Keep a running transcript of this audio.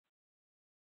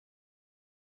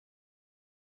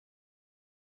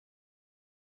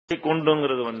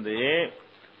கொண்டுங்கிறது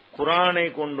குரானை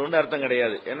கொண்டு அர்த்தம்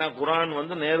கிடையாது. ஏன்னா குரான்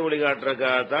நேர்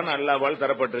வழிகாட்டுறதுக்காகத்தான் அல்லாஹ்வால்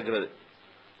தரப்பட்டிருக்கிறது.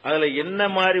 அதுல என்ன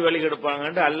மாதிரி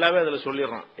வழிகெடுப்பாங்கன்னு அல்லாவே அதுல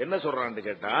சொல்லிடுறான். என்ன சொல்றான்னு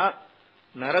கேட்டா,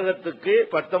 நரகத்துக்கு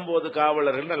 19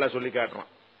 காவலர்கள் நல்லா சொல்லி காட்டுறான்.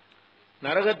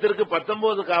 நரகத்திற்கு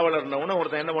 19 காவலர்னவன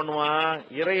ஒருத்தன் என்ன பண்ணுவான்?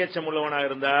 இறையச்சம் உள்ளவனா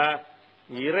இருந்தா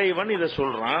இறைவன் இதை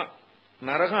சொல்றான்,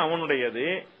 நரகம் அவனுடையது,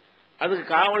 அதுக்கு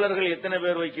காவலர்கள் எத்தனை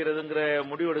பேர் வைக்கிறதுங்கிற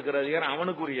முடிவெடுக்கிறது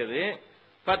அவனுக்குரியது.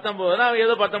 19 அவன்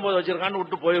ஏதோ 19 வச்சிருக்கான்னு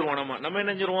விட்டு போயிருவோம். நம்ம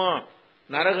என்ன செஞ்சிருவோம்?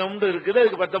 நரகம் இருக்குது,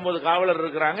 அதுக்கு 19 காவலர்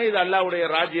இருக்கிறாங்க, இது அல்லாஹ்வுடைய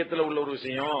ராஜ்யத்தில் உள்ள ஒரு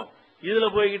விஷயம். இதுல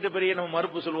போய்கிட்டு பெரிய நம்ம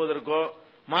மறுப்பு சொல்வதற்கோ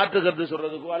மாற்று கருத்து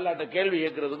சொல்றதுக்கோ அல்லாட்ட கேள்வி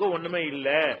கேட்கறதுக்கோ ஒண்ணுமே இல்ல.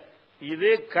 இது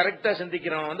கரெக்டா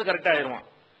சிந்திக்கிறவன் கரெக்டா ஆயிருவான்.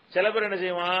 சில பேர் என்ன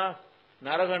செய்வான்?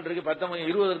 நரகம் இருக்கு 19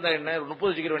 20 இருந்தா என்ன 30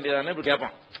 வச்சுக்கிற வேண்டியதானே இப்படி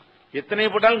கேட்பான். எத்தனை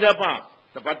போட்டாலும் கேட்பான்.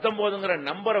 இந்த 19ங்கிற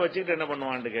நம்பரை வச்சுக்கிட்டு என்ன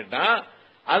பண்ணுவான்னு கேட்டா,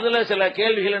 அதுல சில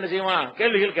கேள்விகள் என்ன செய்வான்?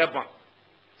 கேள்விகள் கேட்பான்.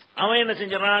 அவன் என்ன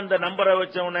செஞ்சான்? இந்த நம்பரை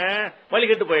வச்சவன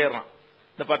வழிகட்டு போயிடுறான்.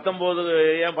 இந்த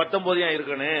 19 ஏன்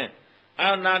இருக்கணும்?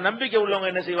 நான் நம்பிக்கை உள்ளவங்க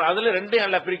என்ன செய்வான்? அதுல ரெண்டையும்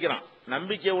நல்லா பிரிக்கிறான்.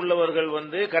 நம்பிக்கை உள்ளவர்கள்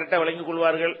கரெக்டா விளங்கிக்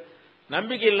கொள்வார்கள்.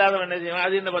 நம்பிக்கை இல்லாதவன் என்ன செய்வான்?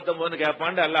 அது இந்த 19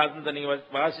 கேட்பான். அல்ல அந்த நீங்க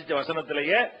வாசிச்ச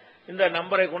வசனத்திலேயே இந்த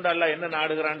நம்பரை கொண்டு அல்லாஹ் என்ன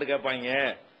நாடுகிறான்னு கேட்பாங்க.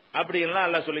 அப்படி எல்லாம்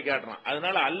அல்லாஹ் சொல்லி காட்டுறான்.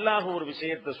 அதனால அல்லாஹ் ஒரு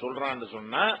விஷயத்தை சொல்றான்னு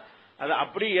சொன்னா அதை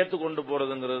அப்படியே ஏத்துக்கொண்டு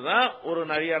போறதுங்கிறது தான் ஒரு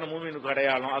நரியான மூமினுக்கு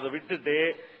அடையாளம். அதை விட்டுட்டு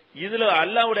இதுல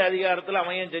அல்லாஹ்வுடைய அதிகாரத்தில்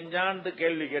அவன் செஞ்சான்னு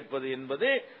கேள்வி கேட்பது என்பது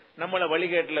நம்மள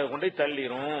வழிகேட்டுல கொண்டு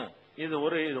தள்ளிரும். இது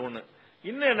ஒண்ணு.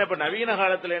 இன்னும் என்ன, இப்ப நவீன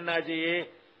காலத்துல என்ன ஆச்சு?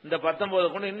 இந்த 19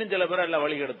 கொண்டு இன்னும் சில பேர் எல்லாம்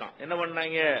வழிகெடுத்தான். என்ன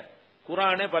பண்ணாங்க?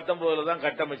 குரானே 19 தான்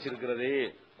கட்டமைச்சிருக்கிறது,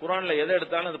 குரான்ல எதை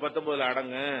எடுத்தாலும் அது 19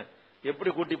 அடங்கு, எப்படி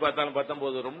கூட்டி பார்த்தாலும்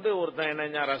 19 ரொம்ப. ஒருத்தன்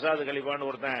என்ன, ரசாது கலிபான்னு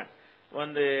ஒருத்தன்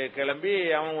கிளம்பி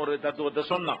அவன் ஒரு தத்துவத்தை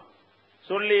சொன்னான்.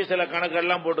 சொல்லி சில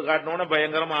கணக்கெல்லாம் போட்டு காட்டினோட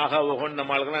பயங்கரமா ஆகா ஓகோன்னு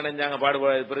நம்ம ஆளுக்கெல்லாம் நினைஞ்சாங்க,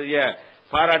 பாடுபாடு பெரிய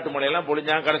பாராட்டு மலையெல்லாம்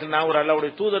பொழிஞ்சாங்க. கடைசி நான் ஒரு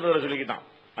அல்லாவுடைய தூதர் சொல்லிக்கிட்டான்.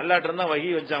 அல்லாட்டு இருந்தா வகி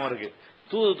வச்சான், அவருக்கு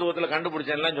தூதுத்துவத்துல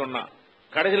கண்டுபிடிச்சேன் சொன்னான்.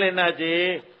 கடைசியில என்ன ஆச்சு?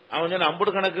 அவன் சொன்ன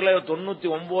 50 கணக்குல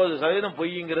 99%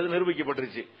 பொய்ங்கிறது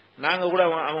நிரூபிக்கப்பட்டுருச்சு. நாங்க கூட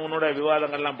அவங்களோட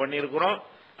விவாதங்கள்லாம் பண்ணியிருக்கிறோம்.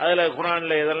 அதுல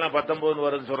குரான்ல எதெல்லாம் 19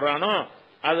 வருதுன்னு சொல்றானோ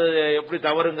அது எப்படி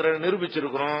தவறுங்கிறத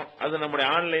நிரூபிச்சிருக்கிறோம். அது நம்முடைய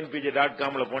ஆன்லைன்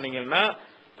PBUH.comல போனீங்கன்னா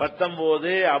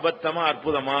 19 அபத்தமா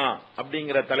அற்புதமா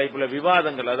அப்படிங்கிற தலைப்புல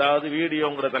விவாதங்கள், அதாவது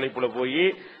வீடியோங்கிற தலைப்புல போய்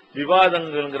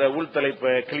விவாதங்கள்ங்கிற உள்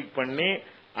தலைப்பை கிளிக் பண்ணி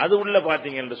அது உள்ள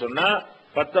பாத்தீங்கன்னு சொன்னா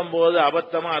 19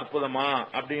 அபத்தமா அற்புதமா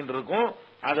அப்படின்னு இருக்கும்.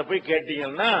 அதை போய்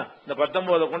கேட்டீங்கன்னா இந்த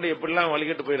 19 கொண்டு எப்படிலாம்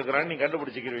வழிகட்டு போயிருக்கிறான்னு நீங்க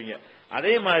கண்டுபிடிச்சிக்கிறீங்க.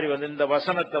 அதே மாதிரி இந்த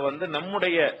வசனத்தை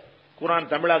நம்முடைய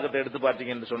குரான் தமிழாக்கத்தை எடுத்து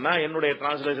பார்த்தீங்கன்னு சொன்னா, என்னுடைய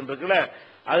டிரான்ஸ்லேஷன் இருக்குல்ல,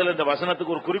 அதுல இந்த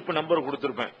வசனத்துக்கு ஒரு குறிப்பு நம்பர்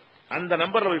கொடுத்திருப்பேன். அந்த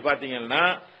நம்பர்ல போய் பாத்தீங்கன்னா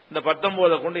இந்த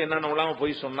 19 கொண்டு என்னென்ன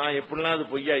பொய் சொன்னா எப்படிலாம் அது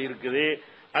பொய்யா இருக்குது,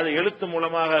 அது எழுத்து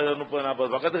மூலமாக 30-40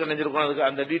 பக்கத்துக்கு நினைஞ்சிருக்கோம். அதுக்கு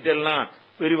அந்த டீட்டெயில்லாம்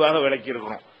விரிவாக விளக்கி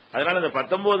இருக்கிறோம். அதனால இந்த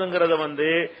 19ங்கிறத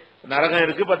நரகம்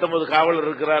இருக்கு, 19 காவலர்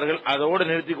இருக்கிறார்கள், அதோடு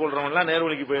நிறுத்திக் கொள்றவன்லாம்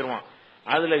நேர்வழிக்கு போயிருவான்.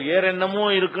 அதுல வேற என்னமோ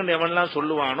இருக்குன்னு எவன்லாம்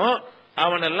சொல்லுவானோ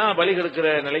அவன் எல்லாம் வழி கெடுக்கிற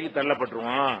நிலைக்கு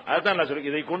தள்ளப்பட்டுருவான். அதுதான் நான் சொல்லி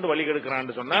இதை கொண்டு வழி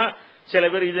கெடுக்கிறான்னு சொன்னா, சில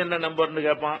பேர் இது என்ன நம்பர்னு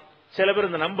கேட்பான், சில பேர்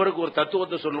இந்த நம்பருக்கு ஒரு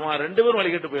தத்துவத்தை சொல்லுவான். 2 பேரும்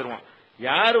வழிகட்டு போயிருவான்.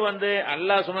 யாரு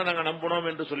அல்லாஹ் சொன்னா நாங்க நம்பணும்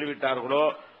என்று சொல்லிவிட்டார்களோ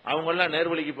அவங்க எல்லாம்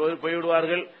நேர்வழிக்கு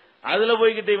போய்விடுவார்கள். அதுல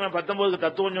போய்கிட்டு இவன் 19க்கு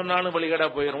தத்துவம் சொன்னாலும் வழிகேடா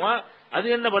போயிருவான். அது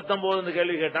என்ன 19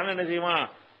 கேள்வி கேட்டாலும் என்ன செய்வான்?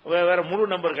 வேற முழு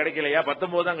நம்பர் கிடைக்கலையா,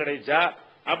 19 தான் கிடைச்சா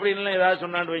அப்படின்னு ஏதாவது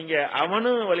சொன்னான்னு வைங்க,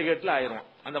 அவனும் வழிகேட்டுல ஆயிரும்.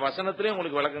 அந்த வசனத்திலே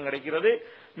உங்களுக்கு விளக்கம் கிடைக்கிறது.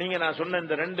 நீங்க நான் சொன்ன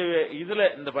இந்த 2 இதுல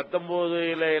இந்த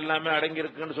 19 எல்லாமே அடங்கி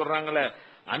இருக்குன்னு சொல்றாங்கல்ல,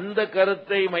 அந்த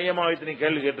கருத்தை மையமா வைத்து நீங்க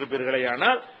கேள்வி கேட்டிருப்பீர்களே,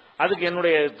 ஆனால் அதுக்கு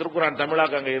என்னுடைய திருக்குரான்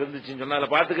தமிழாக்கம் அங்க இருந்துச்சுன்னு சொன்னா அதை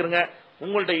பாத்துக்கிறங்க.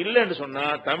 உங்கள்ட்ட இல்லைன்னு சொன்னா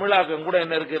தமிழாக்கம் கூட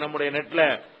என்ன இருக்கு, நம்முடைய நெட்ல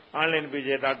ஆன்லைன்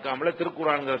PBUH.comல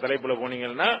திருக்குரான்ங்கிற தலைப்புல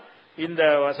போனீங்கன்னா இந்த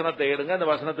வசனத்தை எடுங்க, அந்த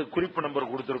வசனத்துக்கு குறிப்பு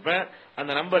நம்பர் கொடுத்திருப்பேன்,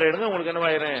 அந்த நம்பர் எடுங்க, உங்களுக்கு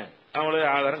என்னவாயிரும்? அவங்களுக்கு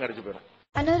ஆதாரம் கிடைச்சு போயிடும்.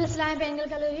 அன்னூர் இஸ்லாமிய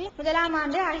பெண்கள் கல்லூரி 1ஆம்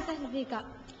ஆண்டு ஆயிஷா சித்திகா.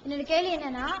 என்னோட கேள்வி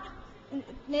என்னன்னா,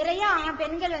 நிறைய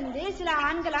பெண்கள் சில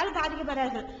ஆண்களால்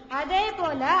பாதிக்கப்படுறார்கள், அதே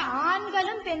போல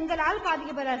ஆண்களும் பெண்களால்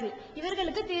பாதிக்கப்படுறார்கள்,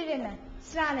 இவர்களுக்கு தீர்வு என்ன?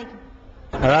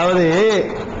 அதாவது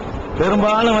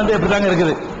பெரும்பாலும் எப்படிதாங்க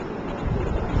இருக்குது,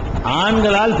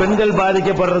 ஆண்களால் பெண்கள்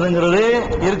பாதிக்கப்படுறதுங்கிறது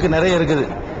இருக்கு, நிறைய இருக்குது.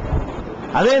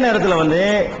 அதே நேரத்தில்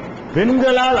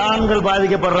பெண்களால் ஆண்கள்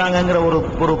பாதிக்கப்படுறாங்கிற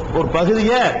ஒரு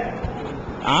பகுதியை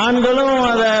ஆண்களும்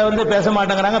அதை பேச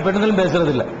மாட்டேங்கிறாங்க, பெண்களும்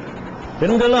பேசுறது இல்லை.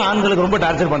 பெண்களும் ஆண்களுக்கு ரொம்ப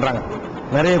டார்ச்சர் பண்றாங்க.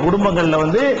 நிறைய குடும்பங்கள்ல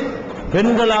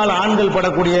பெண்களால் ஆண்கள்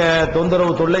படக்கூடிய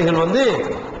தொந்தரவு தொல்லைகள்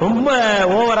ரொம்ப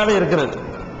ஓவராகவே இருக்கிறது.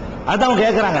 அதான்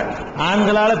கேட்கிறாங்க,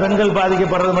 ஆண்களால பெண்கள்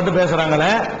பாதிக்கப்படுறது மட்டும்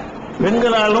பேசுறாங்களே,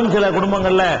 பெண்களாலும் சில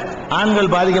குடும்பங்கள்ல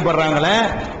ஆண்கள் பாதிக்கப்படுறாங்களே,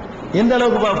 எந்த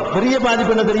அளவுக்கு பெரிய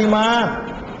பாதிப்பு என்ன தெரியுமா?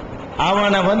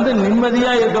 அவனை வந்து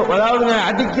நிம்மதியா இருக்க, அதாவது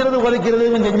அடிக்கிறது உதைக்கிறது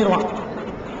செஞ்சிருவான்.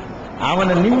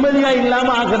 அவனை நிம்மதியா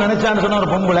இல்லாம ஆக்க நினைச்சான்னு சொன்ன ஒரு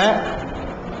பொம்பளை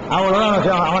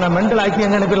அவனை மென்டல் ஆக்கி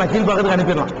எங்க அனுப்பிடலாம், கீழ்பாக்கத்துக்கு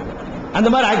அனுப்பிடலாம். அந்த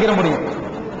மாதிரி ஆக்கிட முடியும்.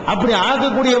 அப்படி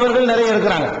ஆக்கக்கூடியவர்கள் நிறைய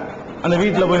இருக்கிறாங்க. அந்த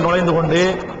வீட்டில் போய் நுழைந்து கொண்டு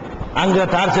அங்க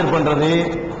டார்ச்சர் பண்றது,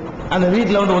 அந்த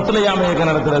வீட்டில் வந்து ஒத்துழையாமை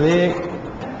இயக்கம் நடத்துறது.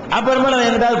 அப்புறமா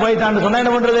எங்கிட்டாவது போயிட்டான்னு சொன்னா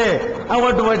என்ன பண்றது, அவன்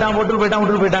ஓட்டு போயிட்டான்,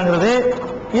 விட்டு போயிட்டாங்கிறது,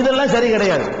 இதெல்லாம் சரி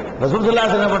கிடையாது. ரசூல் ஸல்லல்லாஹு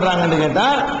அலைஹி வஸல்லம் என்ன பண்றாங்கன்னு கேட்டா,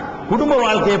 குடும்ப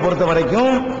வாழ்க்கையை பொறுத்த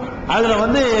வரைக்கும் அதுல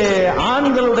வந்து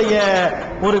ஆண்களுடைய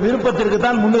ஒரு விருப்பத்திற்கு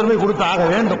தான் முன்னுரிமை கொடுத்து ஆக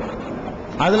வேண்டும்.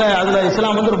 அதுல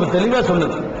இஸ்லாம் வந்து ரொம்ப தெளிவா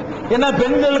சொல்லுது. ஏன்னா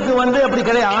பெண்களுக்கு வந்து அப்படி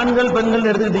கிடையாது. ஆண்கள் பெண்கள்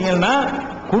எடுத்துக்கிட்டீங்கன்னா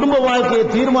குடும்ப வாழ்க்கையை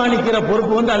தீர்மானிக்கிற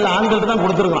பொறுப்பு வந்து அதுல ஆண்களுக்கு தான்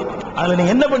கொடுத்துருக்கோம். அதுல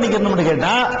நீங்க என்ன பண்ணிக்கணும்னு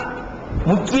கேட்டா,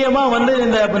 முக்கியமா வந்து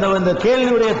இந்த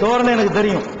கேள்வியுடைய தோரணை எனக்கு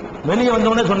தெரியும். வெளியே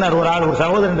வந்தோடனே சொன்னார் ஒரு ஆள், ஒரு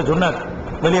சகோதரன் சொன்னார்,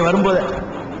 வெளியே வரும்போது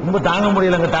ரொம்ப தாங்க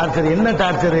முடியலங்க டார்ச்சர். என்ன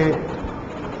டார்ச்சர்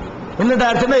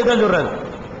இதான் சொல்றாரு.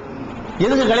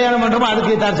 எதுக்கு கல்யாணம் பண்றோமோ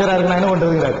அதுக்கு டார்ச்சரா இருக்கு, நான் என்ன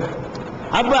பண்றதுங்கிறாரு.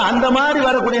 அப்ப அந்த மாதிரி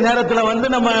வரக்கூடிய நேரத்தில் வந்து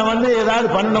நம்ம வந்து ஏதாவது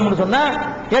பண்ணணும்னு சொன்னா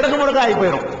இடக்கு முடக்க ஆகி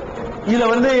போயிடும். இதை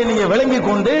வந்து நீங்க விளங்கி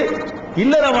கொண்டு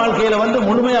இல்லற வாழ்க்கையில வந்து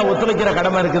முழுமையா ஒத்துழைக்கிற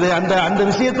கடமை இருக்குது. அந்த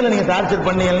விஷயத்துல நீங்க டார்ச்சர்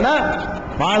பண்ணீங்கன்னா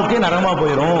வாழ்க்கை நரமா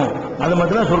போயிடும். அது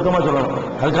மட்டும் தான் சுருக்கமா சொல்லணும்.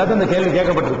 அதுக்காக இந்த கேள்வி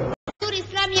கேட்கப்பட்டிருக்கு.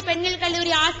 இஸ்லாமிய பெண்கள்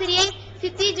கல்லூரி ஆசிரியை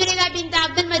சித்தி ஜுனைதா பின்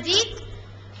அப்துல் மஜீத்,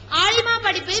 ஆலிமா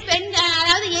படிப்பு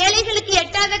அதாவது ஏழைகளுக்கு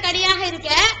எட்டாத கடியாக இருக்க,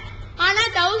 ஆனா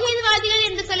தௌஹீத்வாதிகள்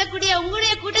என்று சொல்லக்கூடிய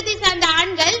உங்களுடைய கூட்டத்தை சார்ந்த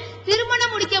ஆண்கள்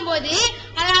திருமணம் முடிக்கும் போது,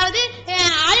 அதாவது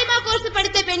ஆலிமா கோர்ஸ்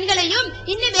படித்த பெண்களையும்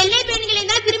இன்னும் வெள்ளை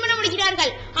பெண்களையும் தான் திருமணம்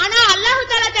முடிக்கிறார்கள். ஆனா அல்லாஹ்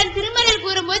தஆலா தன் திருமறையில்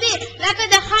கூறும்போது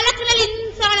லகத் ஹலக்னல்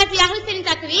இன்சான ஃபீ அஹ்ஸனி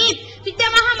தக்வீம்,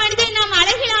 திட்டமாக மனிதனை நாம்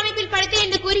அழகிய அமைப்பில் படைத்தேன்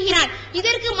என்று கூறுகிறான்.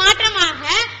 இதற்கு மாற்றமாக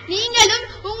நீங்களும்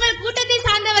உங்கள் கூட்டத்தை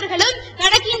சார்ந்தவர்களும்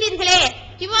நடக்கின்றீர்களே,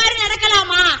 இவ்வாறு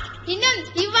நடக்கலாமா? இன்னும்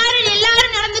இவ்வாறு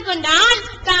எல்லாரும் நடந்து கொண்டால்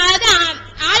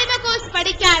ஆலிமா கோர்ஸ்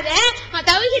படிக்காத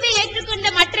தௌஹீதை ஏற்றுக்கொண்ட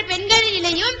மற்ற பெண்களின்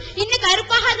நிலையும் இன்னும்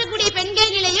கருப்பாக இருக்கக்கூடிய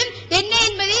பெண்களின் நிலையும் என்ன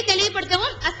என்பதை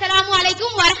தெளிவுபடுத்தவும். அஸ்ஸலாமு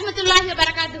அலைக்கும் வரஹ்மத்துல்லாஹி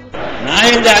வபரகாத்துஹு. நான்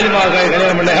எங்க ஆலிமாவை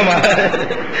கல்யாணம் பண்ண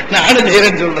நானும்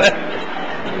செய்யறேன்னு சொல்றேன்.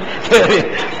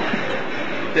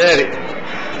 சரி,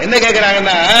 என்ன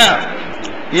கேட்கிறாங்கன்னா,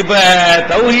 இப்ப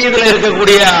தௌஹீதுல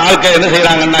இருக்கக்கூடிய ஆட்கள் என்ன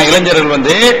செய்யறாங்கன்னா, இளைஞர்கள்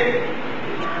வந்து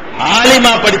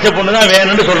ஆலிமா படிச்ச பொண்ணுதான்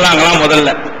வேணும்னு சொல்றாங்களாம்.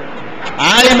 முதல்ல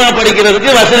ஆலிமா படிக்கிறதுக்கு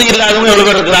வசதி இல்லாதவங்க எவ்வளவு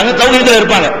பேர் இருக்கிறாங்க, தௌஹீதுல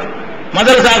இருப்பாங்க.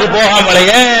 மதரசாவுக்கு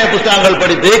போகாமலேயே புஸ்தகங்கள்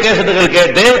படித்து கேசட்டுகள்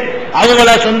கேட்டு அவங்கள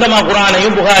சொந்தமா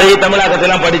குர்ஆனையும் புகாரி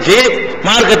தமிழாக்கத்தெல்லாம் படிச்சு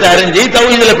மார்க்கத்தை அறிஞ்சு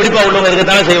தௌஹீதுல பிடிப்பா உள்ளவங்க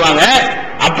இருக்கத்தானே செய்வாங்க.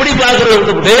 அப்படி பாக்குறது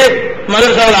விட்டுவிட்டு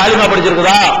மதரசாவில் ஆலிமா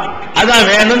படிச்சிருக்குதா அதான்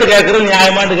வேணும்னு கேட்கறது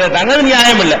நியாயமான்னு கேட்டாங்க. அது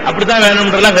நியாயம் இல்லை, அப்படித்தான்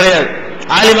வேணும்ன்றலாம் கிடையாது.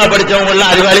 ஆலிமா படிச்சவங்க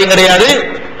எல்லாம் அறிவாளியும் கிடையாது,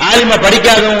 ஆலிமா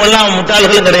படிக்காதவங்க எல்லாம்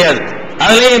முட்டாள்களும் கிடையாது.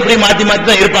 அதுலயும் இப்படி மாத்தி மாத்தி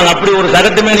தான் இருப்பாங்க. அப்படி ஒரு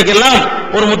சகட்டு மேனிக்கெல்லாம்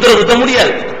ஒரு முத்திரை குத்த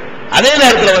முடியாது. அதே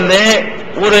நேரத்தில் வந்து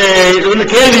ஒரு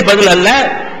கேள்வி பதில் அல்ல,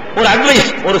 ஒரு அட்வைஸ்,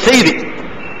 ஒரு செய்தி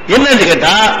என்னன்னு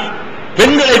கேட்டா,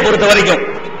 பெண்களை பொறுத்த வரைக்கும்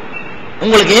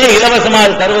உங்களுக்கு ஏன் இலவசமா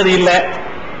தருவது இல்லை,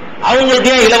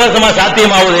 அவங்களுக்கு ஏன் இலவசமா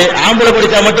சாத்தியமாகுது? ஆம்பளை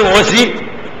படிச்சா மட்டும் ஓசி,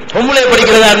 பொம்பளை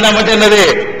படிக்கிறதா இருந்தா மட்டும் என்னது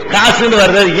காசுன்னு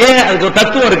வருது. ஏன்? அதுக்கு ஒரு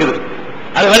தத்துவம் இருக்குது,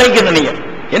 அது விளைக்கணும். நீங்க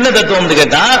என்ன தத்துவம்னு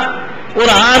கேட்டா,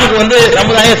 ஒரு ஆணுக்கு வந்து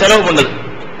சமுதாயம் செலவு பண்ணுது,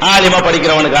 ஆலிமா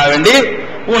படிக்கிறவனுக்காக வேண்டி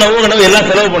உணவு எல்லாம்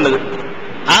செலவு பண்ணுது.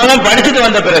 அவன் படிச்சுட்டு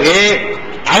வந்த பிறகு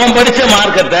அவன் படிச்ச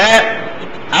மார்க்கத்தை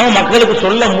அவன் மக்களுக்கு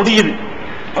சொல்ல முடியுது.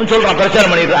 அவன் சொல்றான்,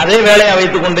 பிரச்சாரம் பண்ணிட்டு, அதே வேலையை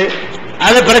வைத்துக் கொண்டு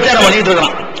அதை பிரச்சாரம் பண்ணிட்டு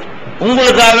இருக்கான்.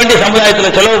 உங்களுக்காக வேண்டி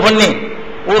சமுதாயத்தில் செலவு பண்ணி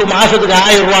ஒரு மாசத்துக்கு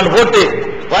 1000 ரூபான்னு போட்டு,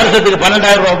 வருஷத்துக்கு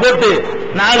 12,000 ரூபாய் போட்டு,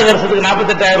 4 வருஷத்துக்கு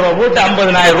 48,000 ரூபாய் போட்டு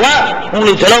 50,000 ரூபாய்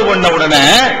உங்களுக்கு செலவு பண்ண உடனே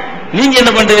நீங்க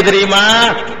என்ன பண்றது தெரியுமா?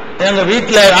 எங்க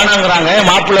வீட்டுல ஆனாங்கிறாங்க,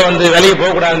 மாப்பிள்ளை வந்து வெளியே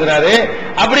போக கூடாதுங்கிறாரு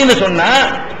அப்படின்னு சொன்னா,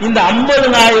 இந்த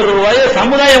 50,000 ரூபாயை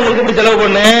சமுதாயம் உங்களுக்கு எப்படி செலவு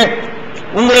பண்ணு?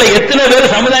 உங்களை எத்தனை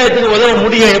பேர் சமுதாயத்துக்கு உதவ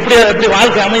முடியும்? எப்படி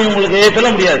வாழ்க்கை அமையும் உங்களுக்கு சொல்ல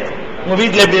முடியாது. உங்க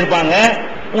வீட்டுல எப்படி இருப்பாங்க?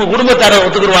 உங்க குடும்பத்தார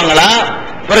ஒத்துக்குருவாங்களா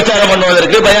பிரச்சாரம்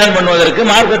பண்ணுவதற்கு, பயான் பண்ணுவதற்கு,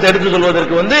 மார்க்கத்தை எடுத்து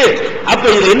சொல்வதற்கு வந்து? அப்ப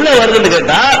இது என்ன வருதுன்னு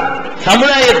கேட்டா,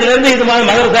 சமுதாயத்திலிருந்து இது மாதிரி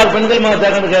மதரசா பெண்கள்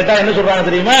மதரசான்னு கேட்டா என்ன சொல்றாங்க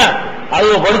தெரியுமா?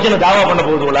 அதுவும் படிச்சுன்னு தாவா பண்ண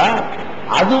போகுதுங்களா,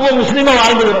 அதுவும் முஸ்லீமா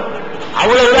வாழ்ந்துடும்,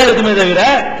 அவ்வளவுதான் இருக்குமே தவிர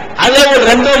அதுல ஒரு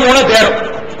 2-3 பேரும்,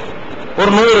 ஒரு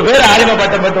 100 பேர் ஆலிமா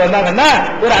பட்டம் பெற்று வந்தாங்கன்னா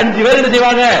ஒரு 5 பேர் என்ன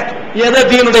செய்வாங்க, ஏதோ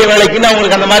தீனுடைய வேலைக்குன்னு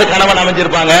அவங்களுக்கு அந்த மாதிரி கணவன்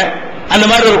அமைஞ்சிருப்பாங்க, அந்த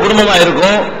மாதிரி ஒரு குடும்பமா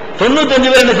இருக்கும்.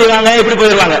 95 பேர் என்ன செய்வாங்க, இப்படி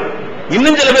போயிருவாங்க.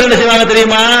 இன்னும் சில பேர் என்ன செய்வாங்க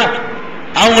தெரியுமா,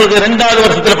 அவங்களுக்கு 2வது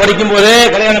வருஷத்துல படிக்கும் போதே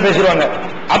கல்யாணம் பேசிடுவாங்க,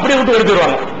 அப்படி விட்டு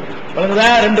எடுத்துருவாங்க.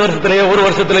 2 வருஷத்துலயோ 1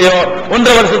 வருஷத்துலயோ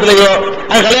 1.5 வருஷத்துலயோ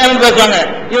அது கல்யாணம் பேசுவாங்க.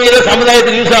 இவங்க ஏதோ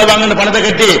சமுதாயத்துக்கு யூஸ் ஆவாங்கன்னு பணத்தை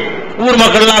கட்டி ஊர்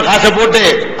மக்கள்லாம் காசை போட்டு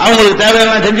அவங்களுக்கு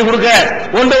தேவையான செஞ்சு கொடுக்க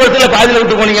 1 வருஷத்துல பாதியில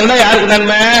விட்டு போனீங்கன்னா யாருக்கு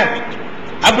நன்மை?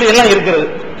 அப்படி எல்லாம் இருக்கிறது.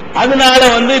 அதனால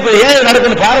இப்ப ஏன்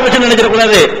நடக்குது பாரபட்சம்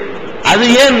நினைச்சிடக்கூடாது. அது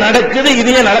ஏன் நடக்குது,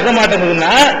 இது ஏன் நடக்க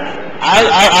மாட்டேங்குதுன்னா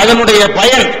அதனுடைய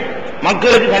பயன்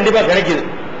மக்களுக்கு கண்டிப்பா கிடைக்குது.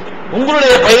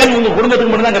 உங்களுடைய பயன் உங்க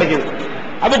குடும்பத்துக்கு மட்டும் தான் கிடைக்குது.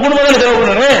 அப்ப குடும்பத்தை செலவு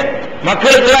பண்ணணும்.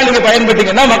 மக்களுக்கு எல்லாம் நீங்க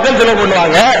பயன்பட்டீங்கன்னா மக்கள் செலவு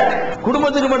பண்ணுவாங்க.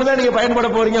 குடும்பத்துக்கு மட்டும் தான் நீங்க பயன்பட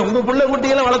போறீங்க. உங்க பிள்ளை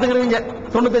குட்டிகளை வளர்த்துக்கிறீங்க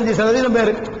 95%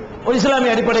 பேர் ஒரு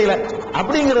இஸ்லாமிய அடிப்படையில்.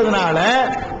 அப்படிங்கிறதுனால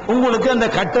உங்களுக்கு அந்த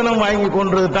கட்டணம் வாங்கி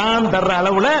கொண்டு தான் தர்ற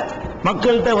அளவுல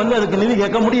மக்கள்கிட்ட அதுக்கு நிதி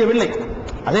கேட்க முடியவில்லை.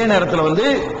 அதே நேரத்தில்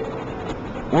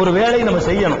ஒரு வேலையை நம்ம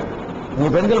செய்யணும். நீங்க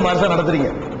பெண்கள் மாசா நடத்துறீங்க,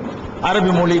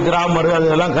 அரபி மொழி கிராமர்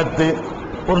அதெல்லாம் கத்து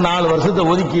ஒரு 4 வருஷத்தை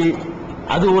ஒதுக்கி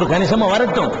அது ஒரு கணிசமா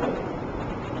வரட்டும்.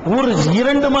 ஒரு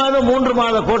 2 மாதம் 3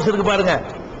 மாத கோர்ஸ் இருக்கு பாருங்க,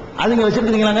 அது நீங்க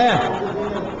வச்சிருக்கீங்களாங்க?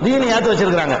 தீனியாத்து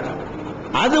வச்சிருக்காங்க.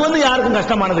 அது யாருக்கும்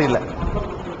கஷ்டமானது இல்லை.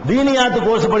 தீனியாத்து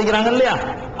கோர்ஸ் படிக்கிறாங்க இல்லையா,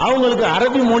 அவங்களுக்கு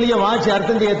அரபி மொழியை வாசி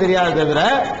அர்த்தம் செய்ய தெரியாத தவிர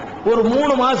ஒரு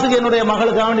 3 மாசத்துக்கு என்னுடைய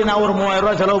மகளுக்காக வேண்டி நான் ஒரு 3000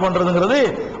 ரூபாய் செலவு பண்றதுங்கிறது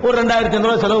ஒரு 2500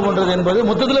 ரூபாய் செலவு பண்றது என்பது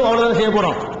மொத்தத்தில் அவ்வளவுதான் செய்ய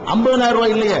போறோம். 50000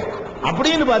 ரூபாய் இல்லையே.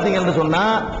 அப்படின்னு பாத்தீங்கன்னு சொன்னா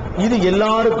இது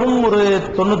எல்லாருக்கும் ஒரு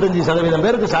 95%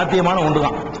 பேருக்கு சாத்தியமான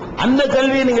ஒன்றுதான். அந்த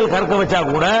கல்வியை நீங்கள் கற்க வச்சா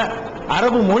கூட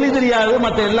அரபு மொழி தெரியாது,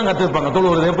 மற்ற எல்லாம் கத்துப்பாங்க.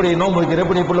 தொழுவது எப்படி, நோன்பு வைக்கிறது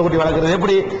எப்படி, புள்ள குட்டி வளர்க்கறது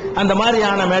எப்படி, அந்த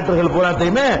மாதிரியான மேட்டர்கள்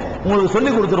பூராத்தையுமே உங்களுக்கு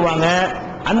சொல்லி கொடுத்துருவாங்க.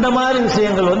 அந்த மாதிரி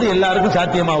விஷயங்கள் எல்லாருக்கும்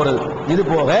சாத்தியமா வருது. இது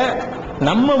போக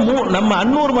நம்ம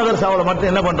அன்னூர் மதரசாவில் மட்டும்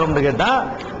என்ன பண்றோம்னு கேட்டா,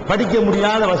 படிக்க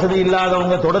முடியாத வசதி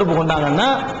இல்லாதவங்க தொடர்பு கொண்டாங்கன்னா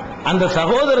அந்த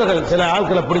சகோதரர்கள் சில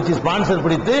ஆட்களை பிடிச்சு ஸ்பான்சர்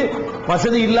பிடித்து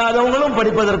வசதி இல்லாதவங்களும்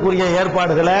படிப்பதற்குரிய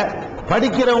ஏற்பாடுகளை,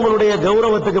 படிக்கிறவங்களுடைய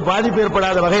கௌரவத்துக்கு பாதிப்பு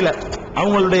ஏற்படாத வகையில,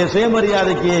 அவங்களுடைய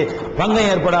சுயமரியாதைக்கு பங்கம்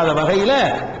ஏற்படாத வகையில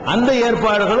அந்த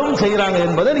ஏற்பாடுகளும் செய்யறாங்க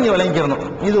என்பதை நீங்க விளங்கிக்கணும்.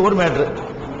 இது ஒரு மேட்ரு.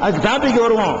 அதுக்கு டாபிக்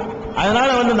வருவோம். அதனால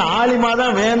இந்த ஆலிமா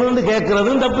தான் வேணும்னு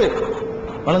கேட்கறதும் தப்பு.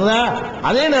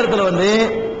 அதே நேரத்தில்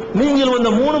நீங்கள்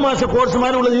 3 மாச கோர்ஸ்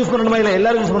மாதிரி உள்ளது யூஸ் பண்ணணுமா? இல்ல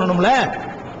எல்லாரும் யூஸ் பண்ணணும்ல.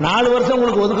 4 வருஷம்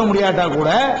உங்களுக்கு ஒதுக்க முடியாட்டா கூட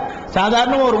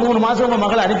சாதாரண ஒரு 3 மாசம் உங்க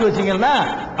மகளை அனுப்பி வச்சீங்கன்னா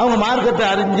அவங்க மார்க்கத்தை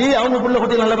அறிஞ்சு அவங்க பிள்ளை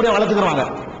குட்டி நல்லபடியா வளர்த்துக்குவாங்க.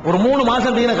 ஒரு 3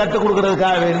 மாசம் தீன கற்றுக்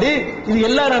கொடுக்கறதுக்காக வேண்டி இது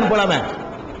எல்லாரும் அனுப்பலாமே.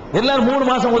 எல்லாரும் 3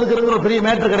 மாசம் ஒதுக்குறது ஒரு பெரிய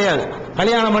மேட்டர் கிடையாது.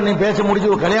 கல்யாணம் பண்ணி பேச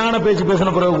முடிஞ்சு கல்யாண பேசி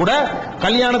பேசின பிறகு கூட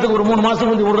கல்யாணத்துக்கு ஒரு 3 மாசம்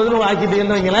கொஞ்சம் விடுறதுன்னு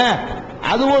ஆக்கிட்டீங்கன்னு வைங்களேன்,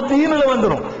 அது ஒரு தீனில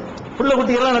வந்துடும். பிள்ளை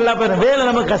குட்டிகள்லாம் நல்லா போயிடும். வேலை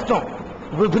நமக்கு கஷ்டம்.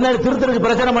 பின்னாடி திருத்தருக்கு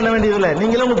பிரச்சனை பண்ண வேண்டியதில்லை.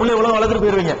 நீங்களும் உங்க பிள்ளை உலகம் வளர்த்துட்டு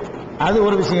போயிருவீங்க. அது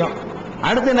ஒரு விஷயம்.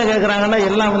 அடுத்து என்ன கேட்கறாங்கன்னா,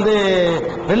 எல்லாம்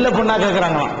வெள்ளை பொண்ணா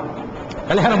கேட்கறாங்களாம்.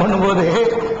 கல்யாணம் பண்ணும்போது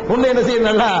பொண்ணு என்ன செய்ய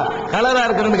நல்லா கலரா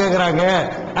இருக்கிறன்னு கேட்கறாங்க.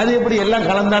 அது எப்படி எல்லாம்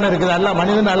கலந்தானே இருக்குது, எல்லாம்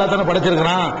மனிதன் நல்லா தானே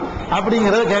படைச்சிருக்கிறான்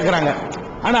அப்படிங்கறத கேட்கறாங்க.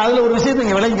 ஆனா அதுல ஒரு விஷயத்தை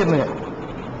நீங்க விளங்கிக்கிறீங்க.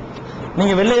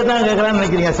 நீங்க வெள்ளையை தான் கேட்கறான்னு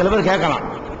நினைக்கிறீங்க, சில பேர் கேட்கலாம்.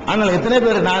 ஆனால் எத்தனை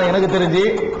பேர் நான் எனக்கு தெரிஞ்சு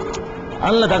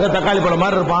நல்ல தக்காளி பழம்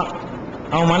மாதிரி இருப்பான்,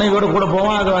 அவன் மனைவியோட கூட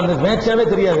போவான், அது அந்த மேட்சாவே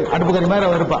தெரியாது, அடுப்பு கறி மாதிரி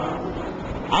அவன் இருப்பான்.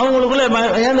 அவங்களுக்குள்ள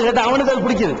ஏன்னு கேட்டா அவனுக்கு அது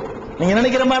பிடிக்குது. நீங்க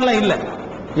நினைக்கிற மாதிரிலாம் இல்ல,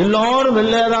 எல்லாரும்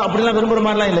வெள்ளையதான் அப்படிலாம் விரும்புற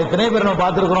மாதிரிலாம் இல்ல. எத்தனை பேர் நம்ம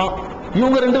பார்த்திருக்கிறோம்.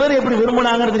 இவங்க 2 பேரும் எப்படி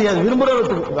விரும்பினாங்கன்னு தெரியாது.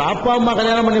 விரும்புறதுக்கு அப்பா அம்மா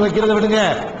கல்யாணம் பண்ணி வைக்கிறத விடுங்க,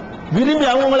 விரும்பி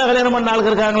அவங்கள கல்யாணம் பண்ண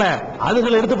ஆளுக்கு இருக்காங்களே,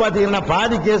 அதுகளை எடுத்து பாத்தீங்கன்னா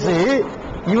பாதி கேஸ்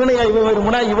இவனையா இவன்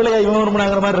விரும்பினா இவளையா இவன்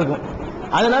விரும்பினாங்கிற மாதிரி இருக்கும்.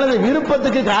 அதனால இந்த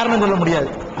விருப்பத்துக்கு காரணம் சொல்ல முடியாது.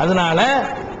 அதனால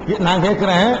நான்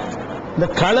கேட்கிறேன், இந்த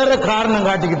கலரை காரணம்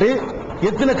காட்டிக்கிட்டு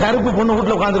எத்தனை கருப்பு பொண்ணு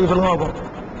வீட்டுல உட்கார்ந்து சொல்லுங்க பார்ப்போம்.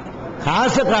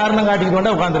 காசை காரணம் காட்டிக்கிட்டு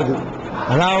வேண்டாம் உட்கார்ந்துருக்கு.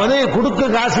 அதாவது கொடுக்க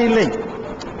காசு இல்லை.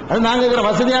 அது நாங்க இருக்கிற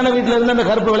வசதியான வீட்டுல இருந்து அந்த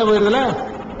கருப்பு விலை போயிருதுல.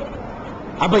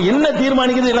 அப்ப என்ன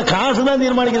தீர்மானிக்குது? இல்ல காசு தான்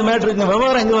தீர்மானிக்குது. மேட்ரு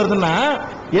விவகாரம் எங்க வருதுன்னா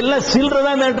எல்லாம்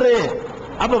சில்லறதான் மேட்ரு.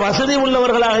 அப்ப வசதி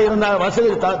உள்ளவர்களாக இருந்தால் வசதி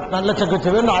நல்ல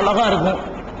சக்கச்சவேன்னு அழகா இருக்கும்,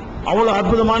 அவ்வளவு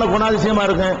அற்புதமான குணாதிசயமா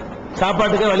இருக்கும்,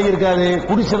 சாப்பாட்டுக்கே வழி இருக்காது,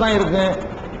 குடிசைதான் இருக்கும்,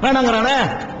 வேணாங்கிறானே.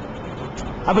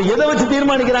 அப்ப எதை வச்சு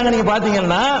தீர்மானிக்கிறாங்க நீங்க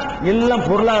பாத்தீங்கன்னா எல்லாம்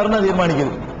பொருளாதாரம் தான்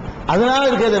தீர்மானிக்குது. அதனால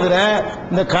இருக்கே தவிர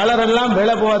இந்த கலர் எல்லாம்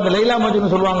விலை போகாது. லைலா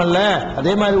மஜ்னு சொல்லுவாங்கல்ல,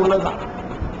 அதே மாதிரி உள்ளதுதான்.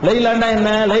 லைலாண்டா என்ன?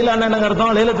 லைலாண்டா என்ன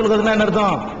அர்த்தம்? லைலத்துல் கத்ர்னா என்ன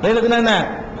அர்த்தம்? லைலத்துனா என்ன?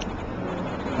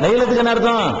 லைலத்துக்கு என்ன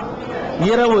அர்த்தம்?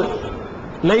 இரவு.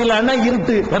 லைலான்னா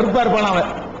இருட்டு, கருப்பா இருப்பான் அவன்.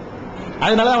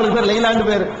 அதனால அவளுக்கு பேர் லைலாண்டு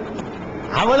பேரு.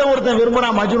 அவளை ஒருத்தன் விரும்பினா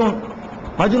மஜ்னூன்.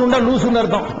 மஜ்னூன்டா லூசுன்னு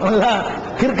அர்த்தம்.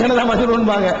 கிறுக்கனதான்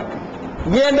மஜ்னூன்பாங்க.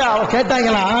 ஏண்டா அவ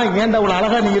கேட்டாங்களா, ஏண்டா அவ்வளவு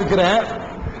அழகா நீ இருக்கிற,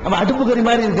 அவன் அடுப்பு கறி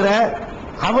மாதிரி இருக்கிற,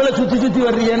 அவளை சுத்தி சுத்தி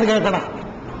வர்றீன்னு கேட்கணும்.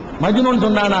 மஜ்னூன்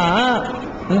சொன்னானா,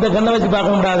 இந்த கண்ணை வச்சு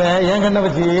பார்க்க முடியாத, என் கண்ணை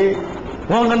வச்சு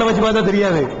உன் கண்ணை வச்சு பார்த்தா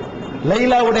தெரியாது.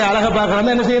 லைலாவுடைய அழகை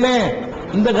பார்க்கறான் என்ன செய்யணும்,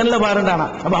 இந்த கண்ணில் பாருண்டானா.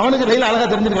 அப்ப அவனுக்கு லைலா அழகா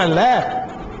தெரிஞ்சிருக்கான்ல.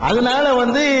 அதனால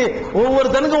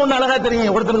ஒவ்வொருத்தனுக்கும் ஒண்ணு அழகா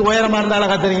தெரியும். ஒருத்தனுக்கு உயரமா இருந்தா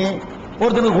அழகா தெரியும்,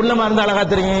 ஒருத்தனுக்கு குள்ளமா இருந்தா அழகா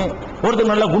தெரியும்,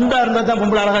 ஒருத்தர் நல்ல குண்டா இருந்தா தான்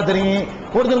பொம்பளை அழகா தெரியும்,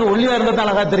 ஒருத்தருக்கு ஒல்லியா இருந்தா தான்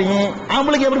அழகா தெரியும்.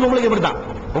 ஆம்பளைக்கு எப்படி பொம்பளைக்கு எப்படித்தான்.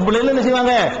 பொம்பளைல என்ன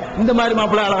செய்வாங்க, இந்த மாதிரி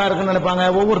மாப்பிள்ளை அழகா இருக்குன்னு நினைப்பாங்க.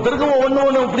 ஒவ்வொருத்தருக்கும்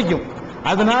ஒண்ணு பிடிக்கும்.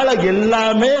 அதனால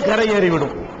எல்லாமே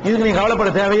கரையேறிவிடும். இதுக்கு நீங்க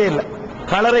கவலைப்பட தேவையே இல்லை.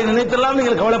 கலரை நினைத்தெல்லாம்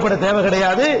நீங்கள் கவலைப்பட தேவை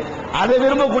கிடையாது. அதை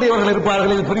விரும்பக்கூடியவர்கள்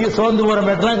இருப்பார்கள். இது பெரிய சோர்ந்து போற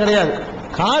மேட்டெல்லாம் கிடையாது.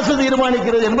 காசு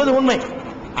தீர்மானிக்கிறது என்பது உண்மை.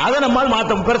 அதை நம்மால்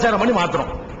மாற்றம் பிரச்சாரம் பண்ணி மாத்திரம்.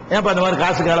 ஏன்ப்பா இந்த மாதிரி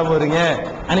காசு கிளம்ப வரீங்க,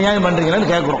 அநியாயம்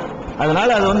பண்றீங்கன்னு கேட்கிறோம். அதனால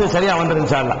அது சரியா வந்துடும்.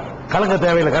 இன்ஷா அல்லாஹ் கலங்க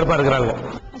தேவையில்லை. கருப்பா இருக்கிறாங்க.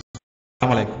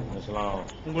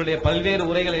 உங்களுடைய பல்வேறு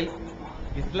உரைகளில்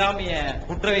இஸ்லாமிய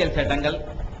குற்றவியல் சட்டங்கள்,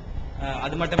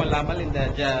 அது மட்டுமல்லாமல் இந்த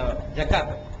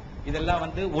ஜகாத் இதெல்லாம்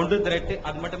ஒன்று திரட்டு,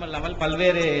 அது மட்டுமல்லாமல்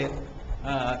பல்வேறு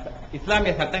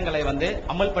இஸ்லாமிய சட்டங்களை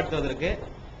அமல்படுத்துவதற்கு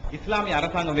இஸ்லாமிய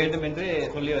அரசாங்கம் வேண்டும் என்று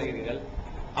சொல்லி வருகிறீர்கள்.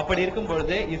 அப்படி இருக்கும்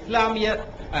பொழுது இஸ்லாமிய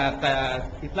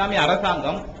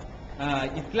அரசாங்கம்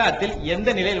இஸ்லாத்தில் எந்த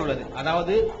நிலையில் உள்ளது?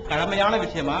 அதாவது கடமையான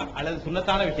விஷயமா அல்லது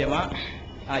சுன்னத்தான விஷயமா,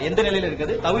 எந்த நிலையில்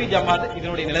இருக்குது? தௌஹீத் ஜமாத்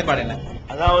இதனுடைய நிலைப்பாடு என்ன?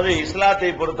 அதாவது இஸ்லாத்தை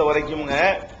பொறுத்த வரைக்கும்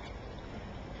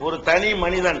ஒரு தனி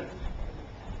மனிதன்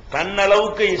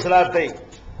தன்னளவுக்கு இஸ்லாத்தை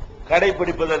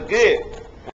கடைபிடிப்பதற்கு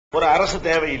ஒரு அரசு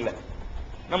தேவையில்லை.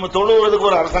 நம்ம தொழுவதற்கு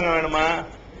ஒரு அரசாங்கம் வேணுமா?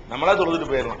 நம்மளா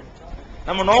தொழுதுட்டு போயிடலாம்.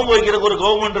 நம்ம நோன்பு வைக்கிறதுக்கு ஒரு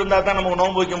கவர்மெண்ட் இருந்தா தான் நமக்கு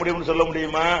நோன்பு வைக்க முடியும்னு சொல்ல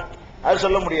முடியுமா? அது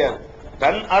சொல்ல முடியாது.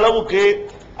 தன் அளவுக்கு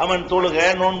அவன் தொழுக,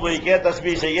 நோன்பு வைக்க,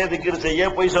 தஸ்பீ செய்ய, திக்ர் செய்ய,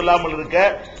 பொய் சொல்லாமல் இருக்க,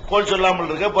 கோல் சொல்லாமல்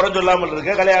இருக்க, புறம் சொல்லாமல்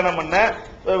இருக்க, கல்யாணம் பண்ண,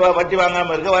 வட்டி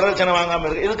வாங்காம இருக்க, வரதட்சணை வாங்காம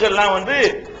இருக்க, இதுக்கெல்லாம்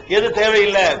எது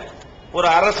தேவையில்லை? ஒரு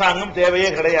அரசாங்கம் தேவையே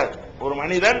கிடையாது. ஒரு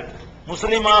மனிதன்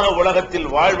முஸ்லிமாக உலகத்தில்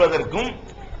வாழ்வதற்கும்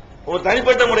ஒரு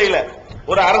தனிப்பட்ட முறையில்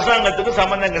ஒரு அரசாங்கத்துக்கு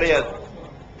சம்பந்தம் கிடையாது.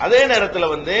 அதே நேரத்தில்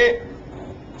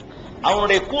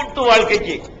அவனுடைய கூட்டு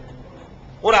வாழ்க்கைக்கு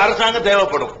ஒரு அரசாங்கம்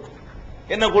தேவைப்படும்.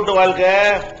 என்ன கூட்டு வாழ்க்கை?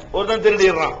 ஒருத்தன்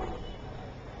திருடிடுறான்,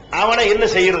 அவனை என்ன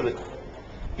செய்யறது?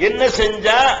 என்ன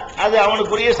செஞ்சா அது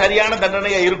அவனுக்குரிய சரியான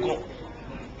தண்டனையா இருக்கும்?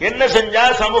 என்ன செஞ்சா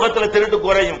சமூகத்தில் திருட்டு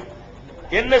குறையும்?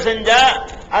 என்ன செஞ்சா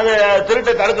அதை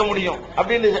திருட்டை தடுக்க முடியும்?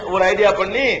 அப்படின்னு ஒரு ஐடியா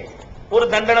பண்ணி ஒரு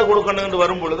தண்டனை கொடுக்கணும்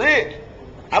வரும் பொழுது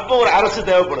அப்ப ஒரு அரசு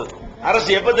தேவைப்படுது. அரசு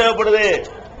எப்ப தேவைப்படுது?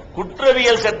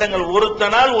 குற்றவியல் சட்டங்கள்,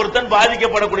 ஒருத்தனால் ஒருத்தன்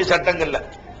பாதிக்கப்படக்கூடிய சட்டங்கள்ல.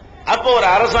 அப்ப ஒரு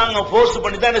அரசாங்கம் போர்ஸ்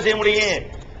பண்ணி தான் என்ன செய்ய முடியும்?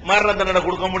 மரண தண்டனை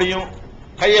கொடுக்க முடியும்,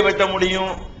 கையை வெட்ட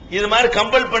முடியும். இது மாதிரி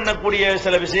கம்பல் பண்ணக்கூடிய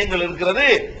சில விஷயங்கள் இருக்கிறது.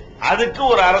 அதுக்கு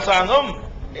ஒரு அரசாங்கம்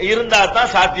இருந்தா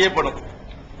தான் சாத்தியப்படும்.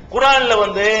 குர்ஆன்ல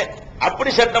அப்படி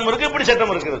சட்டம் இருக்கு, இப்படி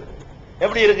சட்டம் இருக்கிறது.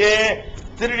 எப்படி இருக்கு?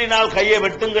 திருடினால் கையை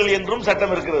வெட்டுங்கள் என்றும்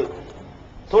சட்டம் இருக்கிறது.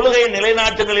 தொழுகை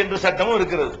நிலைநாட்டுங்கள் என்ற சட்டமும்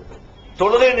இருக்கிறது.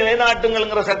 தொழுகை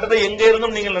நிலைநாட்டுங்கள் சட்டத்தை எங்க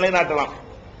இருந்தும் நீங்கள் நிலைநாட்டலாம்.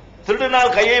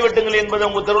 திருடினால் கையை வெட்டுங்கள் என்பது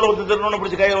உங்க தெருவில் திருடனை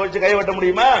பிடிச்சி கையை வச்சு கையை வெட்ட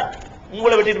முடியுமா?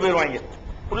 உங்களை வெட்டிட்டு போயிருவாங்க,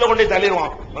 உள்ள கொண்டே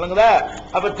தள்ளிடுவான். வழங்குதா?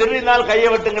 அப்ப திருடினால் கையை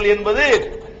வெட்டுங்கள் என்பது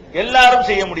எல்லாரும்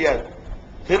செய்ய முடியாது.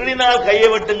 திருடினால் கையை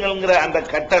வெட்டுங்கள் அந்த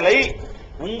கட்டளை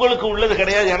உங்களுக்கு உள்ளது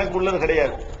கிடையாது, எனக்கு உள்ளது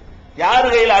கிடையாது. யாரு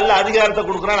கையில் அல்ல அதிகாரத்தை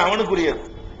கொடுக்கிறான் அவனுக்குரியது.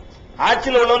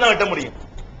 ஆட்சியில் உள்ளவன் தான் வெட்ட முடியும்.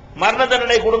 மரண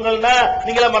தண்டனை கொடுங்கன்னா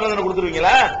நீங்களா மரண தண்டனை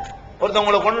கொடுத்துருவீங்களா?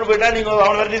 ஒருத்தவங்களை கொண்டு போயிட்டா நீங்க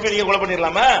அவனை வரட்டி நீங்க கொலை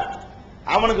பண்ணிடலாமா?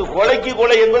 அவனுக்கு கொலைக்கு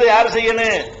கொலை என்பதை யார்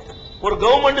செய்யணும்? ஒரு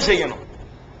கவர்மெண்ட் செய்யணும்.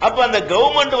 அப்ப அந்த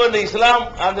கவர்மெண்ட்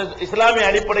அந்த இஸ்லாமிய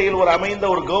அடிப்படையில் ஒரு அமைந்த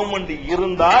ஒரு கவர்மெண்ட்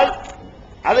இருந்தால்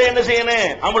அதை என்ன செய்யணும்?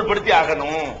 அமல்படுத்தி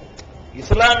ஆகணும்.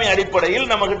 இஸ்லாமிய அடிப்படையில்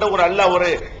நம்ம கிட்ட ஒரு அல்லாஹ்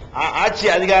ஒரு ஆட்சி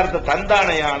அதிகாரத்தை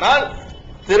தந்தானையானால்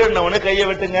திருநவனு கையை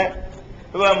வெட்டுங்க,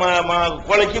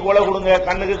 கொலைக்கு கொலை கொடுங்க,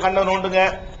 கண்ணுக்கு கண்ணை நோண்டுங்க,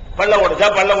 பல்ல உடைச்சா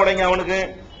பல்ல உடைங்க அவனுக்கு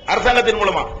அரசாங்கத்தின்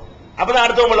மூலமா. அப்பதான்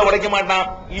அடுத்தவங்களை உடைக்க மாட்டான்.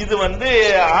 இது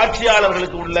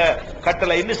ஆட்சியாளர்களுக்கு உள்ள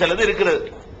கட்டளைன்னு சிலது இருக்கிறது.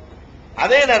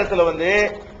 அதே நேரத்தில்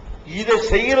இதை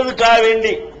செய்யறதுக்காக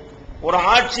வேண்டி ஒரு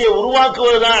ஆட்சியை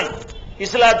உருவாக்குவதுதான்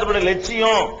இஸ்லாத்தினுடைய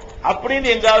லட்சியம் அப்படின்னு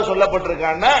எங்காவது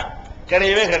சொல்லப்பட்டிருக்கான்னா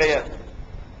கிடையவே கிடையாது.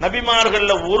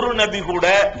 நபிமார்கள்ல ஒரு நபி கூட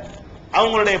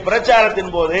அவங்களுடைய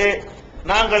பிரச்சாரத்தின் போது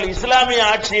நாங்கள் இஸ்லாமிய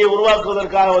ஆட்சியை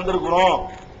உருவாக்குவதற்காக வந்திருக்கிறோம்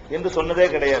என்று சொன்னதே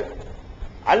கிடையாது.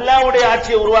 அல்லாஹ்வுடைய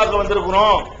ஆட்சியை உருவாக்க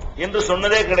வந்திருக்கிறோம் என்று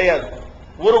சொன்னதே கிடையாது.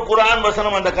 ஒரு குர்ஆன்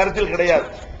வசனம் அந்த கருத்தில் கிடையாது.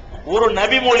 ஒரு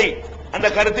நபி மொழி அந்த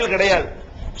கருத்தில் கிடையாது.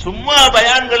 சும்மா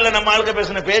பயான்கள்ல நம்ம ஆளுக்க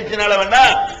பேசின பேச்சினால வேண்டா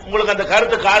உங்களுக்கு அந்த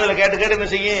கருத்து காதுல கேட்டு கேட்டு என்ன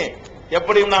செய்யும்?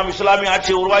 எப்படியும் நாம் இஸ்லாமிய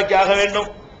ஆட்சியை உருவாக்கி ஆக வேண்டும்,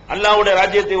 அல்லாஹ்வுடைய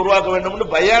ராஜ்யத்தை உருவாக்க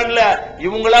வேண்டும் பயான்ல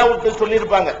இவங்களா விட்டு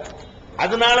சொல்லியிருப்பாங்க.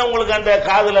 அதனால உங்களுக்கு அந்த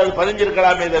காதுல அது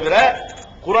பதிஞ்சிருக்கலாமே தவிர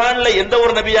குர்ஆன்ல எந்த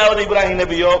ஒரு நபியாவது இப்ராஹிம்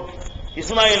நபியோ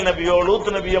இஸ்மாயில் நபியோ லூத்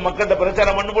நபியோ மக்கள்கிட்ட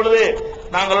பிரச்சாரம் பண்ணும் பொழுது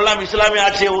நாங்கள் எல்லாம் இஸ்லாமிய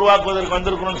ஆட்சியை உருவாக்குவதற்கு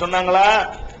வந்திருக்கணும்னு சொன்னாங்களா?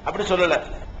 அப்படி சொல்லல.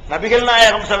 நபிகள்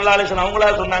நாயகம் ஸல்லல்லாஹு அலைஹி வஸல்லம் அவங்களா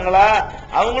சொன்னாங்களா?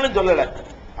 அவங்களும் சொல்லல.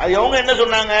 அது அவங்க என்ன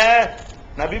சொன்னாங்க?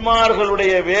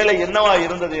 நபிமார்களுடைய வேலை என்னவா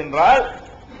இருந்தது என்றால்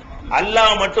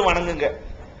அல்லாஹ் மட்டும் வணங்குங்க,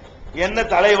 என்ன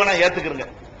தலைவனா ஏத்துக்கிறங்க,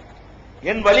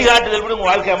 என் வழிகாட்டுதல் படி உங்க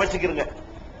வாழ்க்கை அமைச்சுக்கிறங்க.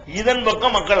 இதன்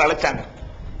பக்கம் மக்கள் அழைச்சாங்க.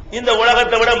 இந்த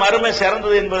உலகத்தை விட மறுமை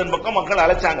சிறந்தது என்பதன் பக்கம் மக்கள்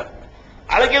அழைச்சாங்க.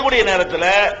 அழைக்கக்கூடிய நேரத்தில்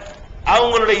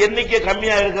அவங்களுடைய எண்ணிக்கை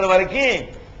கம்மியா இருக்கிற வரைக்கும்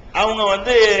அவங்க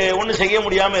ஒன்னும் செய்ய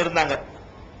முடியாம இருந்தாங்க.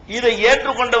 இதை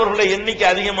ஏற்றுக்கொண்டவர்களுடைய எண்ணிக்கை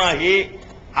அதிகமாகி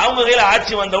அவங்க கையில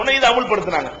ஆட்சி வந்தவுடனே இதை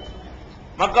அமுல்படுத்தினாங்க.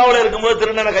 மக்காவுல இருக்கும்போது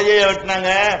திருநனை கையை வெட்டினாங்க,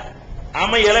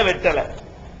 அமையல வெட்டல,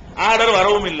 ஆர்டர்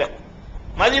வரவும் இல்லை.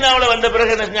 மதீனாவுல வந்த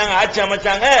பிறகு என்ன செஞ்சாங்க, ஆட்சி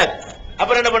அமைச்சாங்க.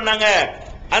 அப்புறம் என்ன பண்ணாங்க,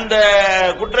 அந்த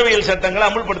குற்றவியல் சட்டங்களை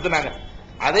அமுல்படுத்தினாங்க.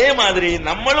 அதே மாதிரி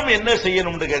நம்மளும் என்ன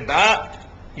செய்யணும்னு கேட்டா,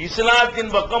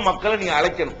 இஸ்லாத்தின் பக்கம் மக்களை நீங்க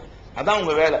அழைக்கணும். அதான்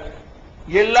உங்க வேலை.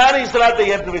 எல்லாரும் இஸ்லாத்தை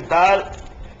ஏற்றுவிட்டால்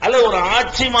அல்லது ஒரு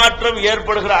ஆட்சி மாற்றம்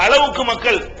ஏற்படுகிற அளவுக்கு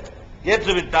மக்கள்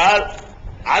ஏற்றுவிட்டால்,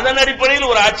 அதன் அடிப்படையில்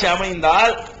ஒரு ஆட்சி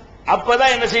அமைந்தால்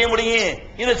அப்பதான் என்ன செய்ய முடியும்,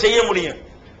 இதை செய்ய முடியும்.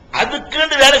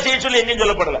 அதுக்கு வேலை செய்ய சொல்லி எங்கேயும்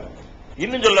சொல்லப்படல.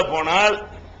 இன்னும் சொல்ல போனால்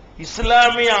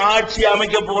இஸ்லாமிய ஆட்சி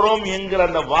அமைக்க போறோம் என்கிற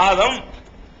அந்த வாதம்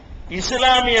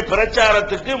இஸ்லாமிய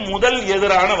பிரச்சாரத்துக்கு முதல்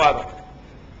எதிரான வாதம்.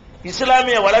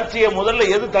 இஸ்லாமிய வளர்ச்சியை முதல்ல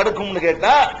எது தடுக்கும்னு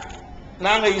கேட்டா,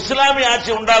 நாங்க இஸ்லாமிய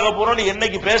ஆட்சி உண்டாக போறோம்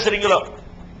என்னைக்கு பேசுறீங்களோ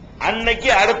அன்னைக்கு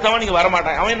அடுத்தவன் நீங்க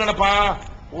வரமாட்டான். அவன் நினைப்பான்,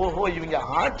 ஓஹோ இவங்க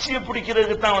ஆட்சியை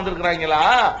பிடிக்கிறதுக்கு தான் வந்திருக்கிறாங்களா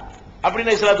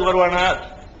அப்படின்னு இஸ்லாத்துக்கு வருவானா?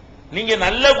 நீங்க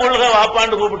நல்ல கொள்கை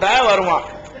வாப்பாண்டு கூப்பிட்டா வருவான்.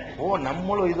 ஓ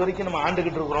நம்மளும் இது வரைக்கும் நம்ம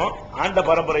ஆண்டுகிட்டு இருக்கிறோம், ஆண்ட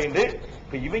பரம்பரை.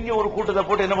 இப்ப இவங்க ஒரு கூட்டத்தை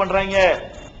போட்டு என்ன பண்றாங்க,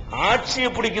 ஆட்சியை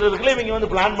பிடிக்கிறதுக்குள்ள இவங்க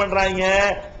பிளான் பண்றாங்க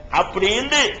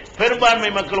அப்படின்னு பெரும்பான்மை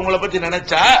மக்கள் உங்களை பத்தி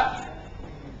நினைச்சா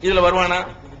இதுல வருவானா?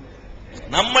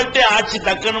 நம்மள்ட்ட ஆட்சி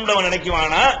தக்கணும்னு அவன்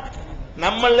நினைக்குவானா?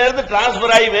 நம்மள இருந்து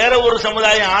டிரான்ஸ்பர் ஆகி வேற ஒரு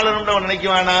சமுதாயம் ஆளணும்னு அவன்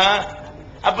நினைக்குவானா?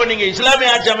 அப்ப நீங்க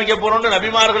இஸ்லாமிய ஆட்சி அமைக்க போறோம்னு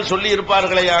நபிமார்கள் சொல்லி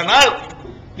இருப்பார்களே ஆனால்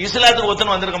இஸ்லாத்துக்கு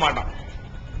ஒருத்தன் வந்திருக்க மாட்டான்.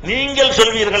 நீங்கள்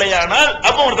சொல்வீர்களே ஆனால்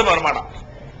அப்ப ஒருத்தன் வரமாட்டான்.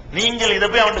 நீங்கள் இதை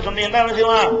போய் அவன் சொன்னீங்கன்னா என்ன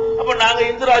செய்வான், அப்ப நாங்க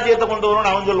இந்து ராஜ்யத்தை கொண்டு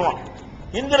வரோம்னு அவன் சொல்லுவான்.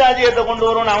 இந்து ராஜ்யத்தை கொண்டு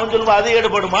வரோம்னு அவன் சொல்லுவான். அது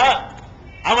ஈடுபடுமா?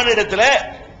 அவனிடத்துல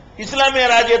இஸ்லாமிய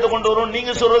ராஜ்யத்தை கொண்டு வரும்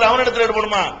நீங்க சொல்றது அவனிடத்துல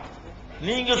ஈடுபடுமா?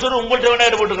 நீங்க சொல்ற உங்கள்கிட்ட வேணா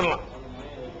ஈடுபட்டுக்கலாம்.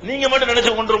 நீங்க மட்டும்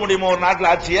நினைச்சு கொண்டு வர முடியுமா ஒரு நாட்டில்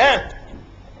ஆட்சிய?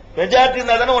 மெஜாரிட்டி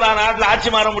இருந்தா தானே ஒரு நாட்டில் ஆட்சி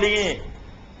மாற முடியும்.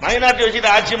 மைனாரிட்டி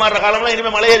வச்சுட்டு ஆட்சி மாறுற காலம்லாம்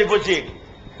இனிமே மலையேறி போச்சு.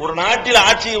 ஒரு நாட்டில்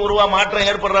ஆட்சி மாற்றம்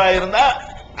ஏற்படுறதா இருந்தா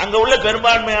அங்க உள்ள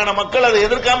பெரும்பான்மையான மக்கள் அதை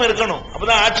எதிர்க்காம இருக்கணும்.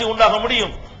 அப்பதான் ஆட்சி உண்டாக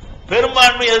முடியும்.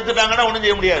 பெரும்பான்மை எதிர்த்துட்டாங்கன்னா ஒண்ணும்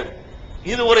செய்ய முடியாது.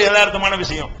 இது ஒரு யதார்த்தமான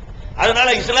விஷயம். அதனால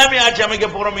இஸ்லாமிய ஆட்சி அமைக்க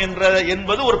போறோம்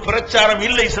என்பது ஒரு பிரச்சாரம்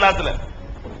இல்லை இஸ்லாத்துல.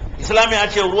 இஸ்லாமிய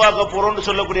ஆட்சியை உருவாக்க போறோம்னு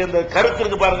சொல்லக்கூடிய அந்த கருத்து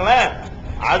இருக்கு பாருங்களேன்,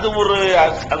 அது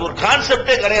ஒரு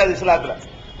கான்செப்டே கிடையாது இஸ்லாத்துல.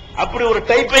 அப்படி ஒரு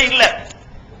டைப்பே இல்ல,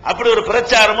 அப்படி ஒரு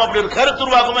பிரச்சாரம், அப்படி ஒரு கருத்து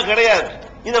உருவாக்கமே கிடையாது.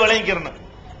 இதை விளங்கிக்கிறேன்.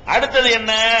 அடுத்தது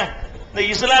என்ன, இந்த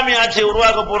இஸ்லாமிய ஆட்சியை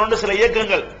உருவாக்க போறோம்னு சில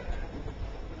இயக்கங்கள்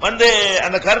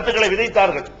அந்த கருத்துக்களை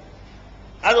விதைத்தார்கள்.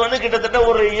 அது கிட்டத்தட்ட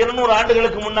ஒரு 200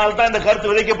 ஆண்டுகளுக்கு முன்னால் தான் இந்த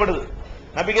கருத்து விதைக்கப்படுது.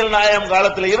 நபிகள் நாயகம்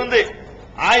காலத்தில் இருந்து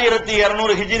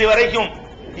 1200 ஹிஜ்ரி வரைக்கும்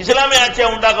இஸ்லாமிய ஆட்சியை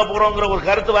உண்டாக்க போறோங்கிற ஒரு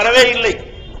கருத்து வரவே இல்லை.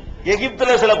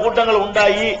 எகிப்துல சில கூட்டங்கள்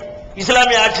உண்டாகி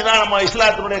இஸ்லாமிய ஆட்சி தான் நம்ம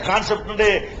இஸ்லாத்தினுடைய கான்செப்ட்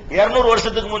 200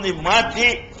 வருஷத்துக்கு முந்தி மாற்றி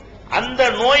அந்த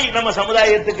நோய் நம்ம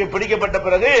சமுதாயத்துக்கு பிடிக்கப்பட்ட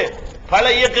பிறகு பல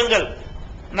இயக்கங்கள்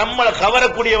நம்மளை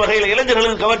கவரக்கூடிய வகையில்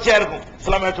இளைஞர்களுக்கு கவர்ச்சியா இருக்கும்.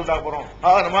 இஸ்லாமிய ஆட்சி உண்டாக்க போறோம்,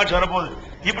 நம்ம ஆட்சி வரப்போகுது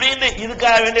இப்படின்னு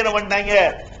இதுக்காக வேண்டி என்ன பண்ணாங்க,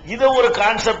 இதை ஒரு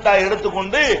கான்செப்டா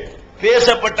எடுத்துக்கொண்டு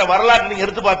பேசப்பட்ட வரலாறு நீங்க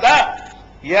எடுத்து பார்த்தா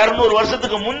 200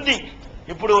 வருஷத்துக்கு முந்தி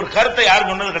இப்படி ஒரு கருத்தை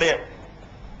யாரும் சொன்னது கிடையாது.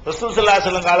 ரசூல் ஸல்லல்லாஹு அலைஹி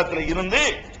வஸல்லம் காலத்தில் இருந்து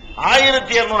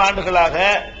 1200 ஆண்டுகளாக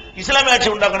இஸ்லாமிய ஆட்சி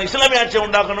உண்டாக்கணும், இஸ்லாமிய ஆட்சி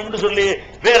உண்டாக்கணும்னு சொல்லி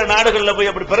வேற நாடுகள்ல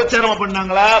போய் அப்படி பிரச்சாரம்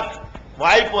பண்ணாங்களா?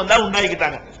 வாய்ப்பு வந்தா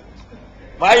உண்டாக்கிட்டாங்க.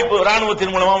 வாய்ப்பு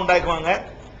ராணுவத்தின் மூலமா உண்டாக்குவாங்க.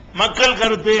 மக்கள்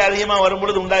கருத்து அதிகமா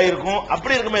வரும்பொழுது உண்டாயிருக்கும்.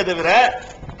 அப்படி இருக்குமே தவிர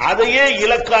அதையே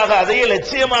இலக்காக அதையே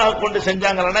லட்சியமாக கொண்டு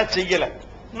செஞ்சாங்கன்னா செய்யல.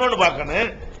 இன்னொன்னு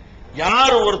பார்க்கணும்,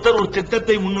 யார் ஒருத்தர் ஒரு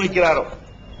திட்டத்தை முன்வைக்கிறாரோ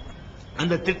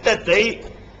அந்த திட்டத்தை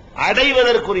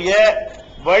அடைவதற்குரிய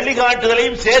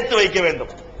வழிகாட்டுதலையும் சேர்த்து வைக்க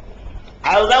வேண்டும்.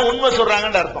 அதுதான் உண்மை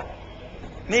சொல்றாங்கன்னு அர்த்தம்.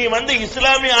 நீ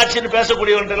இஸ்லாமிய ஆட்சின்னு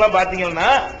பேசக்கூடியவன் பாத்தீங்கன்னா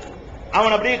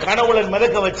அவன் அப்படியே கனவுல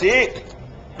மிதக்க வச்சு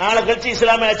நாளை கழிச்சு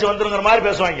இஸ்லாமிய ஆட்சி வந்துருங்கிற மாதிரி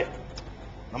பேசுவாங்க.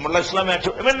 நம்ம இஸ்லாமிய ஆட்சி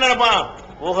என்ன நினைப்பான்,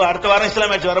 ஓஹோ அடுத்த வாரம்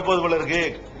இஸ்லாமிய ஆட்சி வரப்போது போல இருக்கு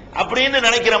அப்படின்னு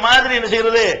நினைக்கிற மாதிரி என்ன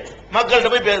செய்யறது, மக்கள்கிட்ட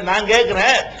போய் நான்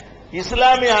கேட்கிறேன்,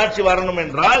 இஸ்லாமிய ஆட்சி வரணும்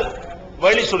என்றால்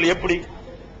வழி சொல்லு,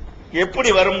 எப்படி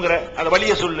வரும்ங்கிற அந்த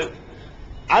வழியை சொல்லு,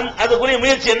 அதுக்குரிய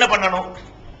முயற்சி என்ன பண்ணணும்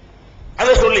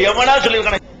அதை சொல்லு, எவனா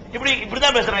சொல்லிருக்கான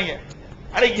இப்படிதான் பேசுறாங்க.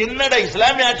 அட என்னடா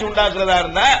இஸ்லாமிய ஆட்சி உண்டாக்குறதா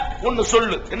இருந்தா ஒன்னு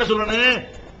சொல்லு, என்ன சொல்லணும்,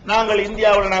 நாங்கள்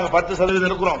இந்தியாவில் நாங்க 10%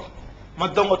 இருக்கிறோம்,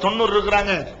 மத்தவங்க 90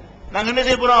 இருக்கிறாங்க, நாங்க என்ன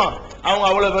செய்ய போறோம், அவங்க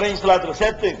அவ்வளவு பேரையும் இஸ்லாத்துல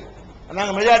சேர்த்து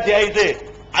நாங்க மெஜாரிட்டி ஆயிட்டு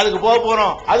அதுக்கு போக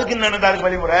போறோம், அதுக்கு என்னடா இருக்கு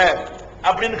வழிமுறை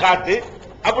அப்படின்னு காட்டு.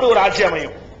 அப்படி ஒரு ஆட்சி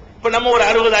அமையும். இப்ப நம்ம ஒரு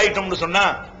 60 ஆயிட்டோம்னு சொன்னா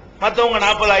மத்தவங்க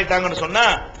 40 ஆயிட்டாங்கன்னு சொன்னா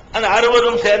அந்த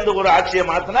 60 சேர்ந்து ஒரு ஆட்சியை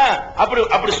மாத்தினா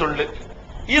அப்படி சொல்லு.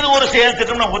 இது ஒரு செயல்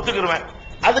திட்டம் நான் ஒத்துக்கிடுவேன்.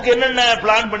 அதுக்கு என்னென்ன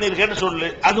பிளான் பண்ணிருக்கேன்னு சொல்லு,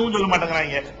 அதுவும் சொல்ல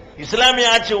மாட்டேங்கிறாங்க.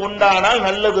 இஸ்லாமிய ஆட்சி உண்டானால்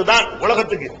நல்லதுதான்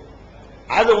உலகத்துக்கு.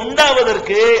 அது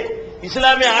உண்டாவதற்கு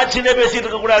இஸ்லாமிய ஆட்சியிலே பேசிட்டு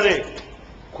இருக்க கூடாது,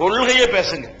 கொள்கையை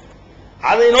பேசுங்க,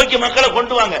 அதை நோக்கி மக்களை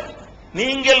கொண்டு வாங்க.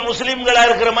 நீங்கள் முஸ்லிம்களா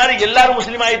இருக்கிற மாதிரி எல்லாரும்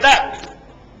முஸ்லீம் ஆயிட்டா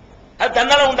அது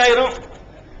தன்னால உண்டாயிரும்,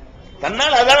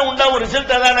 தன்னால் அதான உண்டாகும்,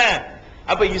 ரிசல்ட் அதானே.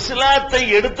 அப்ப இஸ்லாத்தை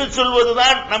எடுத்து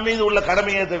சொல்வதுதான் நம்ம மீது உள்ள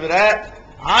கடமையே தவிர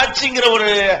ஆட்சிங்கிற ஒரு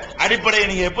அடிப்படையை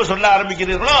நீங்க எப்ப சொல்ல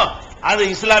ஆரம்பிக்கிறீர்களோ அது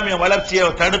இஸ்லாமிய வளர்ச்சியை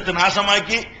தடுத்து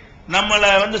நாசமாக்கி நம்மள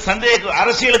சந்தேக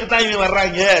அரசியலுக்கு தான் இவங்க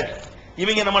வர்றாங்க,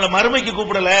 இவங்க நம்மள மறுமைக்கு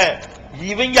கூப்பிடல,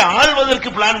 இவங்க ஆள்வதற்கு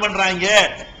பிளான் பண்றாங்க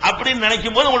அப்படின்னு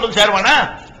நினைக்கும் போது உங்களுக்கு சேருவானா?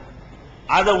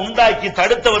 அதை உண்டாக்கி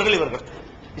தடுத்தவர்கள் இவர்கள்.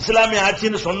 இஸ்லாமிய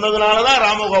ஆட்சின்னு சொன்னதுனாலதான்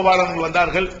ராமகோபாலன்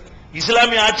வந்தார்கள்.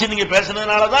 இஸ்லாமிய ஆட்சி நீங்க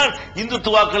பேசினதுனாலதான்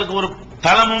இந்துத்துவாக்களுக்கு ஒரு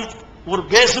தளமும் ஒரு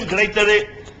பேசும் கிடைத்தது.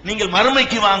 நீங்கள்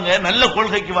மறுமைக்கு வாங்க, நல்ல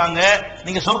கொள்கைக்கு வாங்க,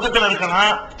 நீங்க சொர்க்கத்தில்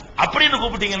இருக்கலாம் அப்படின்னு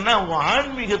கூப்பிட்டீங்கன்னா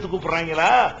ஆன்மீகத்துக்கு கூப்பிடுறாங்களா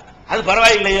அது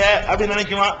பரவாயில்லையே அப்படின்னு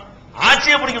நினைக்குவான்.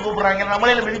 ஆட்சியை பிடிக்க கூப்பிடுறாங்க,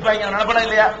 நம்மளே மிதிப்பாங்க நினைப்படா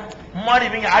இல்லையா? முன்னாடி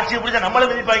இவங்க ஆட்சியை பிடிச்சா நம்மள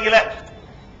மிதிப்பாங்கல.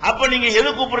 அப்ப நீங்க எது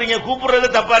கூப்பிடுறீங்க? கூப்பிடுறது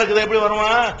தப்பா இருக்குது, எப்படி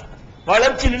வருவான்?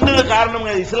 வளர்ச்சி நின்றது காரணம்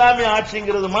இஸ்லாமிய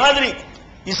ஆட்சிங்கிறது மாதிரி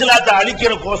இஸ்லாத்தை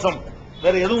அழிக்கிற கோஷம்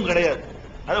வேற எதுவும் கிடையாது.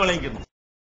 அதை விளங்கிக்கணும்.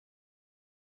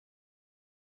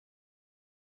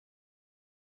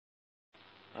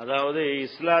 அதாவது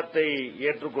இஸ்லாத்தை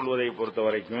ஏற்றுக்கொள்வதை பொறுத்த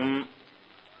வரைக்கும்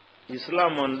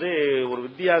இஸ்லாம் ஒரு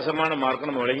வித்தியாசமான மார்க்கம்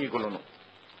நம்ம விளங்கிக் கொள்ளணும்.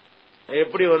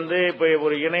 எப்படி இப்ப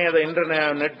ஒரு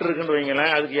நெட் இருக்குன்னு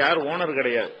வைங்களேன், அதுக்கு யார் ஓனர்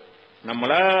கிடையாது.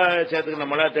 நம்மளா சேர்த்துக்கு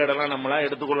நம்மளா தேடலாம், நம்மளா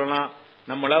எடுத்துக்கொள்ளலாம்,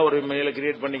 நம்மளா ஒரு மெயில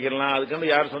கிரியேட் பண்ணிக்கலாம்,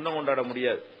 அதுக்கு யாரும் சொந்தம் கொண்டாட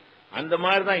முடியாது. அந்த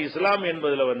மாதிரி தான் இஸ்லாம்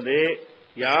என்பதுல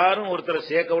யாரும் ஒருத்தரை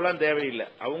சேர்க்கலாம் தேவையில்லை,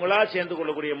 அவங்களா சேர்ந்து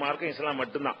கொள்ளக்கூடிய மார்க்கம் இஸ்லாம்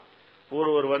மட்டும்தான்.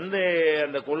 ஒருவர்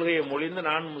அந்த கொள்கையை மொழிந்து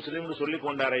நான் முஸ்லீம்னு சொல்லிக்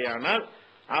கொண்டாரையானால்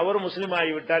அவர் முஸ்லீம்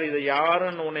ஆகிவிட்டார். இதை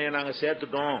யாரும் உன்னைய நாங்க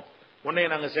சேர்த்துட்டோம், உன்னைய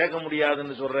நாங்க சேர்க்க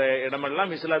முடியாதுன்னு சொல்ற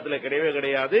இடமெல்லாம் இஸ்லாத்துல கிடையவே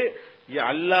கிடையாது.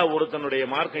 அல்லாஹ் ஒருத்தனுடைய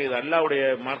மார்க்கம், இது அல்லாஹ்வுடைய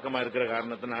மார்க்கமா இருக்கிற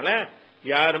காரணத்தினால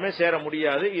யாருமே சேர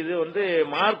முடியாது. இது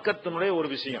மார்க்கத்தினுடைய ஒரு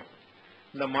விஷயம்.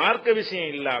 இந்த மார்க்க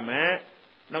விஷயம் இல்லாம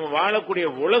நம்ம வாழக்கூடிய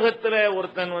உலகத்துல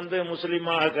ஒருத்தன்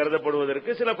முஸ்லீமாக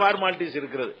கருதப்படுவதற்கு சில ஃபார்மாலிட்டிஸ்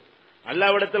இருக்கிறது.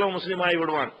 அல்லாவிடத்துல முஸ்லீம் ஆகி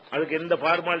விடுவான், அதுக்கு எந்த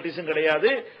ஃபார்மாலிட்டிஸும் கிடையாது.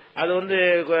 அது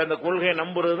அந்த கொள்கையை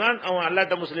நம்புறதுதான் அவன்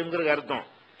அல்லாட்ட முஸ்லீம்ங்கிறது அர்த்தம்.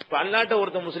 இப்ப அல்லாட்ட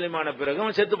ஒருத்தன் முஸ்லீமான பிறகு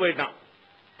அவன் செத்து போயிட்டான்,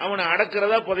 அவனை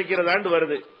அடக்கிறதா புதைக்கிறதான்னு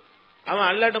வருது. அவன்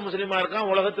அல்லாட்ட முஸ்லீமா இருக்கான்,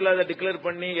 உலகத்துல அதை டிக்ளேர்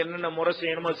பண்ணி என்னென்ன முறை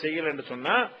செய்யணுமோ செய்யல என்று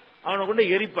சொன்னா அவனை கொண்டு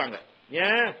எரிப்பாங்க.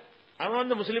 ஏன்?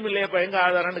 அவன் முஸ்லீம் இல்லையப்பா, எங்க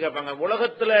ஆதாரம்னு கேட்பாங்க.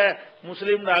 உலகத்துல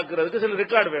முஸ்லீம் ஆக்குறதுக்கு சில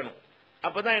ரெக்கார்டு வேணும்.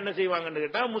 அப்பதான் என்ன செய்வாங்கன்னு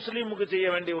கேட்டா முஸ்லீமுக்கு செய்ய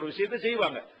வேண்டிய ஒரு விஷயத்தை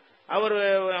செய்வாங்க.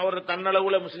 அவர்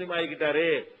தன்னளவுல முஸ்லீம் ஆகிக்கிட்டாரு,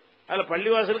 அதுல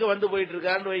பள்ளிவாசலுக்கு போயிட்டு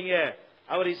இருக்காருன்னு வைங்க,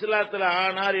 அவர் இஸ்லாத்துல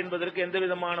ஆனார் என்பதற்கு எந்த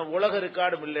விதமான உலக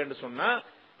ரெக்கார்டும் இல்லை என்று சொன்னா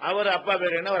அவர் அப்பா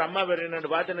பேர் என்ன, அவர் அம்மா பேர்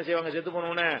என்ன பார்த்து என்ன செய்வாங்க, செத்து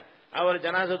போனோன்னு அவர்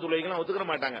ஜனாசா தொழுகைலாம் ஒத்துக்க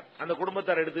மாட்டாங்க. அந்த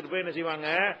குடும்பத்தார் எடுத்துட்டு போய் என்ன செய்வாங்க,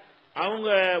 அவங்க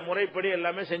முறைப்படி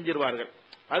எல்லாமே செஞ்சிருவார்கள்.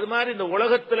 அது மாதிரி இந்த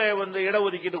உலகத்துல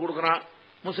இடஒதுக்கீடு கொடுக்கறான்,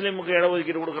 முஸ்லீமுக்கு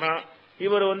இடஒதுக்கீடு கொடுக்கறான்.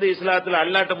 இவர் இஸ்லாத்துல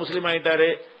அல்லாட்ட முஸ்லீம் ஆயிட்டாரு,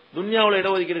 துன்யாவுல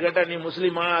இடஒதுக்கீடு கேட்டா நீ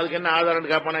முஸ்லீமா, அதுக்கு என்ன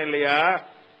ஆதாரம் கேட்பானா இல்லையா?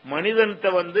 மனிதன்கிட்ட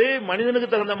மனிதனுக்கு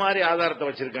தகுந்த மாதிரி ஆதாரத்தை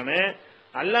வச்சிருக்கானு,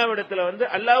 அல்லாவிடத்துல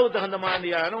அல்லாவுக்கு தகுந்த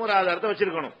மாதிரியான ஒரு ஆதாரத்தை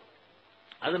வச்சிருக்கணும்.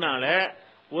 அதனால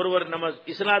ஒருவர் நம்ம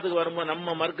இஸ்லாத்துக்கு வரும்போது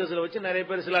நம்ம மர்க்கஸ்ல வச்சு நிறைய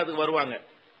பேர் இஸ்லாத்துக்கு வருவாங்க.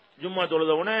 ஜும்மா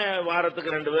தொழுதவுடனே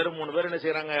வாரத்துக்கு 2 பேர் 3 பேர் என்ன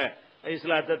செய்யறாங்க,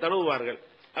 இஸ்லாத்தை தழுவுவார்கள்.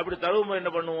 அப்படி தழுவும் என்ன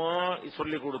பண்ணுவோம்,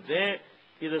 சொல்லி கொடுத்து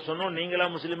இதை சொன்னோம், நீங்களா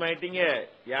முஸ்லீம் ஆயிட்டீங்க,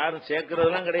 யாரும்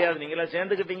சேர்க்கறதுலாம் கிடையாது, நீங்களா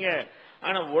சேர்ந்துக்கிட்டீங்க.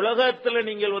 ஆனா உலகத்துல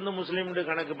நீங்கள் முஸ்லீம்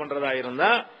கணக்கு பண்றதா இருந்தா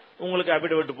உங்களுக்கு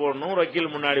அபிடவிட் போடணும்,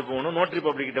 வக்கீல் முன்னாடி போகணும், நோட்டரி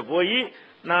பப்ளிக் கிட்ட போய்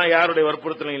நான் யாருடைய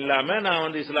வற்புறுத்தலும் இல்லாம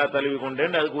நான் இஸ்லாம் தழுவி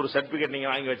கொண்டேன், அதுக்கு ஒரு சர்டிபிகேட் நீங்க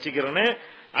வாங்கி வச்சுக்கிறேன்னு,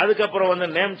 அதுக்கப்புறம்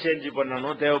நேம் சேஞ்ச்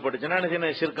பண்ணணும்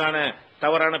தேவைப்பட்டுச்சுன்னா, ஷிர்கான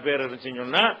தவறான பேர் இருந்துச்சுன்னு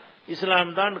சொன்னா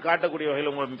இஸ்லாம் தான் காட்டக்கூடிய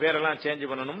வகையில் உங்க பேரெல்லாம் சேஞ்ச்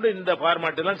பண்ணணும். இந்த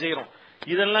ஃபார்மாட் எல்லாம் செய்யறோம்.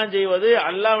 இதெல்லாம் செய்வது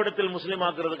அல்லாவிடத்தில் முஸ்லீம்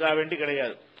ஆக்குறதுக்காக வேண்டி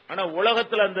கிடையாது. ஆனா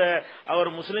உலகத்தில் அவர்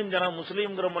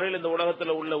முஸ்லீம்ங்கிற முறையில் இந்த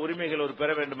உலகத்தில் உள்ள உரிமைகள் அவர்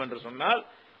பெற வேண்டும் என்று சொன்னால்,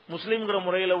 முஸ்லீம்ங்கிற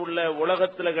முறையில் உள்ள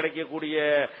உலகத்தில் கிடைக்கக்கூடிய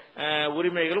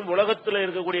உரிமைகளும் உலகத்தில்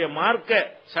இருக்கக்கூடிய மார்க்க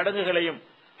சடங்குகளையும்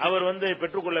அவர்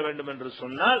பெற்றுக்கொள்ள வேண்டும் என்று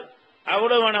சொன்னால்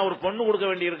அவ்வளவு ஒரு பொண்ணு கொடுக்க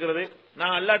வேண்டி இருக்கிறது.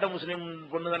 நான் அல்லாட்ட முஸ்லீம்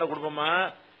பொண்ணு தானே கொடுப்போமா?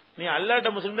 நீ அல்லாட்ட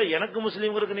முஸ்லீம் எனக்கு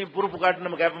முஸ்லீம்களுக்கு நீ பொறுப்பு காட்டு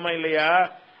நம்ம கேட்போமா இல்லையா?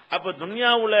 அப்ப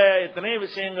துன்யாவுல எத்தனை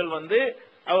விஷயங்கள்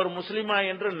அவர் முஸ்லிமா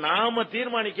என்று நாம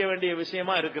தீர்மானிக்க வேண்டிய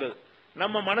விஷயமா இருக்கிறது.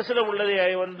 நம்ம மனசுல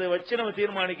உள்ளதை வச்சு நம்ம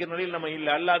தீர்மானிக்கிற நிலையில் நம்ம இல்ல.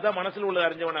 அல்லாஹ் தான் மனசுல உள்ளதை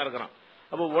அறிஞ்சவனா இருக்கிறான்.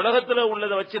 அப்ப உலகத்துல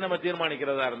உள்ளதை வச்சு நம்ம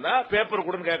தீர்மானிக்கிறதா இருந்தா பேப்பர்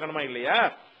கூட கேட்கணுமா இல்லையா?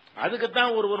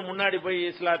 அதுக்குத்தான் ஒருவர் முன்னாடி போய்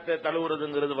இஸ்லாத்தை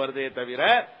தழுவுறதுங்கிறது வருதே தவிர,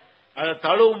 அதை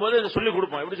தழுவும் போது இதை சொல்லிக்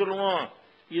கொடுப்போம். எப்படி சொல்லுவோம்,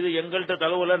 இது எங்கள்கிட்ட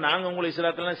தகவல, நாங்க உங்களை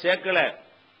இஸ்லாத்துல சேர்க்கல,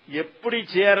 எப்படி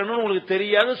சேரணும்னு உங்களுக்கு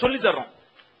தெரியாது சொல்லி தர்றோம்.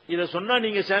 இத சொன்னா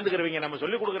நீங்க சேர்ந்துக்கிறவங்க. நம்ம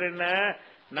சொல்லி கொடுக்கற என்ன,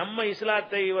 நம்ம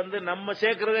இஸ்லாத்தை நம்ம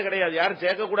சேர்க்கிறதே கிடையாது, யாரும்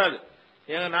சேர்க்க கூடாது.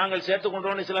 ஏங்க நாங்கள் சேர்த்துக்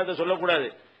கொண்டோம் இஸ்லாத்தை சொல்லக்கூடாது.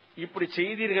 இப்படி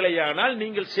செய்தீர்களேயானால்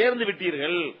நீங்கள் சேர்ந்து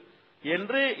விட்டீர்கள்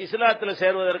என்று இஸ்லாத்துல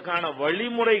சேர்வதற்கான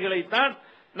வழிமுறைகளைத்தான்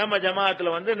நம்ம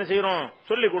ஜமாத்துல என்ன செய்யறோம்,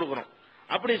 சொல்லி கொடுக்கிறோம்.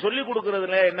 அப்படி சொல்லி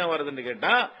கொடுக்கறதுல என்ன வருதுன்னு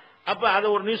கேட்டா, அப்ப அதை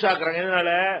ஒரு நியூஸ் ஆக்குறாங்க. இதனால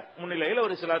முன்னிலையில்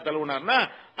ஒரு இஸ்லாத் தழுவினார்னா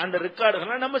அந்த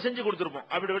ரெக்கார்டுகளை நம்ம செஞ்சு கொடுத்திருப்போம்,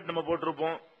 அப்படி விட்டு நம்ம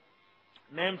போட்டிருப்போம்,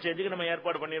 நேம் சேஞ்சுக்கு நம்ம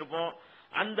ஏற்பாடு பண்ணிருப்போம்.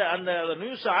 அந்த அந்த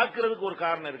நியூஸ் ஆக்குறதுக்கு ஒரு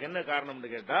காரணம் இருக்கு. என்ன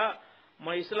காரணம்னு கேட்டா,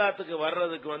 இஸ்லாத்துக்கு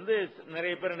வர்றதுக்கு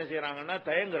நிறைய பேர் என்ன செய்யறாங்கன்னா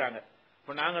தயங்குறாங்க.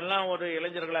 இப்ப நாங்கெல்லாம் ஒரு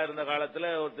இளைஞர்களா இருந்த காலத்துல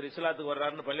ஒருத்தர் இஸ்லாத்துக்கு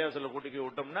வர்றாருன்னு பள்ளிவாசல கூட்டிக்கு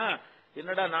விட்டோம்னா,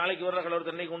 என்னடா நாளைக்கு வர்ற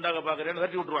கலவரத்தை இன்னைக்கு உண்டாக பாக்குறேன்னு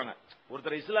தட்டி விட்டுருவாங்க.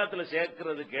 ஒருத்தர் இஸ்லாத்துல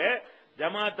சேர்க்கறதுக்கு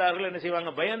ஜமாத்தார்கள் என்ன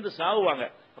செய்வாங்க, பயந்து சாவுவாங்க.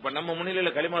 அப்ப நம்ம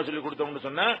முன்னிலையில களிமா சொல்லி கொடுத்தோம்னு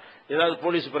சொன்னா ஏதாவது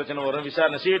போலீஸ் பிரச்சனை வரும்,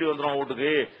 விசாரணை சிஐடி வந்துடும்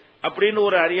வீட்டுக்கு அப்படின்னு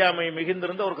ஒரு அறியாமை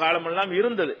மிகுந்திருந்த ஒரு காலம் எல்லாம்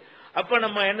இருந்தது. அப்ப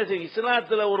நம்ம என்ன செய்ய,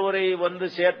 இஸ்லாத்துல ஒருவரை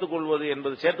சேர்த்துக் கொள்வது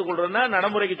என்பது, சேர்த்துக் கொள்றதுன்னா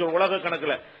நடைமுறைக்கு உலக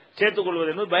கணக்குல சேர்த்துக்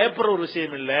கொள்வது என்பது பயப்படுற ஒரு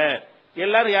விஷயம் இல்ல.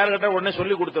 எல்லாரும் யாருக்கிட்ட உடனே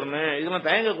சொல்லி கொடுத்துடணும், இதெல்லாம்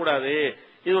தயங்க கூடாது,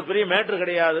 இது ஒரு பெரிய மேட்ரு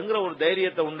கிடையாதுங்கிற ஒரு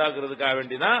தைரியத்தை உண்டாக்குறதுக்காக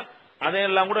வேண்டிதான்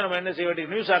அதையெல்லாம் கூட நம்ம என்ன செய்ய வேண்டிய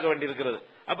நியூஸ் ஆக்க வேண்டி இருக்கிறது.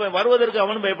 அப்ப வருவதற்கு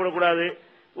அவனும் பயப்படக்கூடாது.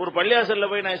 ஒரு பள்ளியாசல்ல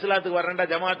போய் நான் இஸ்லாத்துக்கு வரேன்டா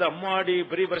ஜமாத்து அம்மாடி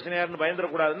பெரிய பிரச்சனையாருன்னு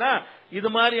பயந்துடக்கூடாதுன்னா இது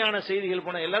மாதிரியான செய்திகள்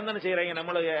போன எல்லாம் தானே செய்யறாங்க,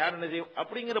 நம்மள யாரும் என்ன செய்யும்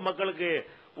அப்படிங்கிற மக்களுக்கு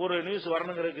ஒரு நியூஸ்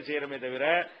வரணுங்கிறதுக்கு செய்யறமே தவிர,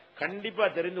 கண்டிப்பா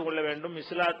தெரிந்து கொள்ள வேண்டும்,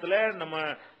 இஸ்லாத்துல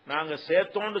நாங்க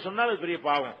சேர்த்தோம்னு சொன்னா அது பெரிய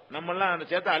பாவம். நம்ம எல்லாம் அந்த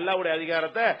சேர்த்த அல்லாஹ்வுடைய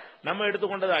அதிகாரத்தை நம்ம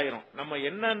எடுத்துக்கொண்டது ஆயிரும். நம்ம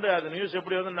என்னன்னு அது நியூஸ்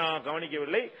எப்படி நான்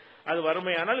கவனிக்கவில்லை, அது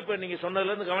வறுமையானால் இப்ப நீங்க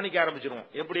சொன்னதுல இருந்து கவனிக்க ஆரம்பிச்சிருவோம்.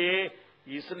 எப்படி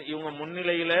இவங்க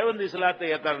முன்னிலையில இஸ்லாத்தை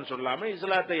ஏத்தாருன்னு சொல்லாம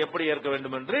இஸ்லாத்தை எப்படி ஏற்க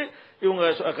வேண்டும் என்று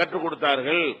இவங்க கற்றுக்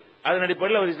கொடுத்தார்கள், அதன்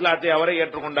அடிப்படையில் அவர் இஸ்லாத்தை அவரை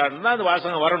ஏற்றுக்கொண்டாருன்னா அது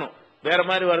வாசகம் வரணும். வேற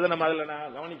மாதிரி வருது, நம்ம அதுல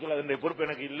நான் கவனிக்கல, அதனுடைய பொறுப்பு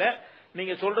எனக்கு இல்ல.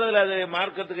 நீங்க சொல்றதுல அது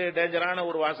மார்க்கத்துக்கு டேஞ்சரான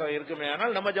ஒரு வாசகம் இருக்குமே,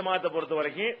 ஆனால் நம்ம ஜமாத்தை பொறுத்த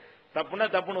வரைக்கும் தப்புனா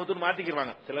தப்புன்னு ஒத்துன்னு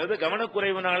மாத்திக்கிடுவாங்க. சில இது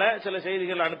கவனக்குறைவுனால சில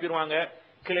செய்திகள் அனுப்பிடுவாங்க,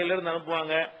 கிளையில இருந்து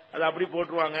அனுப்புவாங்க, அது அப்படி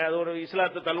போட்டுருவாங்க, அது ஒரு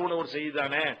இஸ்லாத்தை தழுவுன ஒரு செய்தி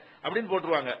தானே அப்படின்னு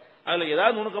போட்டுருவாங்க. அதுல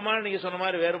ஏதாவது நுணுக்கமான நீங்க சொன்ன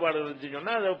மாதிரி வேறுபாடு இருந்துச்சு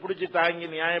சொன்னா அதை பிடிச்சி தாங்கி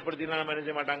நியாயப்படுத்தி நம்ம என்ன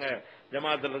செய்ய மாட்டாங்க,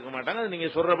 ஜமாத்தில் இருக்க மாட்டாங்க. அது நீங்க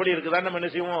சொல்றபடி இருக்குதான் நம்ம என்ன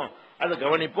செய்வோம், அதை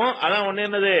கவனிப்போம். அதான் ஒண்ணு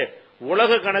என்னது,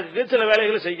 உலக கணக்குக்கு சில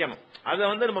வேலைகளை செய்யணும்.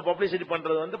 அதை நம்ம பப்ளிசிட்டி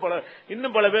பண்றது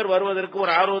இன்னும் பல பேர் வருவதற்கு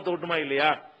ஒரு ஆர்வத்தை விட்டுமா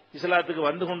இல்லையா. இஸ்லாத்துக்கு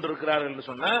வந்து கொண்டு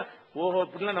இருக்கிறார்கள் சொன்னா ஓஹோ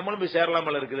இப்படிலாம் நம்மளும் போய்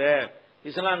சேரலாமல் இருக்குது.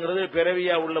 இஸ்லாம்ங்கிறது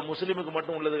பிறவியா உள்ள முஸ்லீமுக்கு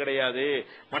மட்டும் உள்ளது கிடையாது,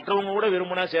 மற்றவங்க கூட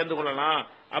விரும்பினா சேர்ந்து கொள்ளலாம்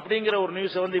அப்படிங்கிற ஒரு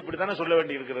நியூஸ் இப்படித்தானே சொல்ல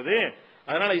வேண்டி இருக்கிறது.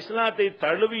 அதனால இஸ்லாத்தை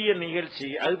தழுவிய நிகழ்ச்சி,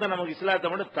 அதுதான் நமக்கு இஸ்லாத்தை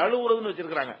மட்டும் தழுவுறதுன்னு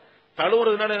வச்சிருக்காங்க.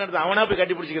 தழுவுறதுனால என்ன, அவனா போய்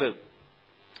கட்டி பிடிச்சிக்கிறது.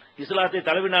 இஸ்லாத்தை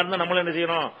தழுவினார்னா நம்மள என்ன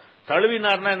செய்யணும்,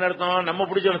 தழுவினார்னா என்ன அர்த்தம், நம்ம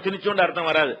பிடிச்சவன திணிச்சோன்னு அர்த்தம்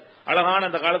வராது. அழகான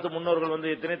அந்த காலத்து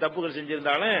முன்னோர்கள் எத்தனை தப்புகள்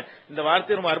செஞ்சிருந்தாலும் இந்த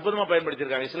வார்த்தையை ரொம்ப அற்புதமா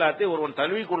பயன்படுத்தியிருக்காங்க. இஸ்லாத்தை ஒருவன்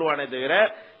தழுவி கொள்வானே தவிர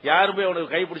யாரும் போய்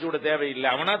அவனுக்கு கைப்பிடிச்சு விட தேவையில்லை,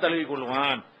 அவனா தழுவி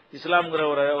கொள்வான். இஸ்லாம்ங்கிற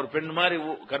ஒரு பெண் மாதிரி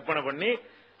கற்பனை பண்ணி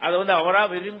அதை அவரா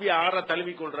விரும்பி ஆற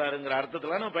தழுவி கொள்றாருங்கிற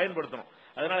அர்த்தத்துல நம்ம பயன்படுத்தணும்.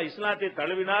 அதனால இஸ்லாத்தை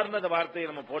தழுவினார்னு அந்த வார்த்தையை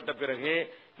நம்ம போட்ட பிறகு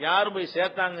யாரும் போய்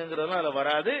சேர்த்தாங்கிறதுலாம் அதுல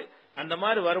வராது. அந்த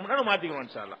மாதிரி வரும்னா மாத்திக்கணும்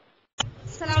இன்ஷா அல்லாஹ்.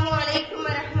 அஸ்ஸலாமு அலைக்கும்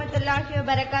வரஹ்மத்துல்லாஹி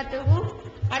வபரகாத்துஹு.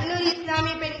 அன்னூர்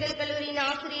இஸ்லாமிய பெண்கள் கல்லூரியின்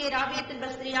ஆசிரியர் ராபியத்துல்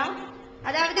பஸ்ரியா.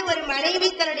 அதாவது ஒரு மனைவி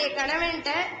தன்னுடைய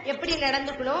கணவன்கிட்ட எப்படி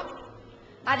நடந்துக்கணும்,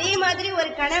 அதே மாதிரி ஒரு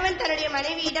கணவன் தன்னுடைய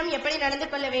மனைவியிடம் எப்படி நடந்து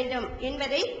கொள்ள வேண்டும்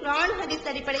என்பதை குர்ஆன் ஹதீஸ்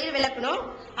அடிப்படையில் விளக்கணும்.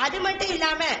 அது மட்டும்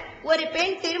இல்லாம ஒரு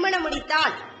பெண் திருமணம்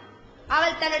முடித்தால்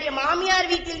அவள் தன்னுடைய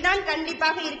மாமியார் வீட்டில் தான்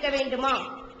கண்டிப்பாக இருக்க வேண்டுமா,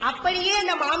 அப்படியே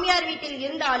அந்த மாமியார் வீட்டில்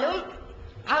இருந்தாலும்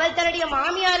அவள் தன்னுடைய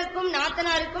மாமியாருக்கும்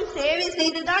நாத்தனாருக்கும் சேவை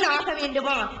செய்துதான் ஆக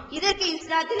வேண்டுமா, இதற்கு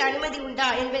இஸ்லாத்தில் அனுமதி உண்டா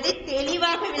என்பதை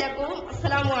தெளிவாக விளக்கவும்.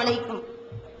 அஸ்ஸலாமு அலைக்கும்.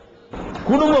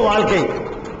 குடும்ப வாழ்க்கை,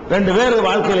 ரெண்டு பேர்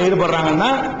வாழ்க்கையில்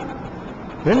ஈடுபடுறாங்கன்னா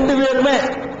ரெண்டு பேருமே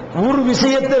ஒரு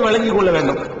விஷயத்தை வழங்கிக் கொள்ள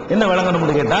வேண்டும். என்ன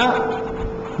வழங்கணும்னு கேட்டா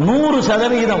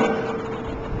 100%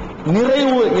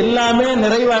 நிறைவு, எல்லாமே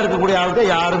நிறைவா இருக்கக்கூடிய ஆளுக்கு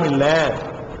யாரும் இல்ல,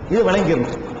 இது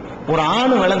வழங்கிடணும். ஒரு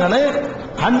ஆணு விளங்கணும்,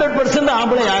 100%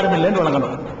 ஆம்பளை யாரும் இல்லைன்னு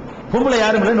வழங்கணும், பொம்பளை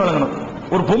யாரும் இல்லைன்னு வழங்கணும்.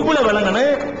 ஒரு பொம்பளை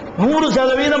விளங்கணும்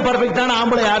 100% பர்ஃபெக்டான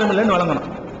ஆம்பளை யாரும் இல்லைன்னு வழங்கணும்.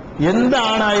 எந்த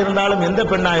ஆணா இருந்தாலும் எந்த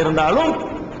பெண்ணா இருந்தாலும்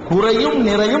குறையும்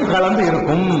நிறையும் கலந்து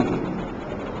இருக்கும்.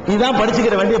 இதுதான்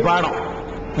படிச்சுக்கிற வேண்டிய பாடம்.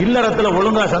 இல்லறத்துல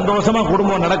ஒழுங்கா சந்தோஷமா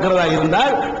குடும்பம் நடக்கிறதா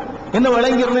இருந்தால் என்ன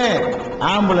விளங்கிருந்தேன்,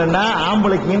 ஆம்பளைன்னா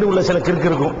ஆம்பளைக்கு உள்ள சில கிறுக்கு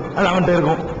இருக்கும், அது அவன்கிட்ட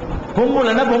இருக்கும்.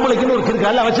 பொம்பளைன்னா பொம்பளைக்கு ஒரு கிறுக்கு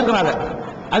அல்ல வச்சிருக்கிறாங்க.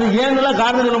 அது ஏன்னெல்லாம்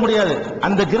காரணம் சொல்ல முடியாது.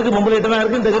 அந்த கிறுக்கு பொம்பளை கிட்ட தான்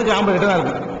இருக்கு, இந்த கிறுக்கு ஆம்பளை கிட்ட தான்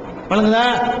இருக்கு. வழங்குதா,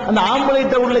 அந்த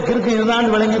ஆம்பளைகிட்ட உள்ள கிறுக்கு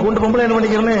இதுதான் விளங்கி கொண்டு பொம்பளை என்ன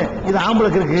பண்ணிக்கிறேன்னு இது ஆம்பளை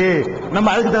கிறுக்கு,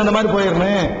 நம்ம அதுக்கு தகுந்த மாதிரி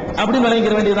போயிடணும் அப்படின்னு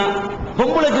விளங்கிக்கிற வேண்டியதுதான்.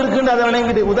 பொம்பளைக்கு இருக்குன்னு அதை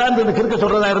விளங்கிட்டு உதாரணத்துக்கு இருக்க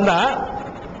சொல்றதா இருந்தா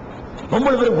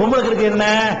பொம்பளைக்கு இருக்கு என்ன,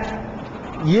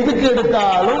 எதுக்கு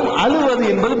எடுத்தாலும் அழுவது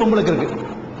என்பது பொம்பளைக்கு இருக்கு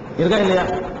இருக்கா இல்லையா?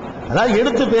 அதாவது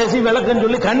எடுத்து பேசி விளக்கம்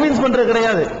சொல்லி கன்வின்ஸ் பண்றது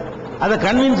கிடையாது. அதை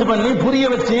கன்வின்ஸ் பண்ணி புரிய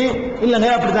வச்சு இல்லங்க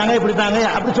அப்படித்தாங்க இப்படித்தாங்க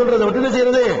அப்படி சொல்றதை விட்டு என்ன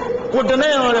செய்யறது, உடனே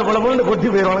குழப்பம் கொட்டி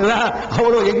போயிடுவாங்க.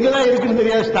 அவ்வளவு எங்கதான் இருக்குன்னு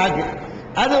தெரியாது ஸ்டாக்.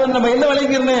 அது நம்ம என்ன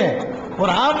விளைக்கிறோன்னு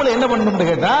ஒரு ஆம்பளை என்ன பண்ணணும்னு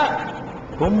கேட்டா,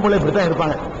 பொம்பளை இப்படித்தான்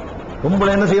இருப்பாங்க.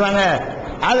 பொம்பளை என்ன செய்வாங்க,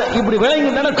 அதை இப்படி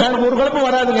விளங்கிட்டா ஒரு குழப்பம்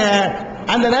வராதுங்க.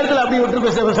 அந்த நேரத்தில் அப்படி விட்டு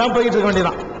பேசாம போயிட்டு இருக்க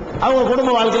வேண்டியதான். அவங்க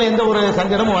குடும்ப வாழ்க்கையில எந்த ஒரு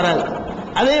சஞ்சலமும் வராது.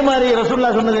 அதே மாதிரி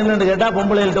ரசூலுல்லாஹ் சொன்னது என்னன்னு கேட்டா,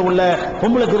 பொம்பளைகிட்ட உள்ள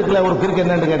பொம்பளை கிறுக்குல ஒரு கிறுக்கு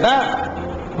என்னன்னு கேட்டா,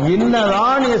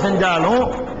 என்னதான் நீ செஞ்சாலும்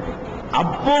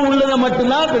அப்போ உள்ளதை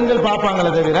மட்டும்தான் பெண்கள்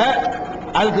பார்ப்பாங்களே தவிர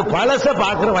அதுக்கு பழச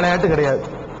பார்க்கிற விளையாட்டு கிடையாது.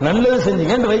 நல்லது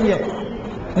செஞ்சீங்கன்னு வைங்க,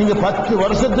 நீங்க 10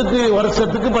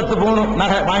 வருஷத்துக்கு 10 போகணும்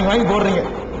நகை வாங்கி போடுறீங்க,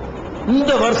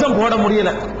 இந்த வருஷம் போட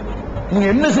முடியல, நீங்க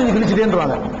என்ன செஞ்சு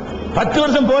கிழிச்சிட்டேன்றாங்க. 10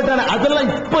 வருஷம் போட்டானே அதெல்லாம்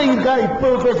இப்ப இருக்கா,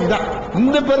 இப்ப பேசிதான்.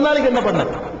 இந்த பெருநாளைக்கு என்ன பண்ண?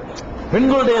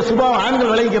 பெண்களுடைய சுபாவம்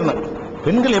ஆண்கள் விளைவிக்கணும்.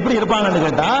 பெண்கள் எப்படி இருப்பாங்கன்னு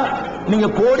கேட்டா, நீங்க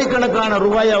கோடிக்கணக்கான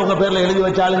ரூபாய் அவங்க பேர்ல எழுதி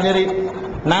வச்சாலும் சரி,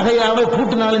 நகையாவே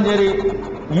கூட்டினாலும் சரி,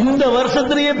 இந்த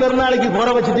வருஷத்திலேயே பெருநாளைக்கு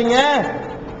குறை வச்சுட்டீங்க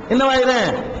என்னவாயிரும்?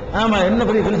 ஆமா, என்ன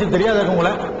பெரிய கிழிச்சு தெரியாத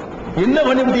உங்களை என்ன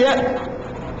பண்ணிவிட்டிய,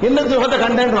 என்ன சுகத்தை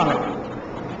கண்டேன்றாங்க.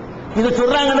 இதை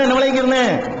சொல்றாங்கன்னு என்ன விளைக்கிறேன்னு,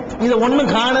 இதை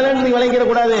ஒண்ணும் காணலன்னு நீ விளைக்கிற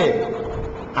கூடாது.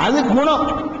 அது குணம்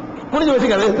புரிஞ்சு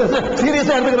வச்சுக்காது,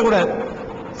 சீரியஸா எடுத்துக்கிற கூடாது.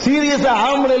 சீரியஸா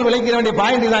ஆம்பளையில் விளைக்கிற வேண்டிய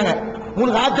பாயிண்ட் தாங்க.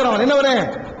 உங்களுக்கு ஆத்திரம் என்ன வரும்,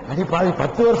 அடி பாதி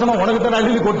 10 வருஷமா உனக்கு தானே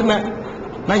அள்ளி கொட்டுனேன்,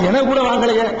 நான் எனக்கு கூட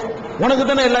வாங்கலையே, உனக்கு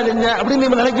தானே எல்லாம் செஞ்சேன் அப்படின்னு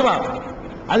நீங்க நினைக்குவான்.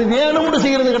 அது வேணும்னு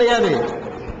செய்யறது கிடையாது.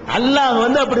 அல்லாஹ்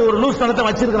அப்படி ஒரு லூஸ் தனத்தை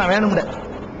வச்சிருக்கிறான் வேணும்னு.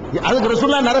 அதுக்கு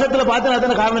ரசூலுல்லாஹ் நரகத்துல பார்த்து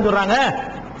அதான காரணம் சொல்றாங்க,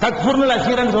 தக்ஃபுர்னுல்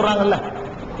அஷீரன்னு சொல்றாங்கல்ல,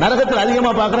 நரகத்தில்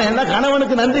அதிகமா பார்க்கறேன். என்ன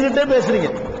கணவனுக்கு நன்றி கிட்டே பேசுறீங்க,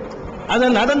 அது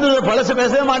நடந்தது பழச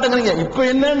பேசவே மாட்டேங்கிறீங்க, இப்ப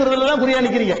என்னங்கிறதுல தான் குறியா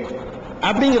நிக்கிறீங்க.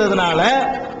 அப்படிங்கிறதுனால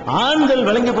ஆண்கள்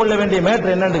விளங்கிக் கொள்ள வேண்டிய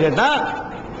மேட்டர் என்னன்னு கேட்டா,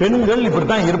 பெண்கள்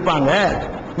இப்படித்தான் இருப்பாங்க,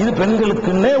 இது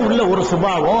பெண்களுக்குன்னே உள்ள ஒரு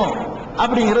சுபாவம்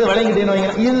அப்படிங்கறது விளங்கிட்டேன்னு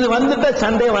வைங்க. இது வந்துட்டா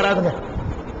சண்டையே வராதுங்க,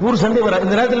 ஊர் சண்டை வராது.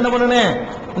 இந்த நேரத்தில் என்ன பண்ணனே,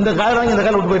 இந்த கால் வாங்கி இந்த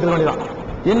கால் விட்டு போயிட்டு இருக்க வேண்டியதான்.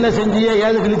 என்ன செஞ்சிய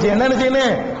ஏது கிழிச்சு என்னன்னு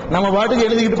செய்யணும், நம்ம பாட்டுக்கு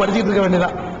எழுதிக்கிட்டு படிச்சுட்டு இருக்க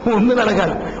வேண்டியதான். ஒன்றும்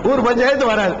நடக்காது, ஒரு பஞ்சாயத்து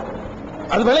வராது.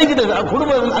 அது விளங்கிட்டது.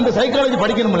 குடும்பம் அந்த சைக்காலஜி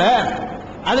படிக்கணும்ல.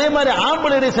 அதே மாதிரி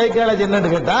ஆம்பளையுடைய சைக்காலஜி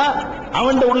என்னன்னு கேட்டா,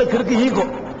 அவன் உள்ள கிறுக்கு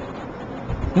ஈக்கும்.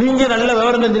 நீங்க நல்ல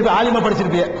விவரம் தெரிஞ்சிருப்ப, ஆலிமா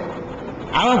படிச்சிருப்பீங்க,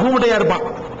 அவன் கூமுட்டையா இருப்பான்,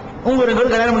 உங்க 2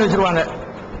 பேரும் கல்யாணம் பண்ணி வச்சிருவாங்க.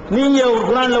 நீங்க ஒரு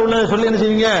குர்ஆன்ல உள்ள சொல்லி என்ன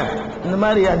செய்வீங்க, இந்த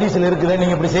மாதிரி ஹதீஸ்ல இருக்குது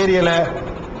நீங்க இப்படி செய்யல,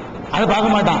 அதை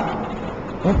பார்க்க மாட்டான்.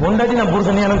 பொண்டாட்டி நான்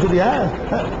புருஷன் எனக்கு சொல்லியா,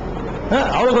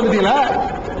 அவ்வளவு வந்துட்டீங்களா,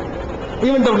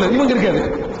 இவன் இருக்காது.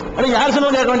 அட யார்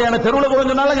சொன்னாலும் கேட்க வேண்டிய, தெருவில் போக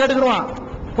சொன்னாலும் கேட்டுக்கிடுவான்,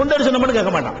 பொண்டாட்டி சொன்ன மட்டும்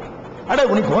கேட்க மாட்டான். அட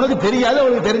உனக்கு தெரியாது,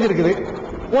 அவனுக்கு தெரிஞ்சிருக்குது,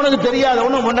 உனக்கு தெரியாத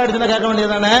ஒன்னும் பொண்டாட்டி சொன்னா கேட்க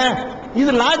வேண்டியதானே,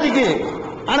 இது லாஜிக்கு.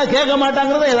 ஆனா கேட்க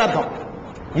மாட்டாங்கிறத எதார்த்தம்.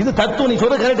 இது தத்துவம், நீ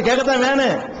சொல்ற கரெக்ட், கேட்கத்தான்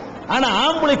வேணும். ஆனா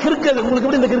ஆம்பளை கிறுக்கு, உங்களுக்கு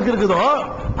எப்படி இந்த கிறுக்கு இருக்குதோ,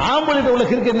 ஆம்பளை உள்ள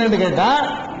கிறுக்கு என்னன்னு கேட்டா,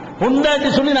 பொண்டாட்டி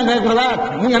சொல்லி நான் கேட்கிறதா,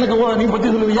 நீ எனக்கு நீ பத்தி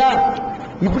சொல்லுவியா,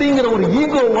 இப்படிங்கிற ஒரு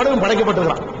ஈகோவோட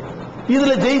படைக்கப்பட்டிருக்கான்.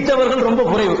 இதுல ஜெயித்தவர்கள் ரொம்ப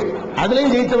குறைவு,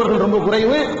 அதுலயும் ஜெயித்தவர்கள் ரொம்ப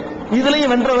குறைவு,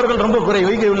 இதுலயும் வென்றவர்கள் ரொம்ப குறைவு,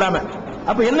 ஈகோ இல்லாம.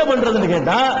 அப்ப என்ன பண்றதுன்னு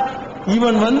கேட்டா,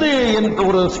 இவன்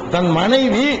ஒரு தன்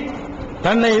மனைவி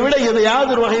தன்னை விட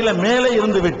எதையாவது ஒரு வகையில மேலே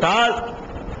இருந்து விட்டால்,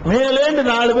 மேலே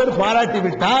 4 பேர் பாராட்டி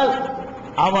விட்டால்,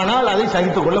 அவனால் அதை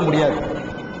சகித்துக் கொள்ள முடியாது.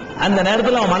 அந்த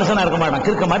நேரத்தில் அவன் மனுஷனா இருக்க மாட்டான்,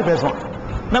 கிறுக்க மாதிரி பேசுவான்.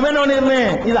 நம்ம என்ன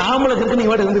பண்ணிருந்தேன், இது ஆம்பளை கிறுக்கு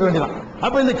நீங்க வாட்டி இருந்துக்க வேண்டியதான்.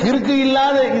 அப்ப இந்த கிறுக்கு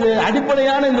இல்லாத இது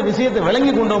அடிப்படையான இந்த விஷயத்தை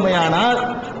விளங்கி கொண்டோமே, ஆனால்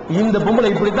இந்த பொம்பளை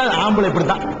இப்படித்தான், ஆம்பளை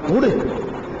இப்படித்தான் விடு,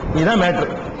 இதுதான் மேட்ரு.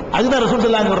 அதுதான் ரசூல்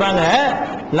ஸல்லல்லாஹு அலைஹி சொல்றாங்க,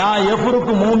 லா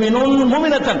யஃபுருக்கு மூமினுன்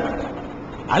மூமினத்தன்,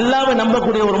 அல்லாஹ்வை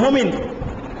நம்பக்கூடிய ஒரு மூமின்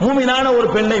மூமினான ஒரு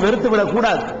பெண்ணை வெறுத்து விடக்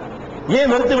கூடாது.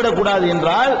 ஏன் வெறுத்து விடக் கூடாது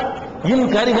என்றால், இன்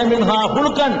கரிஹ மின்ஹா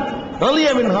குலுக்கன் ரலிய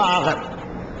மின்ஹா ஆகர்,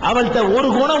 அவள்கிட்ட ஒரு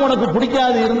குணம் உனக்கு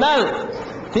பிடிக்காது இருந்தால்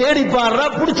தேடி பாடுறா,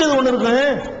 பிடிச்சது ஒண்ணு இருக்கு.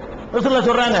 ரசூலுல்லாஹ்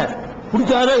சொல்றாங்க,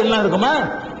 பிடிக்காத எல்லாம் இருக்குமா,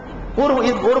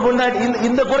 ஒரு பொண்டாட்டி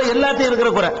இந்த குறை எல்லாத்தையும்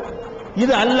இருக்கிற குறை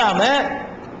இது அல்லாம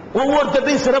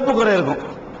ஒவ்வொருத்தையும் சிறப்பு குறை இருக்கும்.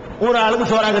 ஒரு ஆளுக்கு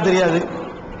சோறாக்க தெரியாது,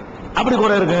 அப்படி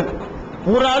குறை இருக்கு.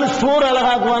 ஒரு ஆளு சோறு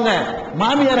அழகாக்குவாங்க,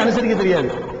 மாமியார் அனுசரிக்க தெரியாது,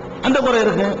 அந்த குறை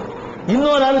இருக்கு.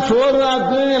 இன்னொரு ஆளு சோறு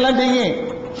ஆக்கு எல்லாம் செய்யும்,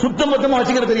 சுத்தம் மொத்தமா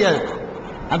வச்சுக்கிற தெரியாது,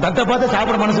 அந்த தட்டை பார்த்து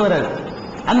சாப்பிட மனசு வராது,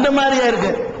 அந்த மாதிரியா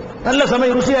இருக்கு. நல்ல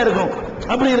சமயம் ருசியா இருக்கும்,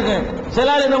 அப்படி இருக்கு.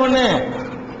 சில ஆள் என்ன பண்ணு,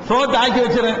 சோத்தை ஆக்கி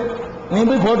வச்சிரு, நீ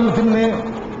போய் போட்டு தின்னு,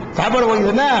 சாப்பாடு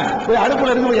போய்க்குதுன்னா போய்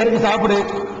அடுப்புல இருக்கு போய் இறக்கி சாப்பிடு,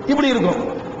 இப்படி இருக்கும்.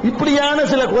 இப்படியான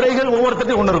சில குறைகள்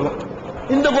ஒவ்வொருத்தையும் கொண்டு இருக்கும்.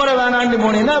 இந்த குறை வேணாண்டி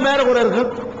போனீங்கன்னா வேற குறை இருக்கு,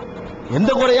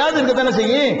 எந்த குறையாவது இருக்கத்தானே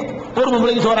செய்யும். ஒரு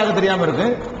பொம்பளைக்கு சோறாக்க தெரியாம இருக்கு,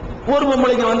 ஒரு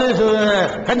பொம்பளைக்கு வந்து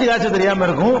கஞ்சி காய்ச்ச தெரியாம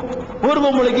இருக்கும், ஒரு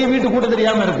பொம்பளைக்கு வீட்டு கூட்ட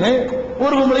தெரியாம இருக்கு,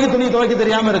 ஒரு பொம்பளைக்கு துணி துவைக்க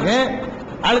தெரியாம இருக்கு,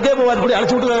 அதுக்கே போய்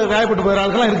அழைச்சி விட்டு வேலைப்பட்டு போயிற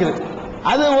ஆளுக்கெல்லாம் இருக்குது.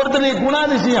 அது ஒருத்தருடைய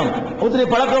குணாதிசயம், ஒருத்தருடைய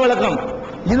பழக்க வழக்கம்.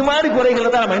 இது மாதிரி குறைகளை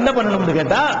தான் நம்ம என்ன பண்ணணும்னு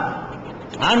கேட்டா,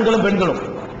 ஆண்களும் பெண்களும்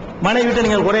மனைவிட்ட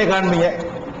நீங்க குறைய காண்பீங்க,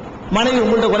 மனைவி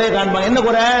உங்கள்கிட்ட குறைய காண்பாங்க. என்ன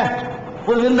குறை?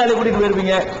 ஒரு விருந்தாளி கூட்டிட்டு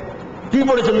போயிருப்பீங்க, டீ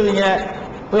போட சொல்லுவீங்க,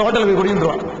 போய் ஹோட்டல் போய்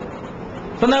குடிக்கிறோம்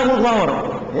சொன்னா உங்களுக்கு கோவம் வரும்,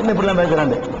 என்ன இப்படிலாம்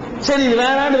பேசுறாங்க. சரி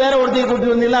வேணாண்டு வேற ஒருத்தையும்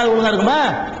கூட்டிட்டு வந்தீங்களா, அது ஒழுங்கா இருக்குமா?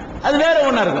 அது வேற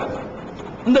ஒண்ணா இருக்கும்.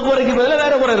 இந்த குறைக்கு பதிலா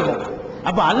வேற குறை இருக்கும்.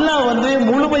 அப்ப அல்லாஹ் வந்து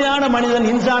முழுமையான மனிதன்,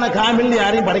 இன்சான காமில்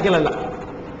யாரையும் படைக்கல.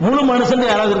 முழு மனுஷன்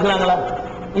யாராவது இருக்கிறாங்களா?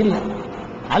 இல்ல.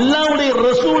 அல்லாஹ்வுடைய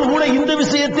ரசூல் கூட இந்த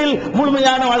விஷயத்தில்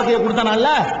முழுமையான வாழ்க்கையை கொடுத்தானல்ல.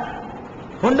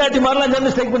 கொண்டாட்டி மாதிரிலாம்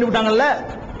சேர்ந்து ஸ்ட்ரைக் பண்ணி விட்டாங்கல்ல.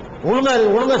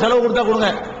 ஒழுங்கா செலவு கொடுத்தா கொடுங்க,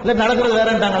 இல்ல நடக்கிறது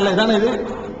வேறன்ட்டாங்கல்ல. இதானே இது?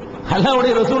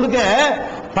 அல்லாஹ்வுடைய ரசூலுக்கு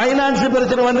பைனான்ஸ்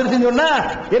பிரச்சனை வந்துருச்சுன்னு சொன்னா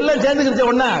எல்லாம் சேர்ந்துக்கிச்சு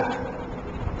ஒண்ணா.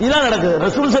 இதான் நடக்குது.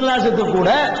 ரசூல் ஸல்லல்லாஹு அலைஹி வஸல்லம்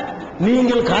கூட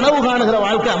நீங்கள் கனவு காணுகிற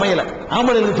வாழ்க்கை அமையல.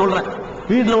 ஆம்பளைகளுக்கு சொல்றேன்,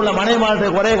 வீட்டில் உள்ள மனைவி மாட்டை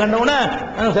குறைய கண்டவுடனே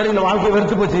சரியில்லை, வாழ்க்கை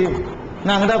வெறுத்து போச்சு,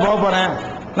 நான் அங்கிட்ட போக போறேன்,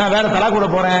 நான் வேற தலா கூட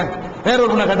போறேன், வேற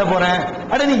ஒரு பொண்ணை கட்ட போறேன்.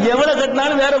 அட நீ எவ்வளவு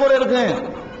கட்டினாலும் வேற குறை இருக்கு.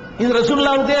 இது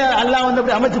ரசூலுல்லாஹ்வுக்கே அல்லாஹ் வந்து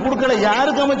அப்படி அமைச்சு கொடுக்கல,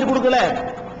 யாருக்கும் அமைச்சு கொடுக்கல.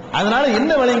 அதனால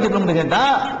என்ன விளங்கிக்கணும்னு கேட்டா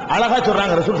அழகா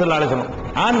சொல்றாங்க ரசூல் ஸல்லல்லாஹு அலைஹி வஸல்லம்.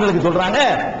 ஆண்களுக்கு சொல்றாங்க,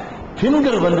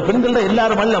 பெண்கள் வந்து பெண்கள்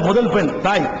எல்லாரும் அல்ல, முதல் பெண்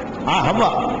தாய் ஹவ்வா,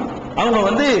 அவங்க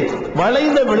வந்து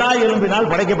வளைந்த விழா எலும்பினால்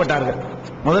படைக்கப்பட்டார்கள்.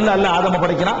 முதல்ல அல்லாஹ் ஆதம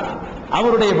படைக்கிறான்,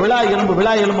 அவருடைய விழா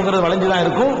எலும்புங்கிறது வளைஞ்சுதான்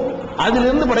இருக்கும்,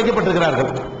 அதிலிருந்து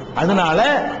படைக்கப்பட்டிருக்கிறார்கள். அதனால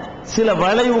சில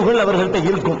வளைவுகள் அவர்கள்ட்ட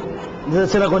இருக்கும்,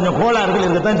 சில கொஞ்சம் கோளாறுகள்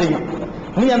இருக்கத்தான் செய்யும்.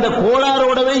 நீ அந்த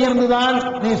கோளாறோடவே இருந்துதான்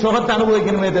நீ சுகத்தை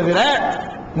அனுபவிக்கணுமே தவிர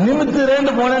நிமித்து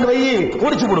ரெண்டு போனேன்னு வை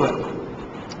ஒடிச்சு போடுவேன்.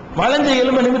 வளைஞ்ச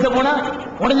எலும்பு நிமித்த போனா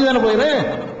உடஞ்சு தானே போயிரு.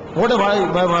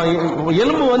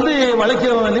 எலும்பு வந்து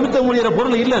வளைக்கிற நிமித்த முடிகிற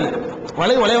பொருள் இல்ல,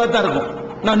 வளைவாத்தான் இருக்கும்.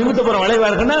 நான் நிமித்த போற வளைவா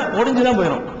இருக்குன்னா ஒடிஞ்சுதான்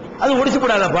போயிடும். அது ஒடிச்சு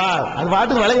போடாதப்பா, அது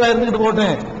பாட்டுக்கு வளைவா இருந்துகிட்டு போட்டு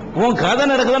உன் கதை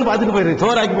நடக்குதான்னு பாத்துட்டு போயிரு.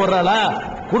 சோறாக்கி போடுறாளா,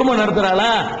 குடும்பம்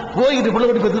நடத்துறாளா, போய்கிட்டு பிள்ளை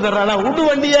கட்டி பெற்று தர்றாளா, விட்டு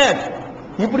வண்டிய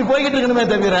இப்படி போய்கிட்டு இருக்கணுமே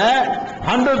தவிர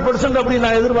 100% அப்படி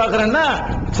நான் எதிர்பார்க்கிறேன்னா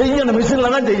செய்யணும்,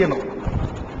 மிஷின்ல தான் செய்யணும்.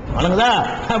 வழங்குதா?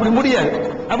 அப்படி முடியாது,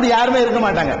 அப்படி யாருமே இருக்க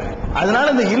மாட்டாங்க. அதனால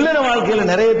இந்த இல்லற வாழ்க்கையில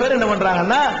நிறைய பேர் என்ன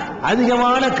பண்றாங்கன்னா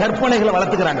அதிகமான கற்பனைகளை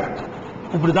வளர்த்துக்கிறாங்க.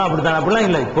 இப்படிதான் அப்படிலாம்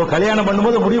இல்லை. இப்போ கல்யாணம்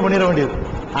பண்ணும்போது முடிவு பண்ணிட வேண்டியது,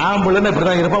 ஆம்பளைன்னா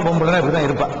இப்படிதான் இருப்பான், பொம்பளைன்னா இப்படிதான்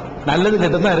இருப்பான். நல்லது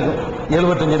கெட்டது தான் இருக்கும்.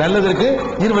 75 நல்லது இருக்கு,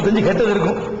 25 கெட்டது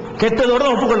இருக்கும். கெட்டதோட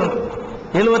ஒப்புக்கொள்ளணும்.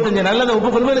 75 நல்லதை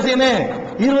ஒப்புக்கொள்ளும், என்ன செய்யணும்?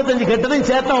 25 கெட்டதையும்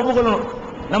சேர்த்தா ஒப்புக்கொள்ளணும்.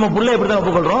 நம்ம பிள்ளை இப்படிதான்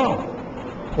ஒப்புக்கொள்றோம்.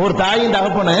 ஒரு தாயின்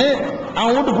தகப்பனு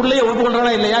அவன் வீட்டு பிள்ளைய ஒப்புக்கொள்றானா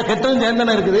இல்லையா? கெட்டதும்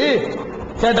சேர்ந்தானே இருக்குது.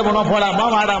 சேட்டை பண்ணோம், போடாமா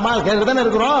வாடாமா கேட்டுதானே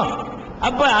இருக்கிறோம்.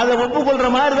 அப்ப அதை ஒப்புக்கொள்ற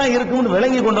மாதிரி தான் இருக்கும்னு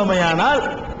விளங்கி கொண்டோமையானால்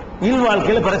இல்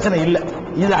வாழ்க்கையில பிரச்சனை இல்லை.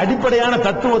 இது அடிப்படையான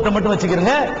தத்துவத்தை மட்டும்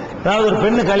வச்சுக்கிறங்க. அதாவது ஒரு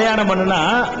பெண்ணு கல்யாணம் பண்ணுனா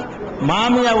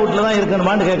மாமியா வீட்டுல தான்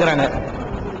இருக்கணுமான்னு கேட்கிறாங்க.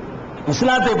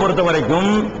 இஸ்லாத்தை பொறுத்த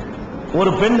வரைக்கும்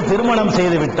ஒரு பெண் திருமணம்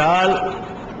செய்து விட்டால்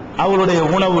அவளுடைய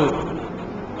உணவு,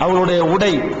 அவளுடைய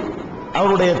உடை,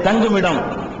 அவருடைய தங்குமிடம்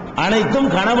அனைத்தும்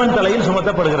கணவன் தலையில்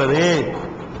சுமத்தப்படுகிறது.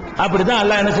 அப்படிதான்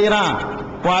அல்லாஹ் என்ன செய்யறான்?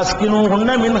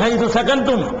 வாஸ்கினூஹுன்ன மின் ஹைது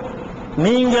சகன்தும்,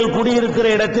 நீங்கள் குடியிருக்கிற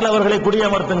இடத்தில் அவர்களை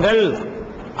குடியமர்த்துங்கள்,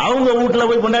 அவங்க வீட்டுல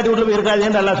போய் பொண்டாட்டி வீட்டுல போய்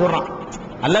இருக்காதுன்னு அல்லாஹ் சொல்றான்.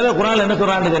 அல்லாஹ் குர்ஆன்ல என்ன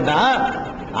சொல்றான்னு கேட்டா,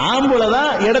 ஆம்பளை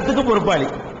தான் இடத்துக்கு பொறுப்பாளி,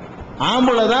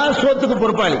 ஆம்பளை தான் சோத்துக்கு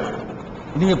பொறுப்பாளி.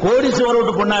 நீங்க கோடீஸ்வர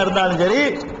வீட்டு பொண்ணா இருந்தாலும் சரி,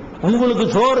 உங்களுக்கு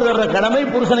சோறு தர்ற கடமை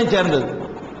புருஷனை சேர்ந்தது,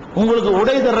 உங்களுக்கு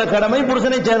உடை தர்ற கடமை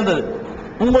புருஷனை சேர்ந்தது,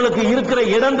 உங்களுக்கு இருக்கிற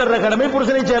இடம் தர்ற கடமை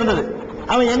புருஷனை சேர்ந்தது.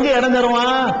 அவன் எங்க இடம்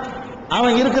தருவான்?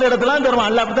 அவன் இருக்கிற இடத்துல தருவான்.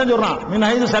 அல்லாஹ் அப்படித்தான் சொல்றான். மின்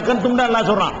ஹைது சகன்தும் அல்லாஹ்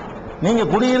சொல்றான். நீங்க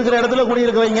குடியிருக்கிற இடத்துல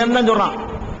குடியிருக்க வைங்கன்னு தான் சொல்றான்.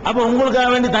 அப்ப உங்களுக்காக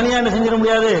வேண்டி தனியா என்ன செஞ்சிட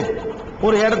முடியாது,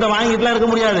 ஒரு இடத்த வாங்கிட்டுலாம் இருக்க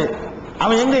முடியாது.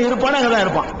 அவன் எங்க இருப்பானோ அங்கதான்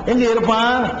இருப்பான். எங்க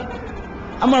இருப்பான்?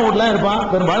 அம்மா வீட்டுல இருப்பான்.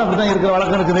 பெரும்பாலும் அப்படித்தான் இருக்கிற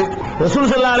வழக்கம் இருக்குது. ரசூல்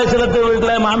ஸல்லல்லாஹு அலைஹி வஸல்லம்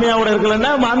வீட்டுல மாமியாவோட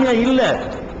இருக்கலன்னா, மாமியா இல்ல,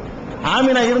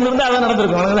 ஆமினா இருந்திருந்தா அதான்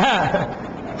நடந்திருக்கும்.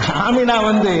 ஆமினா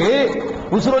வந்து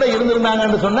உசுரோட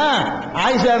இருந்திருந்தாங்கன்னு சொன்னா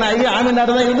ஆயிஷா நாயகி ஆமினா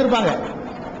தான் இருந்திருப்பாங்க.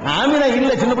 ஆமினா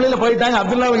இல்ல, சின்ன பிள்ளைல போயிட்டாங்க,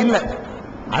 அப்துல்லாவும் இல்ல.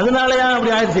 அதனாலயா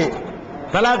அப்படி ஆயிடுச்சு.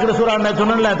 தலாக் சூரா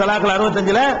சொன்னல, தலாக்ல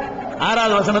 65ல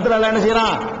 6வது வசனத்துல எல்லாம் என்ன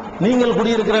செய்யறான்? நீங்கள்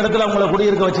குடியிருக்கிற இடத்துல உங்களை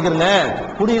குடியிருக்க வச்சுக்கிறீங்க,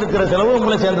 குடியிருக்கிற செலவு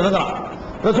உங்களை சேர்ந்துருக்கிறான்.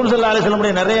 ரசூல் ஸல்லல்லாஹு அலைஹி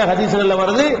வஸல்லம் நிறைய ஹதீஸ்கள்ல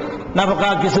வருது, நபகா,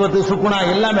 கிஸ்வத்து, சுக்குனா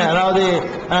எல்லாமே, அதாவது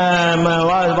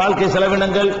வாழ்க்கை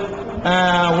செலவினங்கள்,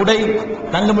 உடை,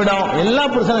 தங்குமிடம்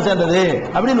எல்லாம் புருஷனை சேர்ந்தது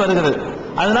அப்படின்னு வருகிறது.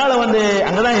 அதனால வந்து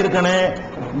அங்கதான் இருக்கணும்.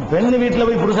 பெண் வீட்டுல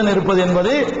போய் புருஷன் இருப்பது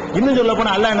என்பது, இன்னும் சொல்ல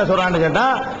போனா அல்லாஹ் என்ன சொல்றான்னு கேட்டா,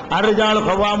 அர்ரிஜாலு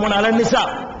கவ்வாமூன அலன் நிஸா,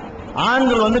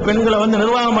 ஆண்கள் வந்து பெண்களை வந்து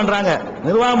நிர்வாகம் பண்றாங்க.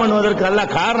 நிர்வாகம் பண்ணுவதற்கு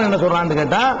அல்லாஹ் காரணம் என்ன சொல்றான்னு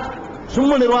கேட்டா,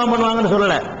 சும்மா நிர்வாகம் பண்ணுவாங்கன்னு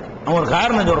சொல்லல. அவன் ஒரு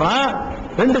காரணம் சொல்றான்,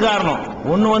 ரெண்டு காரணம்.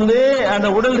 ஒன்னு வந்து அந்த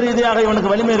உடல் ரீதியாக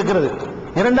இவனுக்கு வலிமை இருக்கிறது.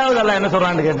 இரண்டாவது அல்லாஹ் என்ன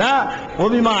சொல்றான்னு கேட்டா,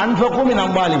 ஒபிமா அன்ஃபகும் மின்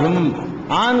அம்வாலிஹிம்,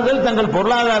 ஆண்கள் தங்கள்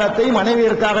பொருளாதாரத்தை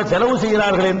மனைவியருக்காக செலவு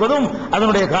செய்கிறார்கள் என்பதும்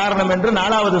அதனுடைய காரணம் என்று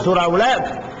 4வது சூறாவுல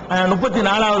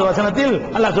 34வது வசனத்தில்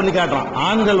அல்லாஹ் சொல்லி காட்டுறான்.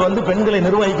 ஆண்கள் வந்து பெண்களை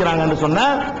நிர்வகிக்கிறாங்கன்னு சொன்னா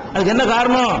அதுக்கு என்ன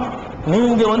காரணம்?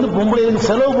 நீங்க வந்து பொம்பளைகளுக்கு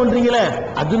செலவு பண்றீங்களே,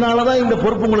 அதனாலதான் இந்த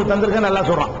பொறுப்பு உங்களுக்கு தந்திருக்கேன்னு அல்லாஹ்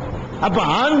சொல்றான். அப்ப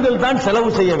ஆண்கள் தான் செலவு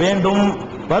செய்ய வேண்டும்,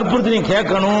 வற்புறுத்தி நீங்க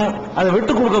கேட்கணும், அதை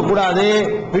விட்டு கொடுக்க கூடாது.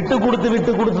 விட்டு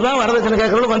கொடுத்து தான் வரதட்சணை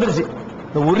கேட்கறது வந்துருச்சு.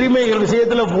 இந்த உரிமைகள்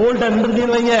விஷயத்துல போல்டா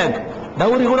நின்றுன்னு வைங்க,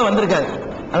 டவுரி கூட வந்திருக்காது.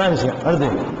 அதான் விஷயம். அடுத்து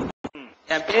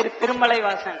என் பேர் திருமலை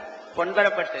வாசன்,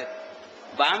 பொன்பரப்பட்டு.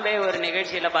 பாம்பே ஒரு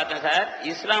நிகழ்ச்சியில பார்த்தேன் சார்.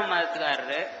 இஸ்லாம்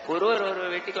மதத்துக்காரரு ஒரு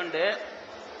வெட்டி கொண்டு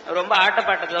ரொம்ப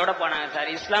ஆட்டப்பாட்டத்தோட போனாங்க சார்.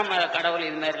 இஸ்லாம் மத கடவுள்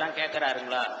இது மாதிரி எல்லாம்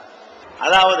கேட்கிறாருங்களா?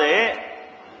 அதாவது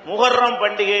முஹர்ரம்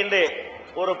பண்டிகை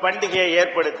ஒரு பண்டிகையை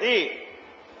ஏற்படுத்தி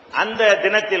அந்த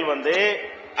தினத்தில் வந்து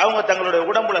அவங்க தங்களுடைய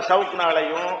உடம்புல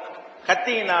சவுக்குனாலையும்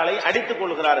கத்தியினாலையும் அடித்துக்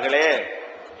கொள்கிறார்களே,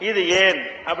 இது ஏன்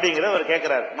அப்படிங்கிற அவர்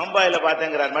கேட்கிறார். மம்பாயில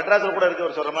பார்த்தேங்கிறார், மெட்ராஸில் கூட இருக்கு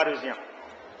ஒரு சொல்ற மாதிரி விஷயம்.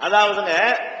 அதாவதுங்க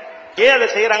ஏன் அதை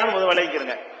செய்யறாங்கன்னு முதல்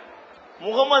விளைவிக்கிறங்க.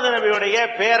 முகமது நபியுடைய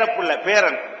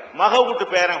பேரன் மகவுட்டு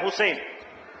பேரன்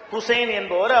ஹுசைன்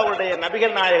என்பவர் அவருடைய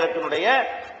நபிகள் நாயகத்தினுடைய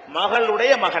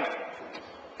மகளுடைய மகன்.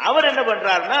 அவர் என்ன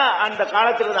பண்றாருன்னா, அந்த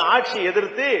காலத்தில் இருந்த ஆட்சியை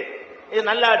எதிர்த்து, இது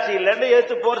நல்ல ஆட்சி இல்லைன்னு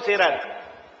எதிர்த்து போர் செய்யறாரு.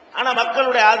 ஆனா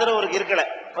மக்களுடைய ஆதரவு அவருக்கு இருக்கல.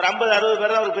 ஒரு 50-60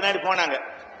 பேர் அவருக்கு பின்னாடி போனாங்க.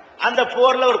 அந்த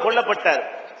போர்ல அவர் கொல்லப்பட்டார்.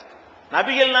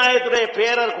 நபிகள் நாயகத்துடைய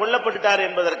பேரர் கொல்லப்பட்டார்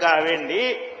என்பதற்காக வேண்டி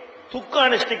துக்கம்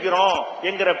அனுஷ்டிக்கிறோம்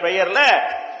என்கிற பெயர்ல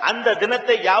அந்த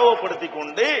தினத்தை யாவப்படுத்தி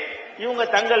கொண்டு இவங்க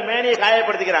தங்கள் மேனியை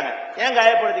காயப்படுத்திக்கிறாங்க. ஏன்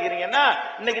காயப்படுத்திக்கிறீங்கன்னா,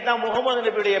 இன்னைக்கு தான் முகமது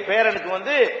நபியுடைய பேரனுக்கு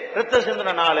வந்து ரத்த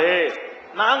சிந்தன நாள்,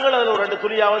 நாங்கள் அதுல ஒரு 2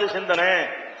 துளியாவது சிந்தனை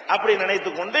அப்படி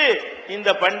நினைத்துக் கொண்டு இந்த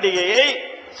பண்டிகையை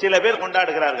சில பேர்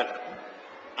கொண்டாடுகிறார்கள்.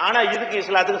 ஆனா இதுக்கு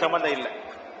இஸ்லாத்துக்கு சம்பந்தம் இல்லை.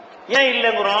 ஏன்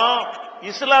இல்லைங்கிறோம்?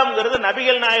 இஸ்லாம்ங்கிறது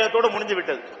நபிகள் நாயகத்தோடு முடிஞ்சு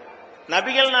விட்டது.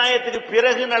 நபிகள் நாயகத்துக்கு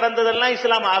பிறகு நடந்ததெல்லாம்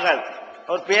இஸ்லாம் ஆகாது.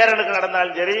 அவர் பேரனுக்கு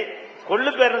நடந்தாலும் சரி,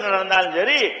 கொள்ளு பேரனுக்கு நடந்தாலும்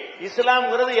சரி,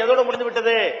 இஸ்லாம்ங்கிறது எதோட முடிந்து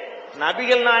விட்டது?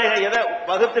 நபிகள் நாயகம் எதை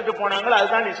வகுத்துட்டு போனாங்களோ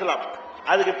அதுதான் இஸ்லாம்.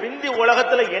 அதுக்கு பிந்தி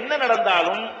உலகத்துல என்ன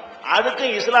நடந்தாலும் அதுக்கு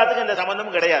இஸ்லாத்துக்கு எந்த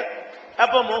சம்பந்தமும் கிடையாது.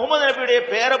 அப்ப முகமது நபியுடைய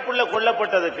பேரப்புள்ள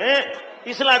கொல்லப்பட்டதுக்கு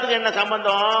இஸ்லாத்துக்கு என்ன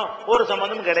சம்பந்தம்? ஒரு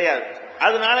சம்பந்தமும் கிடையாது.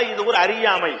 அதனால இது ஒரு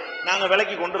அறியாமை, நாங்க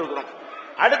விளக்கி கொண்டு இருக்கிறோம்.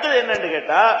 அடுத்தது என்னன்னு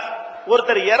கேட்டா,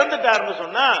 ஒருத்தர் இறந்துட்டாருன்னு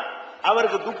சொன்னா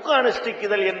அவருக்கு துக்கம்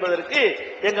அனுஷ்டிக்குதல் என்பதற்கு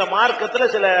எங்க மார்க்கத்துல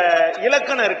சில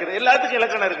இலக்கணம் இருக்குது. எல்லாத்துக்கும்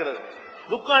இலக்கணம் இருக்கிறது.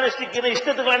 துக்கம் அனுஷ்டிக்கிற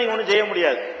இஷ்டத்துக்குலாம் நீங்க ஒண்ணும் செய்ய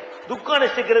முடியாது. துக்கம்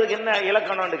அனுஷ்டிக்கிறதுக்கு என்ன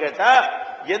இலக்கணம்னு கேட்டா,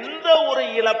 எந்த ஒரு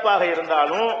இழப்பாக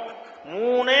இருந்தாலும்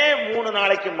 3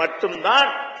 நாளைக்கு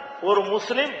மட்டும்தான் ஒரு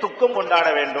முஸ்லிம் துக்கம் கொண்டாட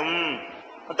வேண்டும்.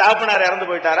 தாப்பனார் இறந்து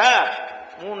போயிட்டாரா,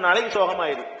 3 நாளைக்கு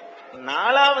சோகமாயிரு.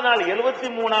 4வது நாள்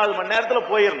 73வது மணி நேரத்துல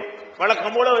போயிடணும்.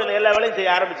 வழக்கம் போல எல்லா வேலையும்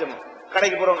செய்ய ஆரம்பிச்சிடணும்.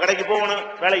 கடைக்கு போகணும்,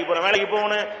 வேலைக்கு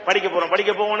போகணும்,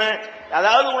 படிக்க போகணும்.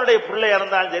 அதாவது உன்னுடைய பிள்ளை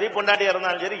இறந்தாலும் சரி, பொண்டாட்டி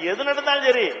இறந்தாலும் சரி, எது நடந்தாலும்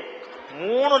சரி,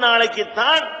 3 நாளைக்கு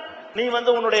தான் நீ வந்து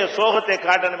உன்னுடைய சோகத்தை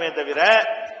காட்டணுமே தவிர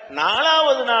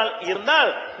 4வது நாள் இருந்தால்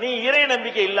நீ இறை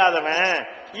நம்பிக்கை இல்லாதவன்.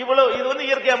 இவ்வளவு இது வந்து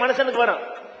இயற்கையா மனுஷனுக்கு வரும்.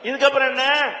 இதுக்கப்புறம் என்ன?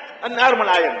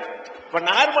 நார்மல் ஆயிடும். இப்ப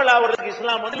நார்மல் ஆவறதுக்கு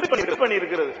இஸ்லாம் வந்து பண்ணி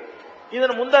இருக்கிறது.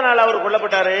 இதன் முந்த நாள் அவர்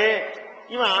கொல்லப்பட்டாரு.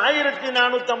 இவன்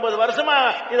 1450 வருஷமா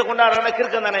இதை கொண்டாடுறான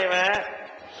கிறுக்கன் தானே இவன்.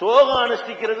 சோகம்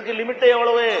அனுஷ்டிக்கிறதுக்கு லிமிட்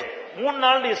எவ்வளவு? 3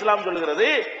 நாள் இஸ்லாம் சொல்லுகிறது.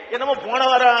 என்னமோ போன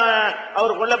வாரம்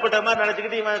அவர் கொல்லப்பட்ட மாதிரி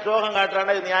நினைச்சுக்கிட்டு இவன் சோகம்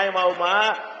காட்டுறான, இது நியாயமாகுமா?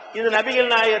 இது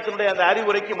நபிகள் நாயகத்தினுடைய அந்த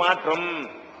அறிவுரைக்கு மாற்றம்.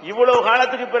 இவ்வளவு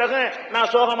காலத்துக்கு பிறகு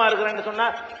நான் சோகமா இருக்கிறேன்னு சொன்னா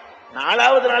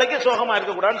 4வது நாளைக்கு சோகமா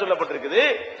இருக்க கூடாதுன்னு சொல்லப்பட்டிருக்குது.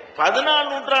 14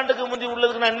 நூற்றாண்டுக்கு முந்தி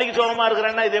உள்ளதுக்கு நான் இன்னைக்கு சோகமா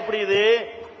இருக்கிறேன்னா இது எப்படி?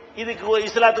 இதுக்கு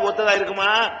இஸ்லாத்துக்கு ஒத்ததா இருக்குமா?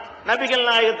 நபிகள்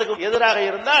நாயகத்துக்கு எதிராக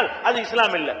இருந்தால் அது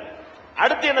இஸ்லாம் இல்ல.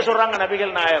 அடுத்து என்ன சொல்றாங்க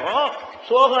நபிகள் நாயகம்?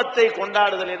 சோகத்தை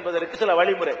கொண்டாடுதல் என்பதற்கு சில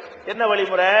வழிமுறை. என்ன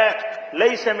வழிமுறை?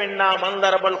 லைஸ மின்னா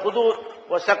மன்தரபல் ஹுதூர்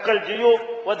வ ஸக்கல் ஜுயூப்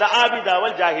வ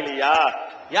தஆபிதாவல் ஜாஹிலியா.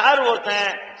 யார்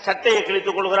ஒருத்தன் சட்டையை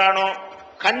கிழித்துக் கொள்கிறானோ,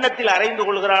 கன்னத்தில் அரைந்து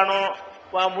கொள்கிறானோ,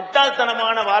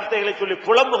 முட்டாள்தனமான வார்த்தைகளை சொல்லி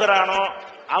புலம்புகிறானோ,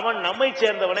 அவன் நம்மை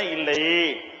சேர்ந்தவனே இல்லை.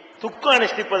 துக்கம்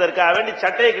அனுஷ்டிப்பதற்காக வேண்டி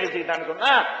சட்டையை கிழிச்சுக்கிட்டான்னு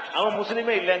சொன்னா அவன்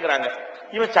முஸ்லீமே இல்லைங்கிறாங்க.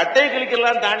 இவன் சட்டையை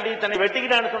கிழிக்கலாம் தாண்டி தன்னை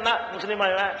வெட்டிக்கிட்டான்னு சொன்னா முஸ்லீமா?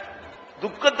 இவன்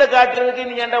துக்கத்தை காட்டுறதுக்கு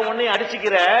நீ ஏன்டா உன்னையும்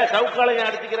அடிச்சுக்கிற, சவுக்காலையும்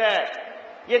அடிச்சுக்கிற,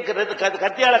 ஏன்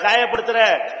கத்தியால காயப்படுத்துற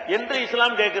என்று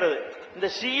இஸ்லாம் கேட்கிறது. இந்த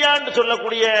ஷியான்னு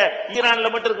சொல்லக்கூடிய ஈரான்ல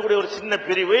மட்டும் இருக்கக்கூடிய ஒரு சின்ன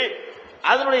பிரிவு,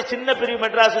 அதனுடைய சின்ன பிரிவு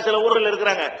மெட்ராஸ் சில ஊர்கள்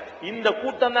இருக்கிறாங்க. இந்த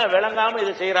கூட்டம் தான் விளங்காம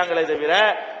இதை செய்யறாங்களே தவிர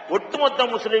ஒட்டுமொத்த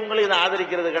முஸ்லீம்களும் இதை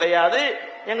ஆதரிக்கிறது கிடையாது.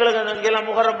 எங்களுக்கு இங்கெல்லாம்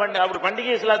முஹர்ரம் பண்டிகை அப்படி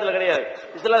பண்டிகை இஸ்லாத்துல கிடையாது.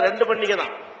 இஸ்லாம் 2 பண்டிகை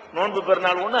தான். நோன்பு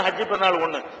பெருநாள் ஒண்ணு, ஹஜ்ஜி பெருநாள்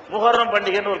ஒண்ணு. முஹர்ரம்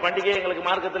பண்டிகைன்னு ஒரு பண்டிகை எங்களுக்கு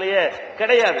மார்க்கத்திலேயே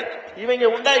கிடையாது. இவங்க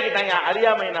உண்டாக்கிட்டாங்க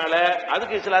அறியாமையினால.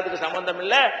 அதுக்கு இஸ்லாத்துக்கு சம்பந்தம்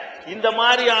இல்ல. இந்த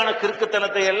மாதிரியான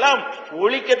கிறுக்குத்தனத்தை எல்லாம்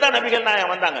ஒழிக்கத்தான் நபிகள்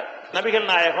நாயகம் வந்தாங்க. நபிகள்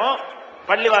நாயகம்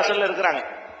பள்ளிவாசல்ல இருக்கிறாங்க.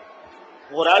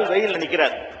 ஒரு ஆள் வெயில்ல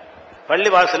நிக்கிறார்.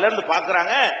 பள்ளிவாசல்ல இருந்து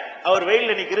பாக்குறாங்க, அவர்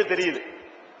வெயில்ல நிக்கிறது தெரியுது.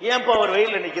 ஏன்பா அவர்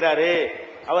வெயில்ல நிக்கிறாரு?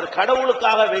 அவர்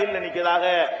கடவுளுக்காக வெயில்ல நிக்கிறதாக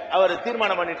அவர்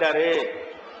தீர்மானம் பண்ணிட்டாரு.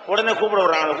 உடனே கூப்பிட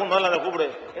விடுறாங்க. முதல்ல அதை கூப்பிடு.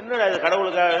 என்னடா இது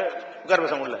கடவுளுக்காக உட்கார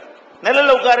பேச முடியல,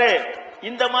 நிழல்ல உட்காரு.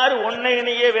 இந்த மாதிரி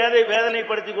உன்னையினையே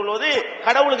வேதனைப்படுத்திக் கொள்வது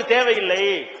கடவுளுக்கு தேவையில்லை.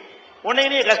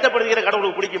 உன்னையினையே கஷ்டப்படுத்திக்கிற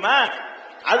கடவுளுக்கு பிடிக்குமா?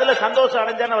 அதுல சந்தோஷம்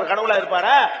அடைஞ்சான்னு அவர் கடவுளா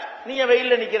இருப்பாரா? நீங்க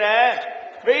வெயில்ல நிக்கிற,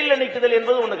 வெயில்ல நிக்குதல்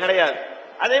என்பது ஒண்ணு கிடையாது.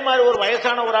 அதே மாதிரி ஒரு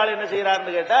வயசான ஒரு ஆள் என்ன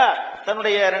செய்யறாருன்னு கேட்டா,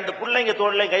 தன்னுடைய 2 பிள்ளைங்க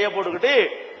தோள்லையும் கையை போட்டுக்கிட்டு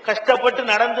கஷ்டப்பட்டு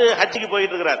நடந்து ஹஜ்ஜிக்கு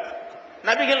போயிட்டு இருக்கிறார்.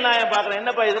 நபிகள் நாயகம் பாக்குறேன்,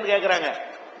 என்னப்பா இதுன்னு கேட்கறாங்க.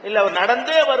 இல்ல, அவர்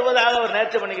நடந்தே வருவதாக அவர்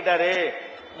நேர்ச்சி பண்ணிக்கிட்டாரு.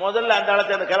 முதல்ல அந்த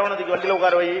ஆளத்தை அந்த கிழவனத்துக்கு வண்டியில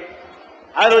உட்கார வை,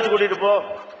 அதை வச்சு கூட்டிட்டு போ.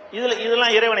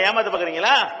 இதெல்லாம் இறைவனை ஏமாத்த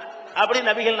பாக்குறீங்களா அப்படின்னு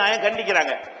நபிகள் நாயகம்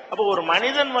கண்டிக்கிறாங்க. அப்போ ஒரு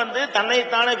மனிதன்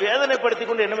தன்னைத்தானே வேதனைப்படுத்திக்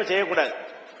கொண்டு என்னமே செய்யக்கூடாது.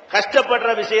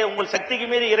 கஷ்டப்படுற விஷயம் உங்கள் சக்திக்கு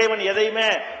மீறி இறைவன் எதையுமே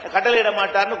கட்டளையிட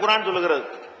மாட்டார்னு குர்ஆன் சொல்லுகிறது.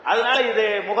 அதனால இது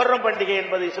முஹர்ரம் பண்டிகை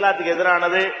என்பது இஸ்லாத்துக்கு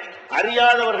எதிரானது.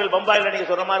 அறியாதவர்கள் பம்பாயில நீங்க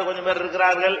சொல்ற மாதிரி கொஞ்சம் பேர்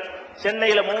இருக்கிறார்கள்.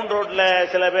 சென்னையில 3 ரோட்ல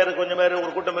சில பேர் கொஞ்சம் பேர்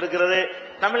ஒரு கூட்டம் இருக்கிறது.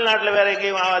 தமிழ்நாட்டில் வேற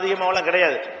எங்கேயும் அதிகமாவெல்லாம்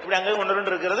கிடையாது. இப்படி அங்கேயும்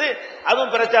 1-2 இருக்கிறது.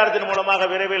 அதுவும் பிரச்சாரத்தின் மூலமாக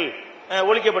விரைவில்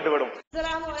ஒழிக்கப்பட்டுவிடும்.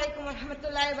 அஸ்ஸலாமு அலைக்கும்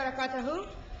வரஹ்மத்துல்லாஹி வபரகாத்துஹு.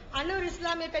 அன்னூர்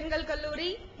இஸ்லாமிய பெண்கள் கல்லூரி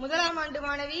 1ஆம் ஆண்டு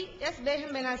மாணவி எஸ்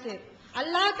பேகம் பெனாசிர்.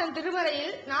 அல்லாஹ் தன்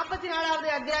திருமறையில் 44வது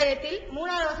அத்தியாயத்தில்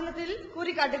 3வது வசனத்தில்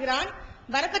கூறி காட்டுகிறான்,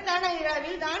 பரக்கத்தான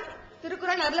இரவில் தான்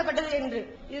திருக்குர்ஆன் அருளப்பட்டது என்று.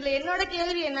 இதுல என்னோட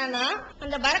கேள்வி என்னன்னா,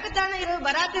 அந்த பரக்கத்தான இரவு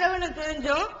பராத் இரவுன்னு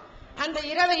தெரிஞ்சும் அந்த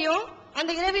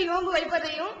இரவில் நோன்பு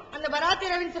வைப்பதையும் அந்த பராத்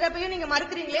இரவின் சிறப்பையும் நீங்க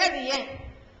மறுக்கிறீங்களே, அது ஏன்?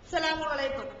 அஸ்ஸலாமு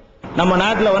அலைக்கும். நம்ம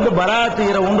நாட்டில் பராத்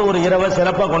இரவுன்னு ஒரு இரவை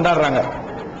சிறப்பா கொண்டாடுறாங்க.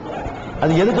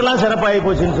 அது எதுக்கெல்லாம் சிறப்பாகி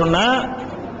போச்சுன்னு சொன்னா,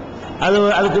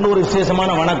 அதுக்குன்னு ஒரு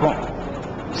விசேஷமான வணக்கம்,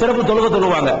 சிறப்பு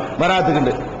தொழுவாங்க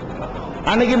பராத்துக்குண்டு.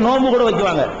 அன்னைக்கு நோன்பு கூட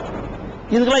வைக்குவாங்க.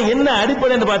 இதுக்கெல்லாம் என்ன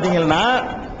அடிப்படைன்னு பாத்தீங்கன்னா,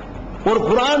 ஒரு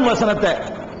குர்ஆன் வசனத்தை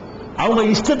அவங்க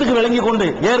இஷ்டத்துக்கு விளங்கி கொண்டு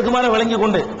ஏற்குமாற விளங்கி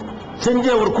கொண்டு செஞ்ச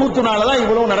ஒரு கூத்துனாலதான்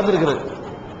இவ்வளவு நடந்திருக்கிறது.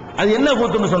 அது என்ன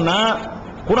கூத்துன்னு சொன்னா,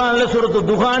 குர்ஆன்ல சூரத்து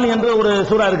துகான் என்ற ஒரு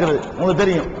சூரா இருக்கிறது, உங்களுக்கு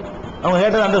தெரியும். அவங்க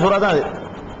கேட்டது அந்த சூரா தான். அது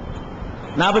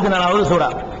 44வது சூரா,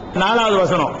 4வது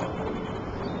வசனம்.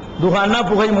 துகான்னா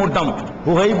புகை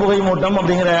மூட்டம்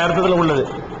அப்படிங்கிற அர்த்தத்தில் உள்ளது.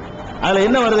 அதுல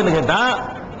என்ன வருதுன்னு கேட்டா,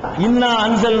 இன்னா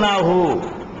அன்சல்நாஹு,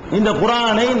 இந்த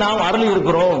குர்ஆனை நாம் அருளி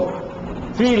இருக்கிறோம்,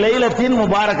 ஃபீ லைலத்தின்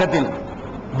முபாரக்கத்தின்,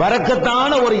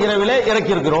 பரக்கத்தான ஒரு இரவிலே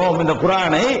இறக்கி இருக்கிறோம். இந்த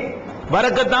குர்ஆனை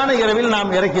பரக்கத்தான இரவில் நாம்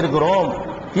இறக்கி இருக்கிறோம்.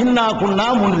 இன்னா குன்னா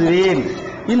முன்திரீன்,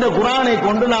 இந்த குர்ஆனை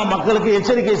கொண்டு நாம் மக்களுக்கு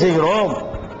எச்சரிக்கை செய்கிறோம்.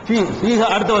 ஃபீஹா,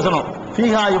 அடுத்த வசனம்,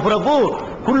 ஃபீஹா யுஃப்ரகு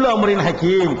குல்லு அம்ரின்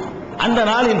ஹக்கீம், அந்த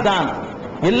நாளில் தான்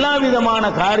எல்லா விதமான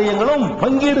காரியங்களும்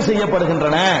பங்கீடு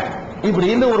செய்யப்படுகின்றன.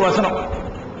 இப்படின்னு ஒரு வசனம்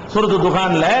சூரத்து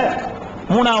துகான்ல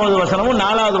 3வது வசனமும்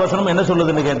 4வது வசனமும் என்ன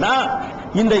சொல்லுதுன்னு கேட்டா,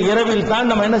 இந்த இரவில் தான்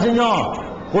நம்ம என்ன செஞ்சோம்,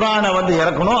 குர்ஆனை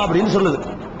இறக்கணும் அப்படின்னு சொல்லுது.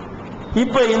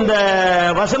 இப்ப இந்த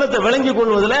வசனத்தை விளங்கிக்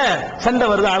கொள்வதில் சண்டை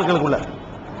வருது ஆட்களுக்குள்ள.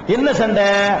 என்ன சண்டை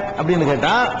அப்படின்னு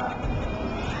கேட்டா,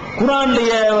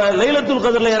 குர்ஆன்லயே லைலத்துல்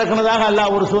கத்ர்ல இறக்குனதாக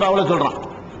அல்லாஹ் ஒரு சூறாவுல சொல்றான்.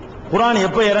 குர்ஆன்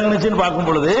எப்ப இறங்குனுச்சுன்னு பார்க்கும்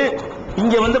பொழுது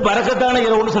இங்க பரக்கத்தான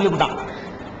இரவுன்னு சொல்லிவிட்டான்.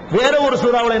 வேற ஒரு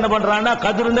சூறாவுல என்ன பண்றான்னா,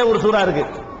 கத்ருன்னே ஒரு சூறா இருக்கு,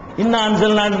 இன்னா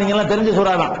அன்சல்னான்னு நீங்க எல்லாம் தெரிஞ்ச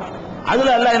சூறா தான். அதுல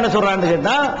அல்லாஹ் என்ன சொல்றான்னு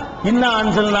கேட்டா, இன்னா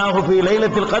அன்சல்நாஹு ஃபீ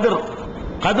லைலத்தில் கத்ர்,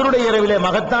 கத்ருடைய இரவிலே,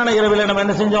 மகத்தான இரவிலே நம்ம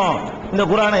என்ன செஞ்சோம், இந்த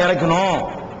குர்ஆனை இறக்கணும்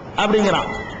அப்படிங்கிறான்.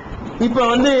 இப்ப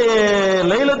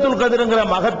லைலத்துல் கத்ருங்கிற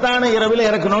மகத்தான இரவிலே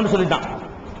இறக்கணும்னு சொல்லிட்டான்.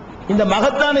 இந்த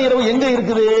மகத்தான இரவு எங்க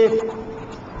இருக்குது?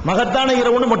 மகத்தான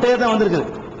இரவுன்னு மொட்டையா தான் வந்திருக்குது.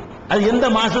 அது எந்த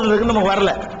மாசத்துல இருக்குன்னு நமக்கு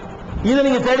வரல. இதை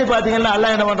நீங்க தேடி பாத்தீங்கன்னா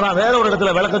அல்லாஹ் என்ன பண்றான், வேற ஒரு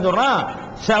இடத்துல விளக்கம் சொல்றான்,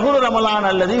 ஷஹ்ரு ரமலான்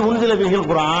அல்லதி உன்சில பிஹில்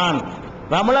குர்ஆன்,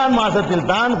 ரமலான் மாசத்தில்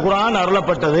தான் குர்ஆன்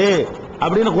அருளப்பட்டது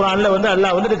அப்படின்னு குர்ஆன்ல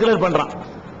அல்லாஹ் டிக்ளேர் பண்றான்.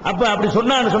 அப்ப அப்படி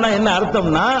சொன்னா என்ன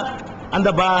அர்த்தம்னா, அந்த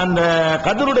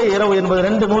கத்ருடைய இரவு என்பது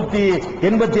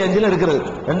 285 இருக்கிறது.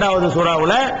 2வது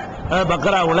சூறாவுல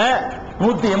பக்ராவுல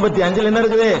 185 என்ன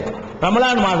இருக்குது,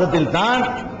 ரமலான் மாசத்தில் தான்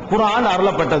குர்ஆன்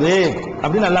அருளப்பட்டது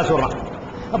அப்படின்னு அல்லாஹ் சொல்றான்.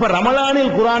 அப்ப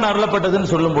ரமலானில் குர்ஆன் அருளப்பட்டதுன்னு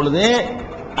சொல்லும் பொழுது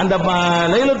அந்த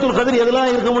லைலத்துல் கத்ர் எதெல்லாம்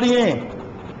இருக்க முடியும்,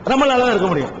 ரமலான்ல தான் இருக்க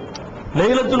முடியும்.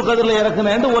 லைலத்துல் கத்ர்ல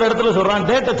இறக்குனேன்னு ஒரு இடத்துல சொல்றான்,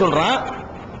 டேட்டை சொல்றான்,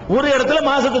 ஒரு இடத்துல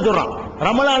மாசத்தை சொல்றான்,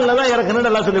 ரமலான்ல தான் இறக்குன்னு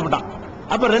எல்லாம் சொல்லிவிட்டான்.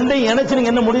 அப்ப ரெண்டையும் இணைச்சு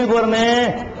நீங்க என்ன முடிவுக்கு வரணும்?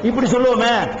 இப்படி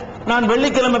சொல்லுவோமே, நான்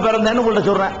வெள்ளிக்கிழமை பிறந்தேன்னு உங்கள்ட்ட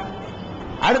சொல்றேன்,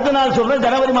 அடுத்த நாள் சொல்றேன்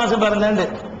ஜனவரி மாசம்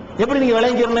பிறந்தேன். எப்படி நீங்க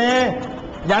விளங்கிக்கிறேன்?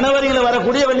 ஜனவரியில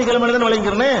வரக்கூடிய வெள்ளிக்கிழமை தான்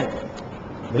விளங்கிக்கிறேன்.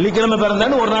 வெள்ளிக்கிழமை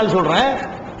பிறந்தேன்னு ஒரு நாள் சொல்றேன்,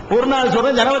 ஒரு நாள்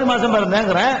சொல்றேன் ஜனவரி மாசம்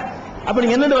பிறந்தேங்கிறேன். அப்ப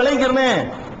நீங்க என்னன்னு விளைவிக்கிறேன்?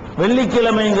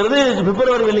 வெள்ளிக்கிழமைங்கிறது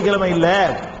பிப்ரவரி வெள்ளிக்கிழமை இல்ல,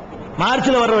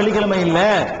 மார்ச்ல வர்ற வெள்ளிக்கிழமை இல்ல,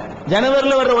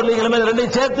 ஜனவரியில் வர்ற வெள்ளிக்கிழமை,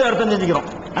 ரெண்டையும் சேர்த்து அர்த்தம் செஞ்சுக்கிறோம்.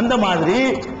 அந்த மாதிரி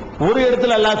ஒரு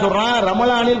இடத்துல அல்லாஹ் சொல்றான்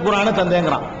ரமலானில் குர்ஆனை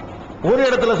தந்தேங்கிறான், ஒரு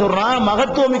இடத்துல சொல்றான்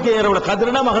மகத்துவமிக்க இரவுல,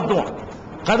 கதிர்னா மகத்துவம்,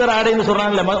 கதிர் ஆடைன்னு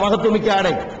சொல்றான்ல, மகத்துவமிக்க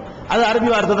ஆடை, அது அரபி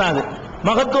வார்த்தை தான். அது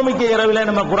மகத்துவமிக்க இரவில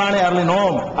நம்ம குர்ஆனை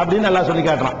அருளினோம் அப்படின்னு அல்லாஹ் சொல்லி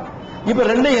காட்டுறான். இப்ப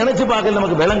ரெண்டையும் இணைச்சு பார்க்க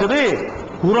நமக்கு விளங்குது,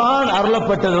 குர்ஆன்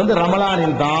அருளப்பட்டது வந்து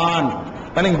ரமலானில் தான்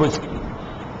விளங்கி போச்சு.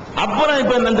 அப்புறம்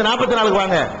இப்ப இந்த 44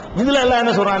 வாங்க, இதுல எல்லாம்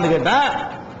என்ன சொல்றான்னு கேட்டா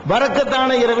பரக்கத்தான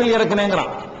இரவில்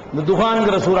இறக்குனேங்கிறான். இந்த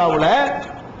துஹான்ங்கிற சூறாவுல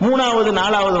 3வது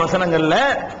 4வது வசனங்கள்ல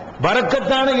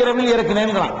பரக்கத்தான இரவில்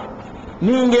இறக்குனேங்கிறான்.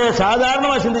 நீங்க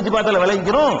சாதாரணமா சிந்திச்சு பார்த்தால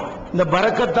விளங்கிக்கிறோம், இந்த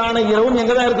பரக்கத்தான இரவும்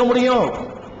எங்கதான் இருக்க முடியும்?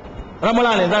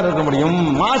 ரமலானில் தான் இருக்க முடியும்.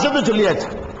 மாசத்தை சொல்லியாச்சு,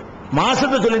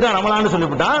 மாசத்தை சொல்லிட்டா ரமலான்னு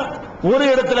சொல்லிவிட்டான். ஒரு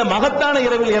இடத்துல மகத்தான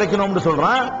இரவில் இறக்கணும்னு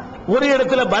சொல்றான், ஒரு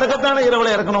இடத்துல பரக்கத்தான இரவுல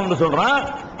இறக்கணும்னு சொல்றான்.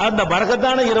 அந்த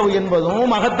பரக்கத்தான இரவு என்பதும்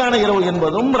மகத்தான இரவு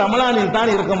என்பதும் ரமலானில்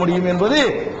தான் இருக்க முடியும் என்பது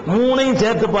மூணையும்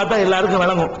சேர்த்து பார்த்தா எல்லாருக்கும்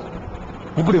விளங்கும்.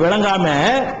 இப்படி விளங்காம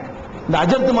இந்த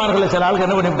அஜர்த்துமார்களை சில ஆளுக்கு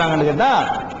என்ன பண்ணிவிட்டாங்கன்னு கேட்டா,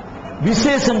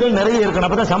 விசேஷங்கள் நிறைய இருக்கணும்,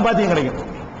 அப்பதான் சம்பாத்தியம் கிடைக்கும்.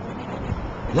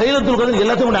 லைலத்துல் கத்ர்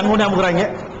எல்லாத்தையும் அங்க கொண்டு அமுக்குறாங்க.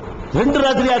 2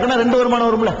 ராத்திரி ஆக்குனா 2 வருமானம்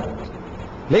வரும்ல.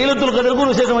 லைலத்துல் கத்ருக்கு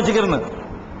ஒரு விசேஷம் வச்சுக்கிறேன்.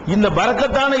 இந்த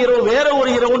பரக்கத்தான இரவு வேற ஒரு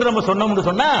இரவுன்னு நம்ம சொன்னோம்னு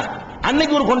சொன்னா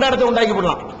அன்னைக்கு ஒரு கொண்டாட்டத்தை உண்டாக்கி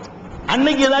விடலாம்,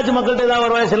 அன்னைக்கு ஏதாச்சும் மக்கள்கிட்ட ஏதாவது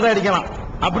வருவாய் சில்லறை அடிக்கலாம்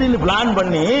அப்படின்னு பிளான்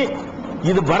பண்ணி,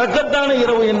 இது பரக்கத்தான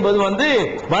இரவு என்பது வந்து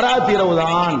பராத் இரவு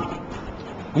தான்,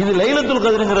 இது லைலத்துல்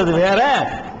கத்ருங்கிறது வேற,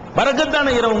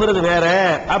 பரக்கத்தான இரவுங்கிறது வேற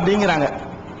அப்படிங்கிறாங்க.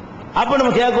 அப்ப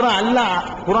நம்ம கேட்கிறோம், அல்லாஹ்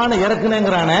குர்ஆனை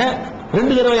இறக்குனேங்கிறானே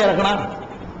 2 தடவை இறக்கணும்,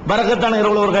 பரக்கத்தான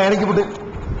இரவுல ஒருக்கா இறக்கிவிட்டு,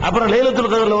 அப்புறம்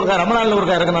லைலத்துல் கத்ர்ல ஒருக்கா, ரமலான்ல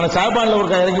ஒருக்கா இறக்குனானா, ஷாபான்ல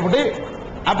ஒருக்கா இறக்கிவிட்டு,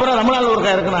 அப்புறம் ரமலான்ல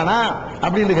ஒருக்கா இறக்குனானா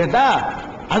அப்படின்னு கேட்டா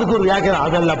அதுக்கு ஒரு வியாக்கியானம்,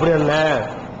 அதல்ல அப்படி அல்ல,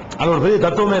 அது ஒரு பெரிய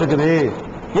தத்துவமே இருக்குது.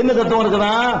 என்ன தத்துவம்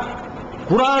இருக்குதா?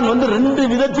 குர்ஆன் வந்து 2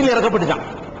 விதத்தில் இறக்கப்பட்டுச்சான்.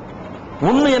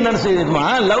 ஒண்ணு என்னன்னு செய்யுமா,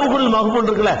 லவ்ஹுல் மஹ்பூல்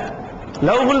இருக்குல்ல,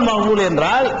 லவ்ஹுல் மஹ்பூல்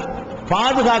என்றால்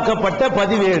பாதுகாக்கப்பட்ட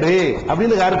பதிவேடு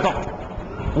அப்படின்னு அர்த்தம்.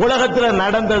 உலகத்துல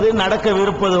நடந்தது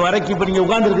நடக்கவிருப்பது வரைக்கும் இப்ப நீங்க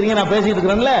உட்கார்ந்து இருக்கீங்க, நான் பேசிட்டு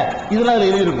இருக்கிறேன்ல, இதெல்லாம் அதுல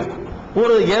எழுதியிருக்கும்.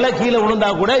 ஒரு இலை கீழே விழுந்தா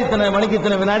கூட இத்தனை மணிக்கு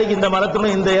இத்தனை வினாடிக்கு இந்த மரத்துல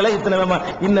இந்த இலை இத்தனை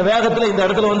இந்த வேகத்துல இந்த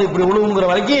இடத்துல வந்து இப்படி விழுவுங்கிற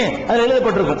வரைக்கும் அதுல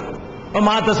எழுதப்பட்டிருக்கும்.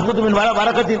 மாத்த சுகுத்துமின்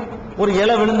வரக்கத்தின் ஒரு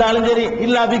இலை விழுந்தாலும் சரி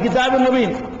இல்ல அபி கிதாபின்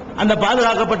முபீன் அந்த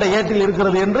பாதுகாக்கப்பட்ட ஏட்டில்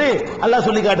இருக்கிறது என்று அல்லாஹ்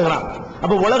சொல்லி காட்டுகிறான்.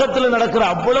 அப்ப உலகத்தில் நடக்கிற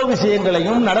அவ்வளவு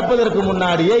விஷயங்களையும் நடப்பதற்கு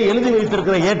முன்னாடியே எழுதி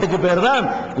வைத்திருக்கிற ஏட்டுக்கு பேர் தான்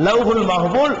லவ்ஹுல்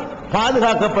மஹ்பூல்,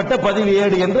 பாதுகாக்கப்பட்ட பதிவு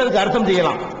ஏடு என்று அதுக்கு அர்த்தம்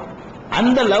செய்யலாம்.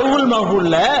 அந்த லவ்ஹுல்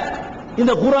மஹ்பூல்ல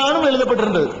இந்த குர்ஆனும்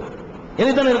எழுதப்பட்டிருந்தது.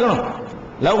 எதுதானே இருக்கணும்?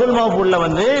 லவ்ஹுல் மஹ்பூல்ல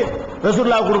வந்து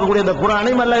ரசூலுல்லாஹ் கொடுக்கக்கூடிய இந்த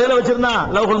குர்ஆனை அல்லாஹ் எதுல வச்சிருந்தான்?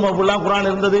 லவ்ஹுல் மஹ்பூல்ல குர்ஆன்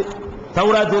இருந்தது,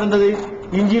 தௌராத் இருந்தது,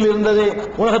 இஞ்சில் இருந்தது,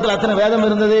 உலகத்தில் அத்தனை வேதம்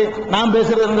இருந்தது, நாம்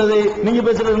பேசுறது இருந்தது, நீங்க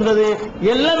பேசுறது இருந்தது,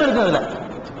 எல்லாம் இருந்ததுல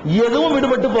எதுவும்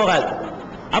விடுபட்டு போகாது.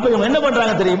 அப்ப இவங்க என்ன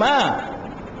பண்றாங்க தெரியுமா?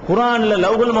 குர்ஆன்ல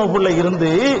லவ்ஹுல் மஹ்பூல்ல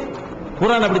இருந்து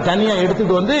குர்ஆன் அப்படி தனியா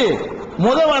எடுத்துட்டு வந்து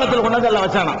வானத்தில் கொண்டாந்து எல்லாம்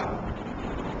வச்சானா.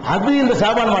 அது இந்த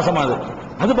ஷாபான் மாசம்,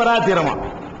 அது பராத்திரமா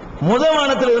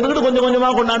வானத்தில் இருந்துட்டு கொஞ்சம் கொஞ்சமா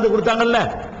கொண்டாந்து கொடுத்தாங்கல்ல.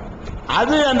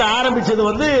 அது அந்த ஆரம்பிச்சது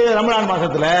வந்து ரமலான்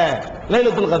மாசத்துல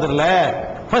லைலத்துல் கத்ர்ல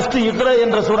ஃபர்ஸ்ட் இக்ரா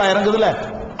என்ற சூரா இறங்குதுல,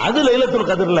 அது லைலத்துல்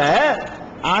கத்ர்ல.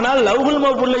 ஆனால் லவ்ஹுல்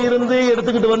மஹ்பூல்ல இருந்து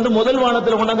எடுத்துக்கிட்டு வந்து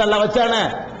வானத்தில் கொண்டாந்து எல்லாம் வச்சானே,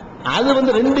 அது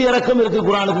வந்து 2 இறக்கம் இருக்கு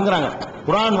குர்ஆனுக்குங்கறாங்க.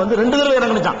 குர்ஆன் வந்து 2 தடவை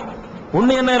இறங்குச்சான்.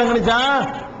 ஒண்ணு என்ன இறங்குச்சான்?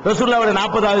 ரசூலுல்லாஹ்வுடைய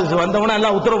 40வது வந்தவன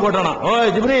எல்லாம் உத்தரவு போட்டானா, ஓ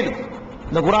ஜிப்ரீல்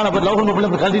இந்த குர்ஆனை போய் லவ்ஹுல் மஹ்பூல்ல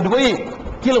கழட்டிட்டு போய்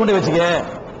கீழே கொண்டு வச்சுக்க,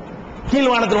 கீழ்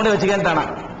வானத்துல கொண்டு வச்சுக்கேன்ட்டானா.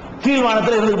 கீழ்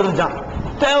வானத்துல இருந்துகிட்டு இருந்துச்சான்,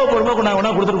 தேவைப்படுமா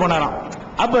கொண்டா கொடுத்துட்டு போனாராம்.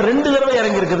 அப்ப 2 தடவை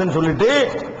இறங்கி இருக்குதுன்னு சொல்லிட்டு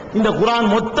இந்த குர்ஆன்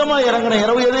மொத்தமா இறங்கின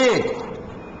இரவு எது?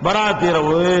 பராத்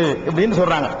இரவு இப்படின்னு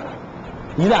சொல்றாங்க.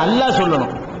 இது அல்லாஹ்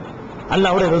சொல்லணும்,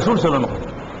 அல்லாஹ்வுடைய ரசூல் சொல்லணும்.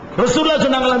 ரசூலுல்லாஹ்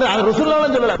சொன்னாங்களா?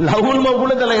 ரசூலுல்லாஹ் சொல்லல, லவ்ஹுல்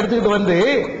மஹ்பூல்ல இதெல்லாம் எடுத்துக்கிட்டு வந்து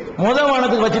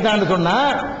வானத்துக்கு வச்சுட்டான்னு சொன்னா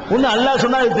ஒண்ணு அல்லாஹ்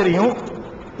சொன்னா அது தெரியும்,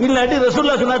 இல்லாட்டி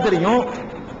ரசூலுல்லாஹ் சொன்னா தெரியும்.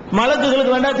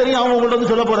 மலக்குகளுக்கு வேண்டாம் தெரியும், அவங்க உங்கள்ட்ட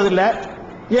வந்து சொல்ல போறது இல்ல,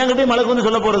 என்கிட்டயும் மலக்கு வந்து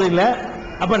சொல்ல போறது இல்ல.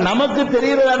 அப்ப நமக்கு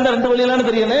தெரியறதா இருந்தா 2 வழியிலான்னு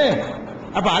தெரியணும்.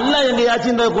 அப்ப அல்லாஹ்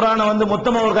எங்கேயாச்சும் இந்த குர்ஆனை வந்து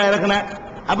மொத்தமா ஒருக்கா இறக்குன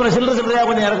அப்புறம் சில்லறையா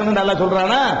கொஞ்சம் இறக்கணும்னு அல்லாஹ்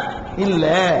சொல்றானா? இல்ல.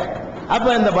 அப்ப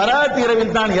இந்த பராத்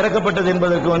இரவில் தான் இறக்கப்பட்டது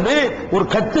என்பதற்கு வந்து ஒரு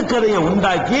கட்டுக்கதையை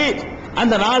உண்டாக்கி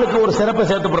அந்த நாளுக்கு ஒரு சிறப்பை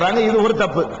சேர்த்துப்படுறாங்க. இது ஒரு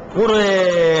தப்பு.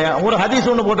 ஒரு ஹதீஸ்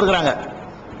ஒன்று போட்டிருக்கிறாங்க.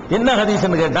 என்ன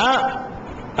ஹதீஸ்னு கேட்டா,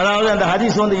 அதாவது அந்த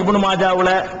ஹதீஸ் வந்து இப்னு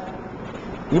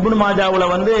மாஜாவுல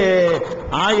வந்து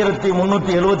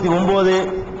 1379,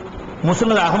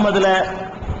 முஸ்னத் அஹ்மதுல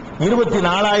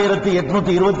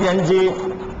 24825,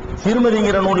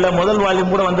 சிறுமதிங்கிற நூல்ல முதல்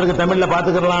வால்யூம் கூட வந்திருக்கு, தமிழ்ல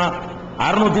பாத்துக்கலாம்.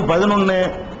 611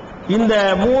 இந்த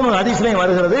 3 ஹதீஸ்லயும்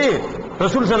வருகிறது.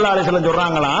 ரசூல் ஸல்லல்லாஹு அலைஹி வஸல்லம்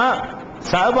சொல்றாங்களாம்,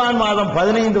 ஷஅபான் மாதம்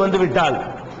 15 வந்து விட்டால்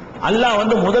அல்லாஹ்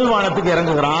வந்து முதல் வானத்துக்கு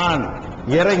இறங்குகிறான்.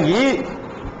 இறங்கி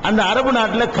அந்த அரபு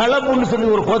நாட்டில் கலப்புன்னு சொல்லி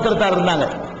ஒரு கோத்திரத்தார் இருந்தாங்க.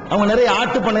 அவங்க நிறைய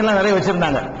ஆட்டு பண்ணையெல்லாம் நிறைய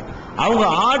வச்சிருந்தாங்க. அவங்க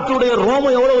ஆட்டுடைய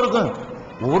ரோமம் எவ்வளவு இருக்கும்?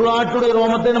 ஒரு ஆட்டுடைய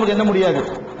ரோமத்தை நமக்கு என்ன முடியாது.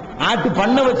 ஆட்டு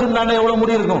பண்ணை வச்சிருந்தாங்க, எவ்வளவு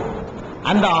முடி இருக்கும்.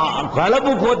 அந்த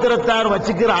கலப்பு கோத்திரத்தார்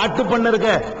வச்சுக்கிற ஆட்டு பண்ணை இருக்க,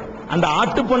 அந்த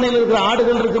ஆட்டு பண்ணையில் இருக்கிற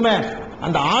ஆடுகள் இருக்குமே,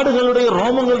 அந்த ஆடுகளுடைய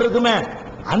ரோமங்கள் இருக்குமே,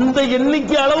 அந்த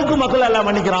எண்ணிக்கை அளவுக்கு மக்கள் எல்லாம்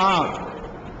மன்னிக்கிறான்.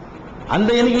 அந்த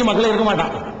எண்ணிக்கை மக்களே இருக்க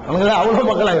மாட்டான், அவங்க அவ்வளவு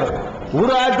மக்கள் ஆயிரும்.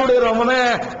 ஒரு ஆட்டுடைய ரோமமே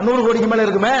 100 கோடிக்கு மேல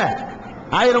இருக்குமே,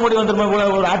 1000 கோடி வந்துருமே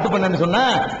ஒரு ஆட்டு பண்ணன்னு சொன்னா,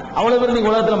 அவ்வளவு பேர்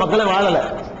நீங்க உலகத்துல மக்களை வாழல.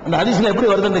 அந்த ஹதீஸ்ல எப்படி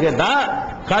வருதுன்னு கேட்டா,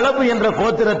 கலப்பு என்ற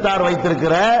கோத்திரத்தார்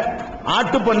வைத்திருக்கிற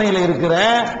ஆட்டு பண்ணையில இருக்கிற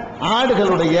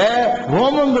ஆடுகளுடைய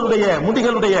ரோமங்களுடைய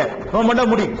முடிகளுடைய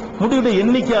முடியுடைய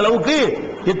எண்ணிக்கை அளவுக்கு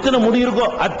எத்தனை முடி இருக்கோ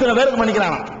அத்தனை பேருக்கு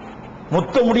மன்னிக்கிறான்.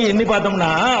 மொத்த முடி எண்ணி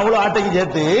பார்த்தோம்னா அவ்வளவு ஆட்டைக்கு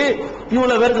சேர்த்து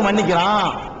இவ்வளவு பேருக்கு மன்னிக்கிறான்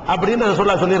அப்படின்னு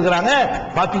சொல்லியிருக்கிறாங்க.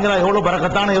 பாத்தீங்களா எவ்வளவு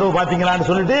பரக்கத்தான இரவு பாத்தீங்களான்னு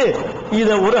சொல்லிட்டு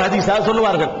இதை ஒரு ஹதீஸா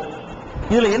சொல்லுவார்கள்.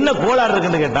 இதுல என்ன கோளாறு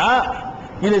இருக்குன்னு கேட்டா,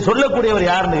 இதை சொல்லக்கூடியவர்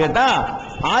யாருன்னு கேட்டா,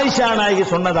 ஆயிஷா நாயகி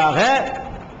சொன்னதாக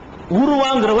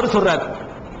உருவாங்கிறவர் சொல்றாரு.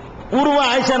 உருவா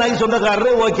ஆயிஷா நாயகி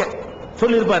சொந்தக்காரரு ஓகே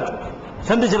சொல்லியிருப்பார்,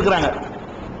 சந்திச்சிருக்கிறாங்க.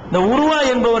 இந்த உருவா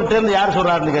என்பவர்கிட்ட யார்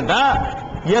சொல்றாருன்னு கேட்டா,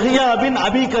 யஹ்யா பின்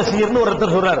அபி கசீர்னு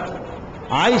ஒருத்தர் சொல்றாரு.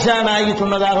 ஆயிஷா நாயகி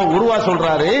சொன்னதாக உருவா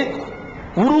சொல்றாரு.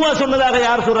 உருவா சொன்னதாக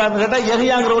யார் சொல்றாருன்னு கேட்டா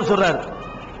யஹ்யாங்கிறவர் சொல்றாரு.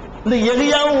 இந்த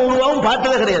யஹ்யாவும் உருவாவும்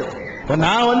பார்த்ததே கிடையாது.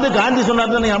 நான் வந்து காந்தி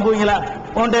சொன்னார் நீங்க நம்புவீங்களா?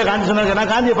 உன்கிட்ட காந்தி சொன்னாரு,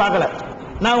 நான் காந்தியை பார்க்கல.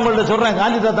 நான் உங்கள்ட்ட சொல்றேன்,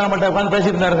 காந்தி தாத்தா மட்டும் உட்காந்து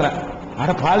பேசிட்டு இருக்கிறேன்.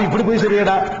 அட பாவி இப்படி போய்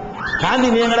சொல்லியடா, காந்தி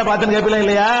நீ எங்கடா பார்த்துன்னு கேட்பீங்களா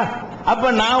இல்லையா?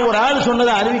 அப்ப நான் ஒரு ஆள்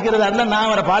சொன்னதை அறிவிக்கிறதா இருந்தா நான்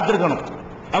அவரை பார்த்திருக்கணும்,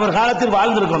 அவர் காலத்தில்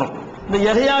வாழ்ந்திருக்கணும். இந்த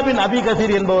யஹ்யா பின் அபி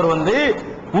கசீர் என்பவர் வந்து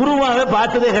உருவாக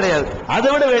பார்த்ததே கிடையாது. அதை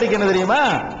விட வேடிக்கை என்ன தெரியுமா,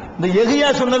 இந்த யஹ்யா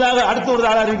சொன்னதாக அடுத்த ஒரு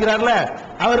ஆள் அறிவிக்கிறார்ல,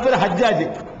 அவர் பேர் ஹஜ்ஜாஜ்.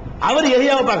 அவர்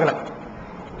யஹ்யாவை பார்க்கல.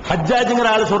 ஹஜ்ஜாஜ்ங்கிற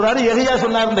ஆள் சொல்றாரு யஹ்யா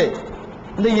சொன்னாரு.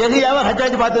 இந்த யஹ்யாவை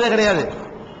ஹஜ்ஜாஜ் பார்த்ததே கிடையாது.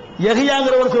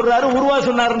 யஹ்யாங்கிறவர் சொல்றாரு உருவா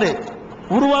சொன்னாரு.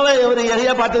 உருவாவை இவர்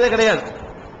யஹ்யா பார்த்ததே கிடையாது.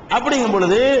 அப்படிங்கும்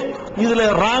பொழுது இதுல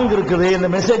ராங் இருக்குது, இந்த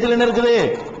மெசேஜ்ல என்ன இருக்குது,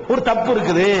 ஒரு தப்பு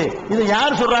இருக்குது. இது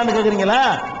யார் சொல்றான்னு கேக்குறீங்களா?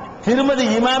 திருமதி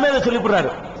இமாமே இதை சொல்லிவிடுறாரு.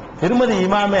 திருமதி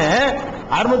இமாமே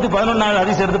 611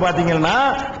 ஹதீஸ் எடுத்து பாத்தீங்கன்னா,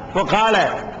 இப்போ கால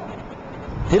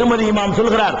திருமதி இமாம்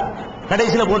சொல்கிறார்,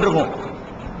 கடைசியில போட்டிருக்கும்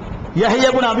யஹ்யா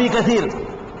பின் அபி கசீர்,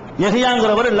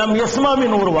 யஹ்யாங்கிறவர் லம் யஸ்மா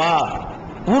மின்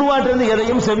உருவாட்டிலிருந்து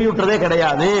எதையும் செவியுற்றதே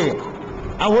கிடையாது.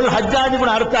 ஒரு ஹஜ்ஜாஜ்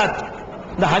பின் அர்த்தாத்,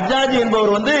 இந்த ஹஜ்ஜாஜ்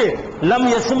என்பவர் வந்து லம்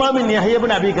யஸ்மா மின் யஹ்யா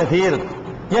பின் அபி கசீர்,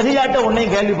 யஹ்யாட்ட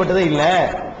ஒன்னையும் கேள்விப்பட்டதே இல்ல.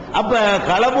 அப்ப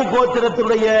களபு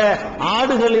கோத்திரத்துடைய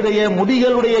ஆடுகளுடைய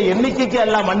முடிகளுடைய எண்ணிக்கைக்கு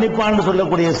எல்லாம் மன்னிப்பான்னு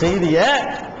சொல்லக்கூடிய செய்தியை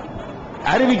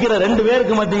அறிவிக்கிற 2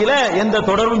 பேருக்கு மத்தியில எந்த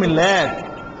தொடர்பும் இல்ல.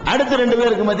 அடுத்த 2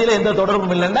 பேருக்கு மத்தியில எந்த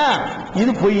தொடர்பும் இல்லைன்னா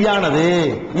இது பொய்யானது,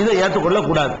 இதை ஏற்றுக்கொள்ள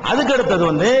கூடாது. அதுக்கு அடுத்தது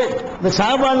வந்து இந்த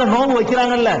ஷாபான்ல நோன்பு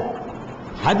வைக்கிறாங்கல்ல,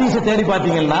 ஹதீஸை தேடி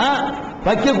பார்த்தீங்கன்னா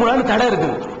வைக்க கூடாதுன்னு தடை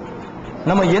இருக்குது.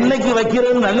 நம்ம என்னைக்கு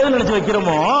வைக்கிறது நல்லது நினைச்சு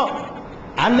வைக்கிறோமோ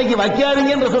அன்னைக்கு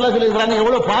வைக்காதீங்கன்னு ரசூலுல்லாஹ் சொல்லியிருக்காங்க.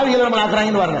 எவ்வளவு பாவிகளை நம்ம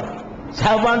ஆக்குறாங்கன்னு பாருங்க.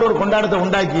 ஷாபான் ஒரு கொண்டாட்டத்தை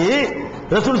உண்டாக்கி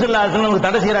ரசூல் ஸல்லல்லாஹு அலைஹி வஸல்லம்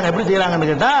தடை செய்யறாங்க. எப்படி செய்யறாங்கன்னு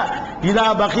கேட்டா, இதா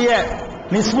பகிய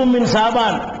நிஸ்பும் மின்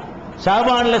ஷாபான்,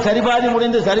 ஷாபான்ல சரிபாதி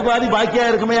முடிந்து சரிபாதி பாக்கியா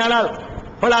இருக்குமேயானால்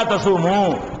பலா தசூமு,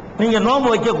 நீங்க நோன்பு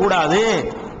வைக்க கூடாது.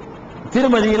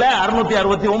 திருமதியில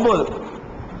 669.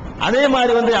 அதே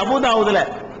மாதிரி வந்து அபூதாவுதுல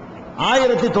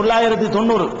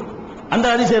 1990 அந்த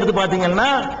ஹதீஸ் எடுத்து பாத்தீங்கன்னா,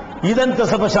 இதன்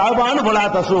தசப ஷாபான் பலா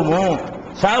தசூமு,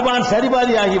 ஷாபான்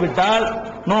சரிபாதி ஆகிவிட்டால்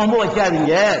நோன்பு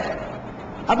வைக்காதீங்க.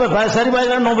 அப்ப சரிபாதி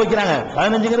தான் நோன்பு வைக்கிறாங்க.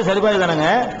 15ங்கிற சரிபாதி தானங்க,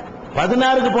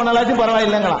 16க்கு போனாலாச்சும்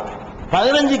பரவாயில்லைங்களாம்.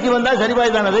 15க்கு வந்தா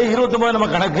சரிபாதி தானது, 29 நம்ம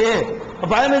கணக்கு.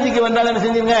 15க்கு வந்தாலும் என்ன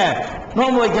செஞ்சீங்க,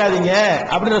 நோன்பு வைக்காதீங்க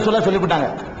அப்படின்னு சொல்லிவிட்டாங்க.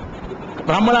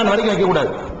 ரமலான் வரைக்கும் வைக்க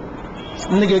கூடாது,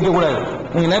 இன்னைக்கு வைக்க கூடாது,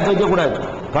 நீங்க நேற்று வைக்க கூடாது,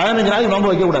 15 நாளைக்கு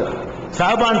நோன்பு வைக்க கூடாது.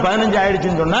 ஷாபான் 15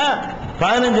 ஆயிடுச்சுன்னு சொன்னா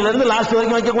 15ல இருந்து லாஸ்ட்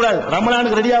வரைக்கும் வைக்க கூடாது.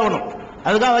 ரமலானுக்கு ரெடி ஆகணும்,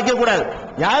 அதுக்காக வைக்க கூடாது.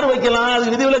 யார் வைக்கலாம்,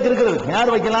 அதுக்கு விதிவிலக்கு இருக்கிறது. யார்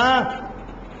வைக்கலாம்,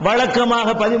 வழக்கமாக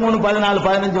 13, 14,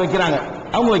 15 வைக்கிறாங்க,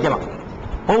 அவங்க வைக்கலாம்.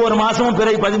 ஒவ்வொரு மாசமும்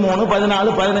பிறை 13,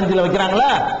 14, 15 வைக்கிறாங்களா,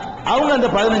 அவங்க அந்த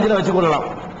 15 வச்சுக் கொள்ளலாம்.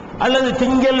 அல்லது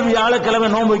திங்கள் வியாழக்கிழமை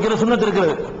நோன்பு வைக்கிற சுண்ணத்து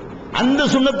இருக்கிறது, அந்த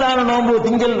சுண்ணத்தான நோன்பு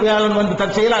திங்கள் வியாழன் வந்து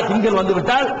தற்செயலா திங்கள் வந்து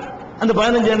விட்டால் அந்த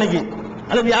 15 அன்னைக்கு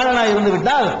அல்லது வியாழனா இருந்து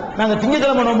விட்டால் நாங்க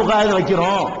திங்கக்கிழமை நோன்புக்காக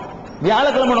வைக்கிறோம்,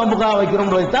 வியாழக்கிழமை நோன்புக்காக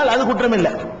வைக்கிறோம் வைத்தால் அது குற்றம்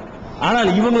இல்லை. ஆனால்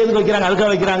இவங்க எதுக்கு வைக்கிறாங்க,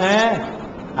 அதுக்காக வைக்கிறாங்க,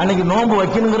 அன்னைக்கு நோன்பு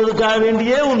வைக்கணுங்கிறதுக்காக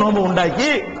வேண்டியே ஒரு நோன்பு உண்டாக்கி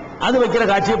அது வைக்கிற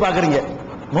காட்சியை பாக்குறீங்க.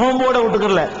 நோன்போட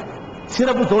விட்டுக்கல,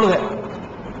 சிறப்பு தொழுகை.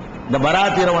 இந்த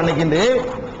பராத் இரவு அன்னைக்கு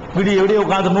விடிய விடிய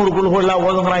உட்காந்து 100 குழுக்கெல்லாம்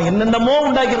ஓதுங்கிறாங்க, என்னென்னமோ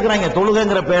உண்டாக்கி இருக்கிறாங்க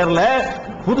தொழுகைங்கிற பெயர்ல.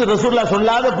 புது ரசூல்லா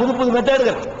சொல்லாத புது புது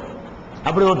மெத்தேடுகள்.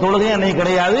 அப்படி ஒரு தொழுகை அன்னைக்கு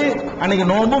கிடையாது. அன்னைக்கு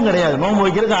நோம்பும் கிடையாது, நோம்பு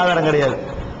வைக்கிறதுக்கு ஆதாரம் கிடையாது.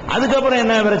 அதுக்கப்புறம்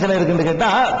என்ன பிரச்சனை இருக்குன்னு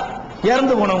கேட்டா,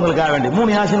 இறந்து போனவங்களுக்காக வேண்டி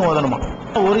 3 யாசின் ஓதணுமா.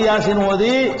 ஒரு யாசின்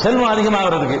ஓதி செல்வம்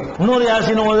அதிகமாகிறதுக்கு, இன்னொரு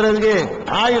யாசின் ஓதுறதுக்கு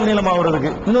ஆயுள்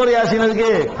நீளமாகிறதுக்கு, இன்னொரு யாசின் அதுக்கு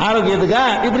ஆரோக்கியத்துக்கா,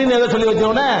 இப்படின்னு ஏதோ சொல்லி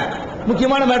வச்சோன்னே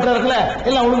முக்கியமான மேட்டர் இருக்குல்ல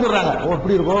எல்லாம் உழுந்துடுறாங்க. ஓ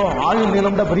இப்படி இருக்கும், ஆயுள்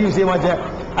நீளம்டா பெரிய விஷயமாச்சே.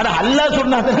 ஆனா அல்லாஹ்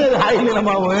சொன்னா ஆயுள்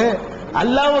நீளமாகும்,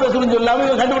 அல்லாஹ் ரசூல் சொல்லாம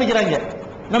இவங்க கண்டுபிடிக்கிறாங்க.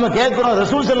 நம்ம கேட்கிறோம்,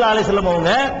 ரசூல் ஸல்லல்லாஹு அலைஹி வஸல்லம்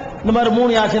அவங்க இந்த மாதிரி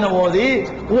 3 யாசினை ஓதி,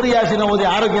 ஒரு யாசினை ஓதி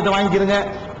ஆரோக்கியத்தை வாங்கிக்கிறங்க,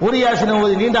 ஒரு யாசினை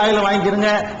ஓதி நீண்ட ஆயுளை வாங்கிக்கிறங்க,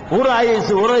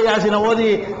 ஒரு யாசினை ஓதி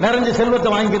நிறைஞ்ச செல்வத்தை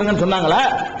வாங்கிக்கிறங்கன்னு சொன்னாங்களா?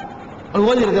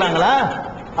 ஓதி இருக்கிறாங்களா?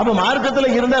 அப்ப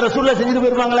மார்க்கத்தில் இருந்தா ரசூல்லா செஞ்சுட்டு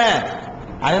போயிருப்பாங்களே.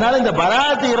 அதனால இந்த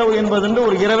பராத் இரவு என்பது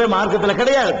ஒரு இரவே மார்க்கத்தில்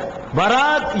கிடையாது.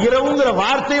 பராத் இரவுங்கிற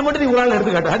வார்த்தையை மட்டும் நீ ஒரு நாள்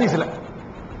எடுத்துக்காட்டு ஹதீஸ்ல.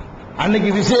 அன்னைக்கு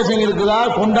விசேஷம் இருக்குதா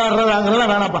கொண்டாடுறதாங்கிறதா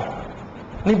வேணாப்பா.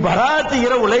 நீ பராத்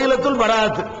இரவு, லைலத்துல்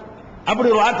பராத் அப்படி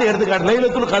ஒரு வார்த்தை எடுத்துக்காட்டு.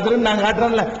 லைலத்துல் கத்ர்னு நாங்க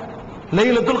காட்டுறோம்ல,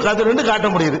 லைலத்துல் கத்ர்னு காட்ட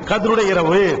முடியுது, கத்ருடைய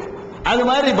இரவு. அது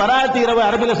மாதிரி பராத் இரவு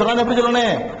அரபில சொல்லணும், எப்படி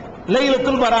சொல்லணும்?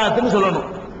 லைலத்துல் பராத்னு சொல்லணும்.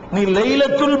 நீ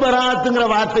லைலத்துல் பராத்ங்கிற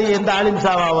வார்த்தையை எந்த ஆலிம்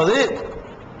சாவாவது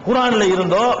குர்ஆன்ல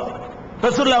இருந்தோ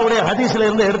ரசூலுல்லாஹ்வுடைய ஹதீஸ்ல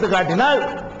இருந்து எடுத்து காட்டினால்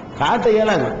காட்ட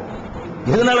இயலாது.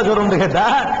 எதனால சொல்றோம்னு கேட்டா,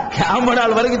 கியாமத்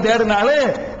நாள் வரைக்கும் தேடினாலும்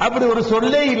அப்படி ஒரு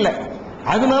சொல்லே இல்லை.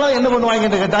 அதனால என்ன பண்ணுவாங்க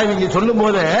கேட்டா, இவங்க சொல்லும்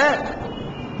போது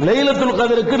லைலத்துல்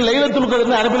கத்ருக்கு லைலத்துல்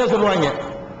கத்ர்னு அரபில சொல்லுவாங்க,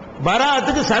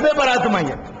 பராத்துக்கு சபே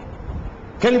பராத்துமாங்க.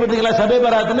 கேள்விப்பட்டீங்களா? சபே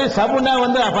பராத்துன்னு சபுனா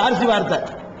பார்சி வார்த்தை.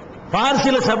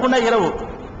 பார்சியில சபுனா இரவு,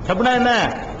 சபுனா என்ன?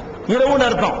 இரவுன்னு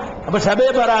அர்த்தம். அப்ப சபே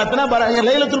பராத்துனா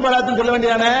லைலத்துல் பராத்துன்னு சொல்ல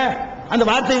வேண்டியதானே? அந்த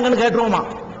வார்த்தை எங்கன்னு கேட்டுருவோமா?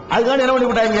 அதுக்காக என்ன பண்ணி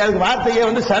விட்டாங்க, அதுக்கு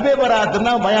வார்த்தையை சபே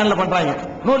பராத்துன்னா பயான்ல பண்றாங்க,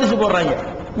 நோட்டீஸ் போடுறாங்க.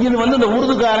 இது இந்த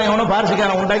உருதுக்காரன் எவனோ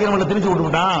பார்சிக்காரன் உண்டாக்கி நம்மள திணிச்சு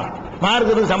விட்டுவிட்டான்,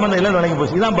 மார்க்கத்துக்கு சம்பந்தம் இல்லைன்னு விளங்கி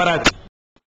போச்சு. இதான் பராத்.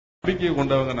 நம்பிக்கை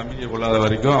கொண்டவங்க நம்பிக்கை கொள்ளாத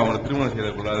வரைக்கும் அவங்க திருமணம்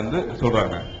செய்யக்கூடாதுன்னு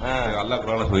சொல்றாங்க. அல்லாஹ்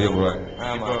குர்ஆன்ல சொல்லியிருக்கிறாங்க.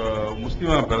 இப்போ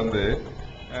முஸ்லிமா பிறந்து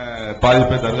பாதி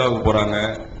பேர் தர்காவுக்கு போறாங்க.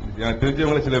 எனக்கு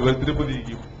தெரிஞ்சவங்கள சில பேர்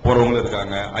திருப்பதிக்கு போறவங்களும்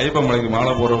இருக்காங்க, ஐயப்ப மலைக்கு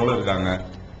மாலை போறவங்களும் இருக்காங்க.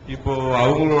 இப்போ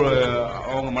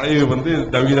அவங்க மனைவி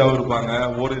தவீதாவும் இருப்பாங்க,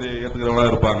 ஓரிரை ஏத்துக்கிறவங்களா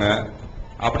இருப்பாங்க.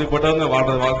 அப்படிப்பட்டவங்க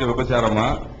வாழ்றது வாழ்க்கை விபச்சாரமா?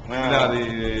 அது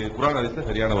குர்ஆன் ஹதீஸ்ல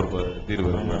சரியான ஒரு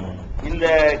தீர்வு. இந்த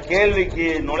கேள்விக்கு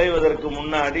நுழைவதற்கு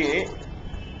முன்னாடி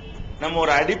நம்ம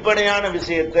ஒரு அடிப்படையான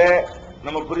விஷயத்தை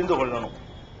நம்ம புரிந்து கொள்ளணும்.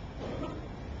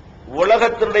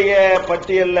 உலகத்தினுடைய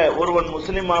பட்டியல்ல ஒருவன்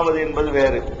முஸ்லிம் ஆவது என்பது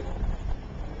வேறு,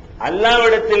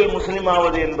 அல்லாஹ்விடத்தில் முஸ்லிம்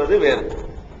ஆவது என்பது வேறு.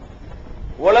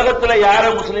 உலகத்துல யார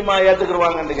முஸ்லிமா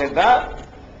ஏத்துக்குவாங்கன்னு கேட்டா,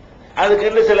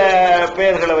 அதுக்கு சில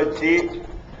பெயர்களை வச்சு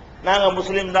நாங்க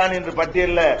முஸ்லிம் தான் என்று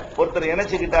பட்டியல்ல ஒருத்தர்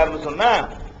இணைச்சுக்கிட்டாருன்னு சொன்னா,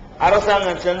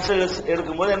 அரசாங்கம் சென்சஸ்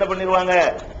எடுக்கும்போது என்ன பண்ணிடுவாங்க,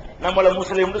 நம்மள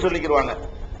முஸ்லிம்னு சொல்லிக்கிறாங்க.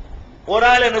 ஒரு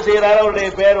ஆள் என்ன செய்யறாரு, அவருடைய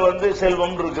பேர்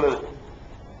செல்வம் இருக்கிறது,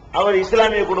 அவர்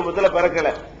இஸ்லாமிய குடும்பத்தில் பிறக்கல,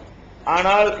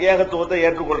 ஆனால் ஏகத்துவத்தை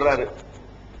ஏற்றுக்கொள்றாரு,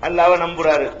 அல்லாஹ்வை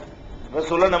நம்புறாரு,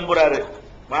 ரசூலை நம்புறாரு,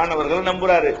 மாணவர்களை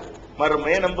நம்புறாரு,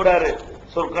 மறுமையை நம்புறாரு,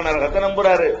 சொர்க்க நரகத்தை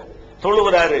நம்புறாரு,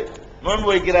 தொழுகிறாரு, நோன்பு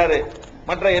வைக்கிறாரு,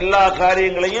 மற்ற எல்லா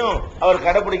காரியங்களையும் அவர்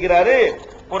கடைபிடிக்கிறாரு.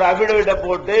 ஒரு அபிடவிட்ட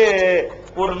போட்டு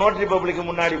ஒரு நோட்டரி பப்ளிக்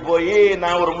முன்னாடி போய்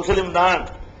நான் ஒரு முஸ்லிம் தான்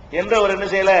என்று அவர் என்ன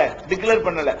செய்யல, டிக்ளேர்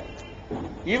பண்ணல.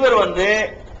 இவர்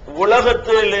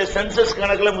உலகத்தில் சென்சஸ்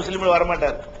கணக்குல முஸ்லீம்கள்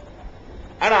வரமாட்டார்.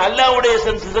 ஆனா அல்லாஹ்வுடைய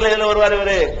சென்சஸ்ல எதுல வருவார்,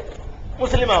 இவரு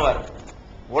முஸ்லீம் ஆவார்.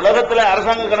 உலகத்துல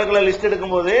அரசாங்க கணக்குல லிஸ்ட்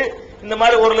எடுக்கும் போது இந்த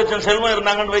மாதிரி 1 லட்சம் செல்வம்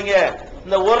இருந்தாங்கன்னு வைங்க,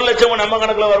 இந்த 1 லட்சம் நம்ம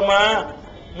கணக்குல வருமா?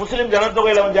 முஸ்லீம்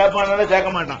ஜனத்தொகையில அவன் சேர்ப்பான சேர்க்க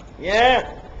மாட்டான். ஏன்?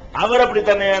 அவர் அப்படி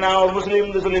தன்னை நான் ஒரு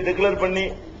முஸ்லீம் சொல்லி டிக்ளேர் பண்ணி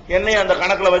என்னை அந்த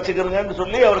கணக்குல வச்சுக்கிறேன்னு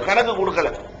சொல்லி அவர் கணக்கு கொடுக்கல.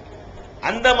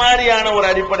 அந்த மாதிரியான ஒரு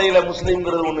அடிப்படையில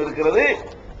முஸ்லீம்ங்கிறது ஒண்ணு இருக்கிறது,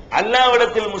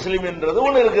 அல்லாஹ்விடத்தில் முஸ்லிம் என்றது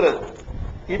ஒண்ணு இருக்கிறது.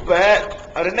 இப்ப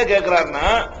அவர் என்ன கேட்கிறாருன்னா,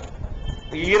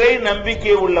 இறை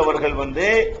நம்பிக்கை உள்ளவர்கள்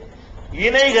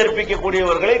இணை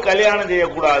கற்பிக்கக்கூடியவர்களை கல்யாணம்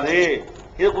செய்யக்கூடாது,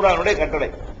 இது குர்ஆனுடைய கட்டளை.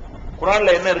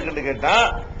 குர்ஆன்ல என்ன இருக்குன்னு கேட்டா,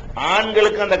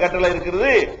 ஆண்களுக்கு அந்த கட்டளை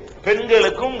இருக்கிறது,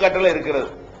 பெண்களுக்கும் கட்டளை இருக்கிறது.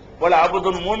 போல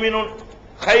அபுதுன் மூமினுன்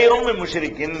கைரும்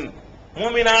முஷ்ரிக்கின்,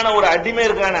 மூமினான ஒரு அடிமை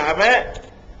இருக்கான அவன்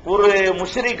ஒரு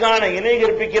முஷ்ரிக்கான இணை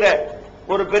கற்பிக்கிற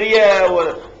ஒரு பெரிய ஒரு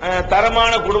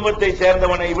தரமான குடும்பத்தை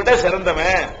சேர்ந்தவனை விட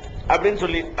சிறந்தவன் அப்படின்னு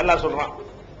சொல்லி அல்லாஹ் சொல்றான்.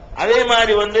 அதே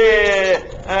மாதிரி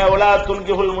உலா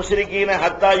துன்கிஹுல் முஷ்ரிக்கீன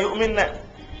ஹத்தா யுமின்ன,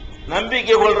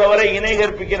 நம்பிக்கை கொள்றவரை இணை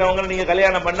கற்பிக்கிறவங்க நீங்க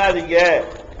கல்யாணம் பண்ணாதீங்க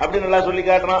அப்படின்னு அல்லாஹ் சொல்லி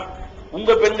காட்டுறான்.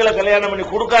 உங்க பெண்களை கல்யாணம் பண்ணி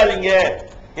கொடுக்காதீங்க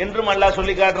என்றும் அல்லாஹ்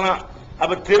சொல்லி காட்டுறான்.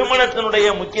 அப்ப திருமணத்தினுடைய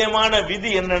முக்கியமான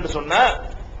விதி என்னன்னு சொன்னா,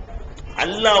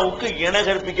 அல்லாஹ்வுக்கு இணை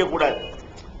கற்பிக்க கூடாது.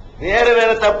 வேற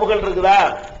வேற தப்புகள் இருக்குதா,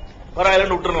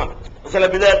 பரவாயில்லன்னு விட்டுறலாம். சில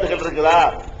பிதஅத்துகள் இருக்குதா,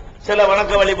 சில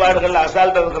வணக்க வழிபாடுகள்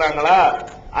அசால்ட்டா இருக்கிறாங்களா,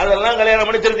 அதெல்லாம் கல்யாணம்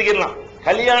பண்ணி திருத்திக்கலாம்.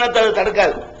 கல்யாணத்தை அது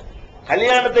தடுக்காது.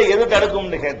 கல்யாணத்தை எது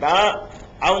தடுக்கும்னு கேட்டா,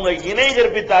 அவங்க இணை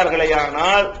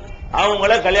கற்பித்தார்களேயானால்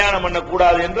அவங்கள கல்யாணம் பண்ண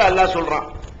கூடாது என்று அல்லாஹ் சொல்றான்.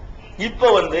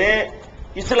 இப்ப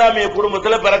இஸ்லாமிய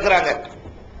குடும்பத்துல பிறக்கிறாங்க,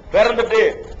 பிறந்துட்டு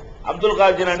அப்துல்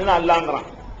காதர் ஜிலானி தான் அல்லாங்கிறான்.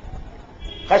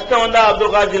 கஷ்டம் வந்தா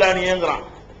அப்துல் காதர் ஜிலானிங்கிறான்.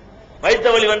 வைத்த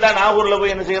வழி வந்தா நாகூர்ல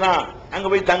போய் என்ன செய்யறான், அங்க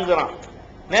போய் தங்குறான்,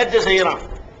 நேர்ச்சி செய்யறான்.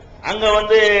 அங்க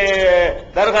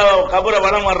தர்கா கபரை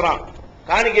வலம் வர்றான்,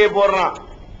 காணிக்கையை போடுறான்,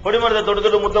 கொடிமரத்தை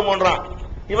தொடுத்துட்டு முத்தம் போடுறான்.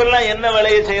 இவெல்லாம் என்ன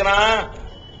வேலையை செய்யறான்?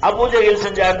 அபூஜைகள்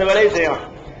செஞ்ச அந்த வேலையை செய்யறான்.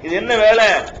 இது என்ன வேலை?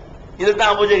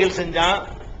 இதைத்தான் அபூஜைகள் செஞ்சான்,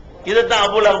 இதைத்தான்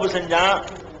அபுல் அபு செஞ்சான்,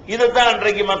 இதைத்தான்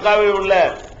அன்றைக்கு மக்காவில் உள்ள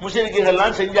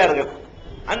முஸ்லிம்கள் செஞ்சார்கள்.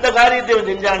 அந்த காரியத்தை இவன்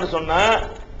செஞ்சான்னு சொன்னா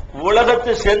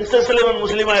உலகத்து சென்சஸ்ல இவன்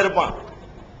முஸ்லீமா இருப்பான்.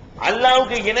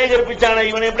 அல்லாவுக்கு இணை கற்பிச்சான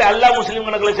இவன் எப்படி அல்லாஹ் முஸ்லீம்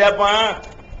கணக்குல சேர்ப்பான்?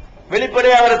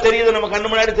 வெளிப்படையா அவரை தெரியுது, நம்ம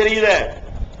கண்ணு முன்னாடி தெரியுது.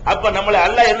 அப்ப நம்மளை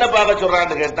அல்லாஹ் என்ன பார்க்க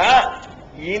சொல்றான்னு கேட்டா,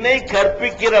 இணை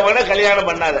கற்பிக்கிறவனை கல்யாணம்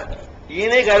பண்ணாத.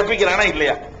 இணை கற்பிக்கிறானா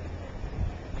இல்லையா?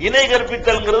 இணை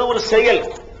கற்பித்தல்ங்கிறது ஒரு செயல்.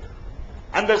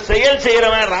 அந்த செயல்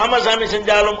செய்யறவன் ராமசாமி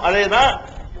செஞ்சாலும் அதேதான்,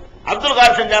 அப்துல்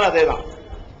காதர் செஞ்சாலும் அதேதான்.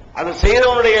 அது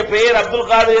செய்யறவனுடைய பெயர் அப்துல்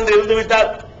காதர் என்று இருந்து விட்டால்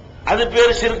அது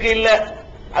பேர் சிறுக்கு இல்ல.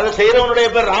 அது செய்யறவனுடைய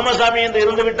பேர் ராமசாமி என்று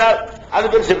இருந்து விட்டால் அது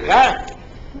பேர் சிறுக்கா?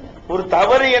 ஒரு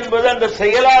தவறு என்பது அந்த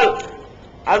செயலால்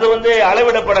அது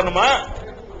அளவிடப்படணுமா,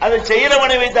 அது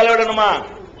செய்யறவனை வைத்து அளவிடணுமா?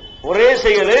 ஒரே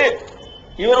செயல்,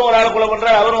 இவரும் ஒரு ஆளை கொலை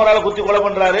பண்றாரு, அவரும் ஒரு ஆளை குத்தி கொலை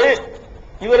பண்றாரு.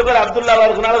 இவர் பேர் அப்துல்லாவா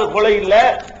இருக்கனால அது கொலை இல்ல,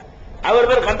 அவர்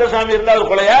பேர் கந்தசாமி இருந்தா அது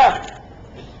கொலையா?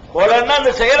 கொலைன்னா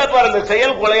அந்த செயலை பாரு, அந்த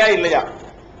செயல் கொலையா இல்லையா?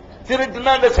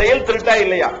 திருட்டுன்னா அந்த செயல் திருட்டா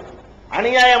இல்லையா?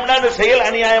 அநியாயம்னா அந்த செயல்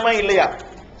அநியாயமா இல்லையா?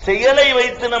 செயலை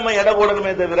வைத்து நம்ம எடை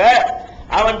போடணுமே தவிர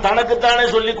அவன் தனக்குத்தானே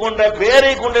சொல்லிக் கொண்ட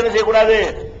பேரை கொண்டு என்ன செய்யக்கூடாது,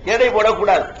 எடை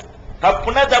போடக்கூடாது.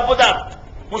 தப்புன்னா தப்பு தான்.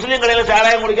 முஸ்லீம் கடையில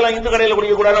சாராயம் குடிக்கலாம், இந்து கடையில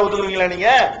குடிக்க கூடாது ஒத்துக்குறீங்களா நீங்க?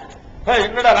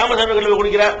 என்னடா ராமசாமி கடையில் போய்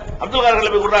குடிக்கிற, அப்துல் காதர்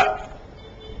கடையில் போய் குடுறா.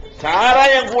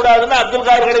 சாராயம் கூடாதுன்னா அப்துல்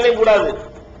காதர் கடையிலையும் கூடாது,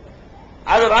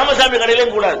 அது ராமசாமி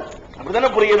கடையிலையும் கூடாது. அப்படித்தானே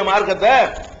புரியணும் மார்க்கத்தை.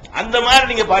 அந்த மாதிரி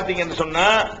நீங்க பாத்தீங்கன்னு சொன்னா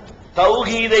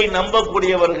தௌஹீதை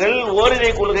நம்பக்கூடியவர்கள், ஓரிரை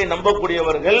கொள்கை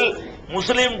நம்பக்கூடியவர்கள்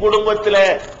முஸ்லிம் குடும்பத்தில்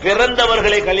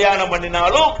பிறந்தவர்களை கல்யாணம்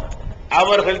பண்ணினாலும்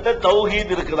அவர்கள்ட்ட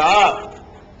தௌஹீத் இருக்குதா,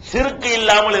 சிறுக்கு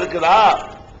இல்லாமல் இருக்குதா,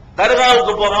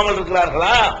 தர்காவுக்கு போகாமல்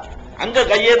இருக்கிறார்களா, அங்க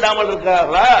கையேந்தாமல்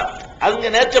இருக்கிறார்களா, அங்க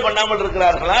நேர்ச்சை பண்ணாமல்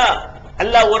இருக்கிறார்களா,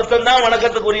 அல்லாஹ் ஒருத்தன் தான்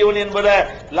வணக்கத்துக்குரியவன் என்பதை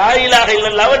லா இலாஹ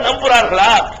இல்லல்லாஹ்வை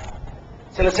நம்புறார்களா?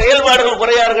 சில செயல்பாடுகள்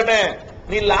குறையா இருக்கட்டும்,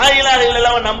 நீ லா இலாஹ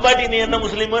இல்லல்லாஹ்வை நம்பாட்டி நீ என்ன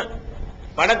முஸ்லீம்?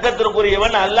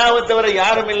 வணக்கத்திற்குரியவன் அல்லாஹ்வை தவிர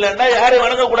யாரும் இல்லைன்னா யாரையும்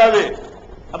வணங்கக்கூடாது.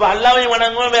 அப்ப அல்லாஹ்வையும்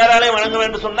வணங்குவோம் வேற ஆளையும் வணங்குவேன்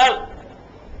என்று சொன்னால்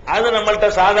அது நம்மள்ட்ட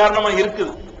சாதாரணமா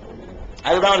இருக்குது.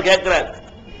 அதுதான் அவர் கேட்கிறார்.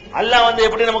 அல்லாஹ்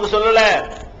எப்படி நமக்கு சொல்லல,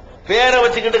 பேரை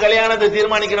வச்சுக்கிட்டு கல்யாணத்தை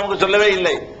தீர்மானிக்க நமக்கு சொல்லவே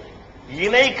இல்லை.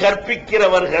 இணை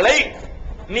கற்பிக்கிறவர்களை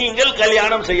நீங்கள்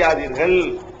கல்யாணம் செய்யாதீர்கள்.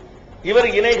 இவர்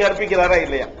இணை கற்பிக்கிறாரா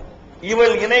இல்லையா,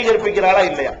 இவள் இணை கற்பிக்கிறாரா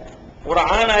இல்லையா? ஒரு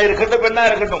ஆணா இருக்கட்டும் பெண்ணா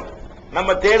இருக்கட்டும், நம்ம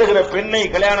தேடுகிற பெண்ணை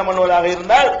கல்யாணம் பண்ணுவதாக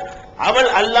இருந்தால் அவள்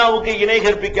அல்லாஹ்வுக்கு இணை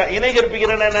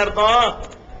கற்பிக்கிறன்னு என்ன அர்த்தம்?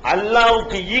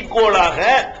 அல்லாஹ்வுக்கு ஈக்குவலாக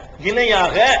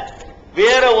இணையாக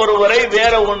வேற ஒருவரை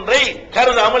வேற ஒன்றை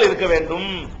கருதாமல் இருக்க வேண்டும்.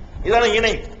 இதான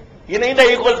இணை. இணைந்த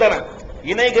ஈக்குவல் தானே.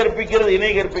 இணை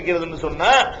கற்பிக்கிறது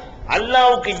சொன்னா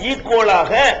அல்லாஹ்வுக்கு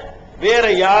ஈக்குவலாக வேற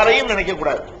யாரையும் நினைக்க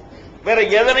கூடாது, வேற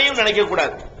எதனையும் நினைக்க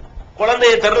கூடாது.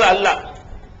 குழந்தையை தர்றது அல்லாஹ்.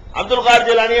 அப்துல் காதர்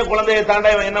ஜிலானிய குழந்தையை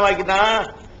தாண்டா என்ன வாக்கிட்டான்?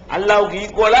 அல்லாஹ்வுக்கு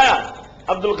ஈக்குவலா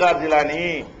அப்துல் காதர் ஜிலானி.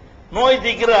 நோய்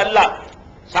தீக்கிறது அல்லாஹ்.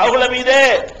 சாகுல மீதே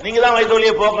நீங்க தான் வைத்த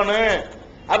வழியை போக்கணும்.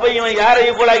 அப்ப இவன் யாரை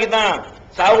ஈக்குவல் ஆக்கிட்டான்?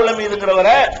 சாகுல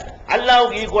மீதுங்கிறவரை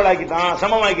அல்லாஹ்வுக்கு ஈக்குவல் ஆக்கிட்டான்,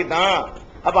 சமமாக்கிட்டான்.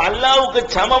 அப்ப அல்லாஹ்வுக்கு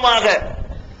சமமாக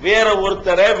வேற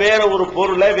ஒருத்தரை, வேற ஒரு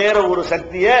பொருளை, வேற ஒரு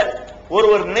சக்தியை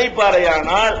ஒருவர்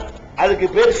நினைப்பாரையானால் அதுக்கு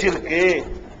பேர் ஷிர்க்கு,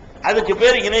 அதுக்கு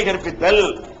பேர் இணை கற்பித்தல்.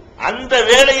 அந்த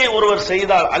வேலையை ஒருவர்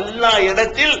செய்தால், அல்லாஹ்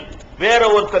இடத்தில் வேற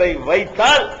ஒருத்தரை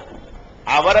வைத்தால்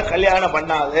அவரை கல்யாணம்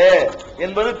பண்ணாது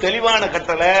என்பது தெளிவான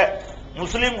கட்டளை.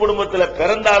 முஸ்லிம் குடும்பத்தில்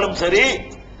பிறந்தாலும் சரி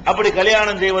அப்படி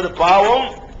கல்யாணம் செய்வது பாவம்,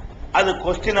 அது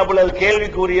கொஸ்டினபிள், அது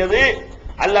கேள்விக்குரியது.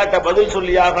 அல்லாட்ட பதில்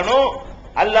சொல்லி ஆகணும்.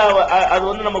 அல்லாஹ்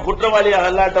அது நம்ம குற்றவாளியாக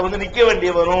அல்லாட்ட நிக்க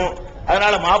வேண்டிய வரும்.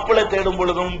 அதனால மாப்பிள்ளை தேடும்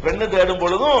பொழுதும் பெண்ணு தேடும்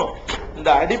பொழுதும் இந்த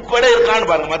அடிப்படை இருக்கான்னு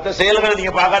பாருங்க. மற்ற செயல்களை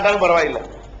நீங்க பார்க்காட்டாலும் பரவாயில்லை,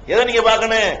 எதை நீங்க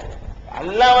பார்க்கணும்?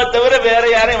 அல்லாஹ்வை தவிர வேற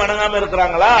யாரையும் வணங்காம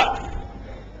இருக்கிறாங்களா,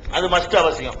 அது மஸ்ட்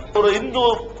அவசியம். ஒரு இந்து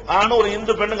ஆணும் ஒரு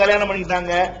இந்து பெண்ணும் கல்யாணம்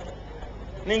பண்ணிக்கிட்டாங்க,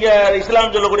 நீங்க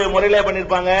இஸ்லாம் சொல்லக்கூடிய முறையிலே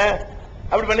பண்ணிருப்பாங்க,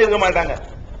 அப்படி பண்ணிருக்க மாட்டாங்க.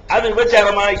 அது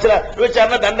விபச்சாரமா?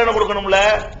 விபச்சாரம்னா தண்டனை கொடுக்கணும்ல.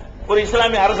 ஒரு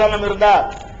இஸ்லாமிய அரசாங்கம் இருந்தா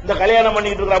இந்த கல்யாணம்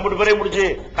பண்ணிட்டு இருக்கிற 50 பேரை முடிச்சு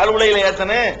கருவுலையில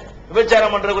ஏத்தனு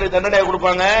விபச்சாரம் பண்றதுக்குரிய தண்டனையை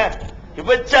கொடுப்பாங்க.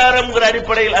 விபச்சாரம்ங்கிற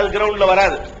அடிப்படையில் அது கிரவுண்ட்ல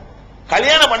வராது.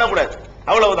 கல்யாணம் பண்ணக்கூடாது,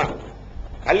 அவ்வளவுதான்.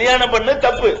 கல்யாணம் பண்ணு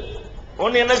தப்பு.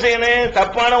 ஒன்னு என்ன செய்யணும்,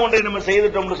 தப்பான ஒன்றை நம்ம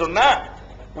செய்துட்டோம்னு சொன்னா,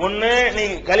 ஒன்னு நீ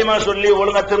களிமா சொல்லி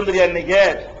ஒழுங்கா திருந்துறியா,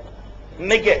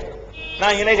 இன்னைக்கு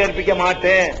நான் இணை கற்பிக்க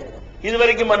மாட்டேன்,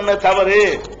 இதுவரைக்கும் பண்ண தவறு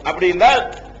அப்படின்னா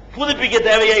புதுப்பிக்க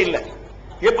தேவையே இல்லை.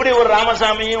 எப்படி ஒரு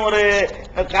ராமசாமியும் ஒரு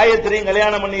காயத்ரியும்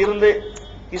கல்யாணம் பண்ணி இருந்து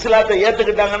இஸ்லாத்தை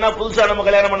ஏத்துக்கிட்டாங்கன்னா புதுசா நம்ம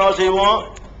கல்யாணம் பண்ணவா செய்வோம்?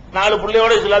 4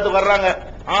 பிள்ளையோட இஸ்லாத்துக்கு வர்றாங்க,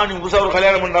 நீ புதுசா ஒரு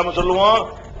கல்யாணம் பண்றாம சொல்லுவோம்,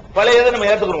 பழையதை நம்ம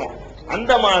ஏத்துக்கிறோம்.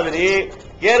 அந்த மாதிரி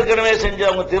ஏற்கனவே செஞ்சு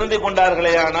அவங்க திருந்தி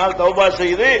கொண்டார்களே ஆனால், தௌபா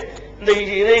செய்து இந்த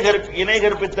இணை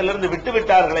கற்பித்தலிருந்து விட்டு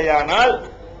விட்டார்களே ஆனால்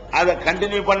அதை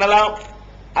கண்டினியூ பண்ணலாம்.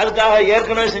 அதுக்காக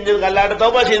ஏற்கனவே செஞ்சதுக்கு அல்லாட்ட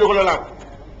தௌபா செய்து கொள்ளலாம்.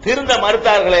 திருந்த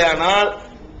மறுத்தார்களே ஆனால்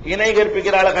இணை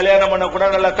கற்பிக்கிறாள கல்யாணம் பண்ண கூட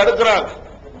நல்லா தடுக்கிறான்.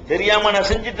 தெரியாம நான்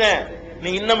செஞ்சிட்டேன், நீ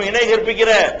இன்னும் இணை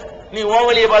கற்பிக்கிற, நீ உன்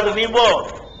வழியை பார்த்து நீ போ,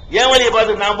 என் வழியை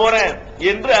பார்த்து நான் போறேன்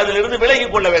என்று அதிலிருந்து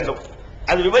விலகிக் கொள்ள வேண்டும்.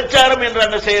 அது விபச்சாரம் என்ற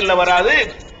அந்த செயல்ல வராது.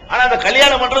 ஆனா அந்த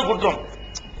கல்யாணம் பண்றது குற்றம்.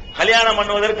 கல்யாணம்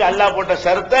பண்ணுவதற்கு அல்லாஹ் போட்ட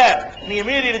ஷரத்தை நீங்க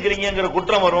மீறி இருக்கிறீங்கிற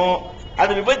குற்றம் வரும்.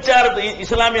 அது விபச்சாரத்தை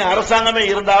இஸ்லாமிய அரசாங்கமே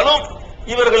இருந்தாலும்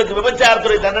இவர்களுக்கு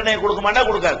விபச்சாரத்துறை தண்டனை கொடுக்க மாட்டா,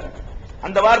 கொடுக்காது.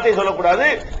 அந்த வார்த்தையை சொல்லக்கூடாது,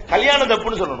 கல்யாணம்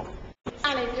தப்புன்னு சொல்லணும்.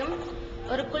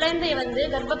 ஒரு குழந்தை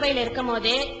கர்ப்பப்பையில இருக்கும்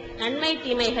போதே நன்மை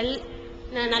தீமைகள்,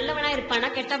 நல்லவனா இருப்பானா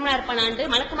கெட்டவனா இருப்பானான்னு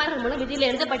மலக்குமார்கள் மூலம் விதியில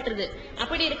எழுதப்பட்டிருது.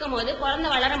 அப்படி இருக்கும் போது குழந்தை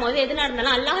வளரும் போது எது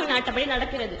நடந்தாலும் அல்லாஹ்வின் நாட்டப்படி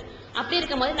நடக்கிறது. அப்படி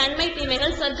இருக்கும் போது நன்மை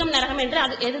தீமைகள் சொர்க்கம் நரகம் என்று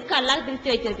எதுக்கு அல்லாஹ்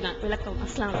பிரித்து வைத்திருக்கிறான்? விளக்கம்.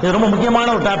 அஸ்ஸலாமு அலைக்கும். இது ரொம்ப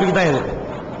முக்கியமான ஒரு டாபிக் தான் இது.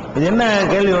 இது என்ன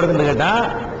கேள்வி வருதுன்னு கேட்டா,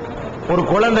 ஒரு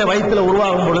குழந்தை வயிற்றுல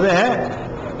உருவாகும் பொழுது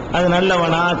அது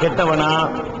நல்லவனா கெட்டவனா,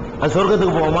 அது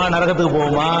சொர்க்கத்துக்கு போகுமா நரகத்துக்கு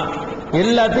போகுமா,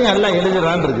 எல்லாத்தையும் எல்லாம்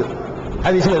எழுதுறான் இருக்கு,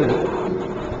 ஹதீஸ்ல இருக்கு.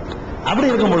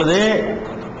 அப்படி இருக்கும் பொழுது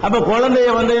அப்ப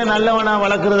குழந்தைய நல்லவனா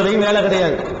வளர்க்கறதுலையும் வேலை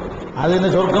கிடையாது. அது இந்த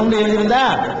சொர்க்கம்னு எழுதியிருந்தா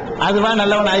அதுவா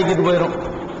நல்லவன் ஆகிக்கிட்டு போயிடும்,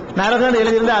 நரகம்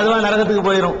எழுதியிருந்தா அதுவா நரகத்துக்கு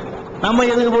போயிடும். நம்ம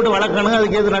எதுக்கு போட்டு வளர்க்கணும்,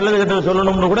 அதுக்கு எது நல்லது கெட்டது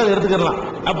சொல்லணும்னு கூட எடுத்துக்கலாம்.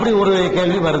 அப்படி ஒரு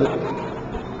கேள்வி வருது.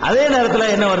 அதே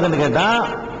நேரத்தில் என்ன வருதுன்னு கேட்டா,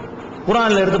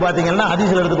 குர்ஆன்ல எடுத்து பாத்தீங்கன்னா,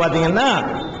 ஹதீஸ்ல எடுத்து பாத்தீங்கன்னா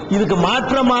இதுக்கு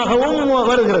மாற்றமாகவும்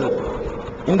வருகிறது.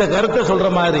 இந்த கருத்தை சொல்ற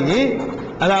மாதிரி,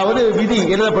 அதாவது விதி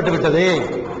எழுதப்பட்டு விட்டது,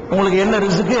 உங்களுக்கு என்ன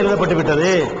ரிஸ்க் எழுதப்பட்டு விட்டது,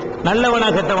 நல்லவனா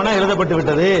கெட்டவனா எழுதப்பட்டு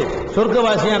விட்டது,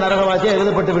 சொர்க்கவாசியா நரகவாசியா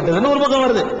எழுதப்பட்டு விட்டதுன்னு ஒரு பக்கம்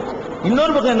வருது.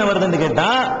 இன்னொரு பக்கம் என்ன வருதுன்னு கேட்டா,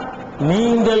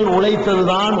 நீங்கள்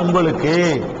உழைத்ததுதான் உங்களுக்கு,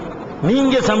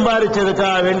 நீங்க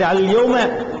சம்பாதிச்சதுக்காக வேண்டிய அல் யௌம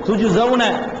துஜ்ஸௌன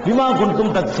பிமா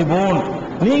குன்தும் தக்ஸிபூன்,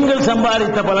 நீங்கள்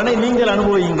சம்பாதித்த பலனை நீங்கள்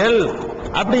அனுபவியுங்கள்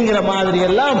அப்படிங்கிற மாதிரி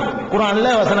எல்லாம் குர்ஆன்ல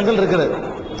வசனங்கள் இருக்குது.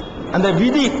 அந்த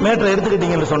விதி மேட்டரை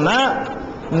எடுத்துக்கிட்டீங்கன்னு சொன்னா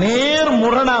நேர்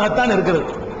முரணாகத்தான் இருக்கிறது.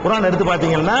 குர்ஆன் எடுத்து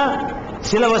பாத்தீங்கன்னா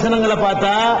சில வசனங்களை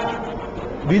பார்த்தா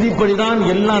விதிப்படிதான்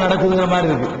எல்லாம் நடக்குதுங்கிற மாதிரி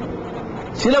இருக்கு.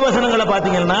 சில வசனங்களை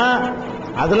பாத்தீங்கன்னா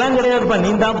அதெல்லாம் கிடையாதுப்பா,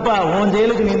 நீந்தாப்பா உன்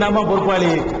செயலுக்கு நீந்தாப்பா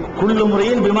பொறுப்பாளி, குல்லு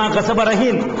முறையின் பிமா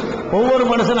கசபரஹீன், ஒவ்வொரு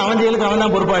மனுஷன் அவன் செயலுக்கு அவன்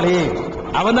தான் பொறுப்பாளி,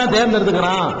 அவன் தான்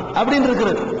தேர்ந்தெடுத்துக்கிறான் அப்படின்னு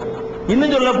இருக்குது.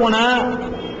 இன்னும் சொல்ல போனா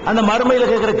அந்த மறுமையில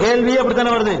கேட்கிற கேள்வியே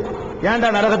அப்படித்தானே வருது. ஏன்டா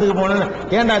நரகத்துக்கு போன,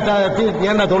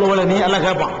 ஏன்டா தொழுவல நீ எல்லாம்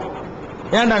கேட்பான்,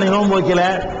 ஏன்டா நீ நோன்பு வைக்கல,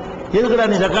 எதுக்குடா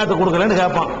நீ ஜக்காத்து கொடுக்கலன்னு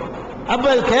கேட்பான்.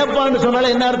 அப்ப கேட்பான்னு சொன்னால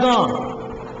என்ன அர்த்தம்,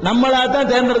 நம்மளா தான்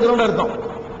தேர்ந்தெடுக்கிறோம்னு அர்த்தம்.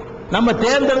 நம்ம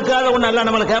தேர்ந்தெடுக்காத ஒண்ணு எல்லாம்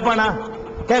நம்மள கேட்பானா,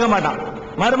 கேட்க மாட்டான்.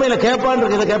 மறுமையில கேட்பான்னு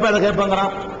இருக்கு, இதை கேட்பா அதை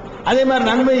கேட்பாங்கிறான். அதே மாதிரி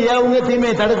நன்மை ஏவுங்க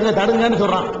தீமையை தடுங்கன்னு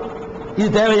சொல்றான். இது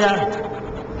தேவையா?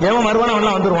 எவன் வருவான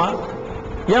அவன் வந்துருவான்,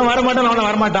 ஏன் வரமாட்டான் அவன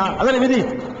வரமாட்டான், அதான் விதி.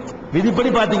 விதிப்படி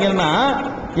பாத்தீங்கன்னா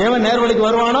எவன் நேர்வழிக்கு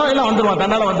வருவானோ எல்லாம் வந்துருவான்,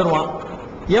 தன்னால வந்துருவான்.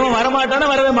 எவன் வரமாட்டானோ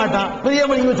வரவே மாட்டான். பெரிய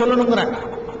நீங்க சொல்லணுங்கிற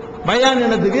பயான்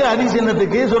எண்ணத்துக்கு, ஹதீஸ்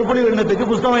எண்ணத்துக்கு, சொற்பொழிவு எண்ணத்துக்கு,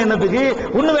 புஸ்தகம் எண்ணத்துக்கு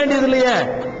ஒண்ணு வேண்டியது இல்லையே,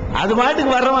 அது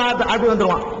மாட்டுக்கு வர்றவன் ஆட்டி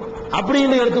வந்துருவான்.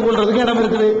 அப்படின்னு எடுத்துக்கொள்றதுக்கு இடம்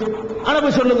இருக்குது. ஆனா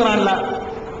போய் சொல்லுங்கிறான்ல,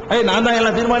 நான் தான்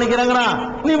எல்லாம் தீர்மானிக்கிறேங்கிறான்,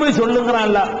 நீ போய்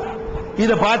சொல்லுங்கிறான்ல.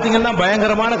 இதை பாத்தீங்கன்னா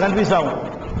பயங்கரமான கன்ஃபியூஸ் ஆகும்.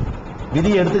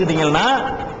 விதியை எடுத்துக்கிட்டீங்கன்னா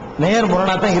நேர்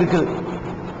முரணா தான் இருக்குது.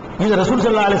 இது ரசூல்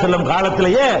ஸல்லல்லாஹு அலைஹி வஸல்லம்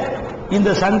காலத்திலேயே இந்த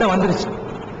சண்டை வந்துருச்சு.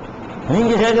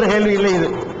 நீங்க கேட்கிற கேள்வி இல்லை, இது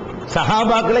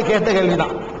சஹாபாக்களே கேட்ட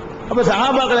கேள்விதான். அப்ப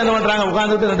சஹாபாக்கள் என்ன பண்றாங்க,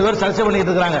 உட்கார்ந்துட்டு 2 பேரும் சர்ச்சை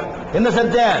பண்ணிட்டு இருக்காங்க. என்ன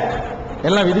சர்ச்சை?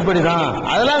 எல்லாம் விதிப்படிதான்,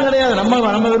 அதெல்லாம் கிடையாது,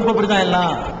 நம்ம விருப்பப்படி தான்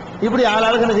எல்லாம். இப்படி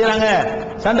ஆளாளுக்கு என்ன செய்யறாங்க,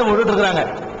 சண்டை போட்டுட்டு இருக்காங்க.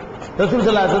 ரசூல்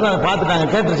ஸல்லல்லாஹு அலைஹி வஸல்லம் பார்த்துட்டாங்க,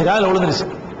 கேட்டுருச்சு, காதுல விழுந்துருச்சு.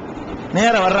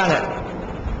 நேர வர்றாங்க,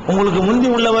 உங்களுக்கு முந்தி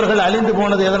உள்ளவர்கள் அழிந்து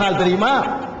போனது எதனால் தெரியுமா?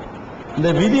 இந்த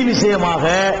விதி விஷயமாக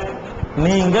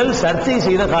நீங்கள் சர்ச்சை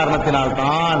செய்த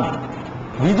காரணத்தினால்தான்.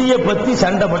 விதியை பத்தி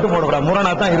சண்டை மட்டும் போடக்கூடாது,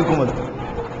 முரணா தான் இருக்கும்.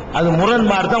 அது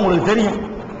முரண்பாடு தான் உங்களுக்கு தெரியும்.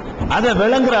 அதை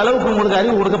விளங்குற அளவுக்கு உங்களுக்கு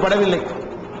அறிவு கொடுக்கப்படவில்லை.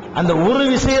 அந்த ஒரு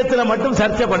விஷயத்துல மட்டும்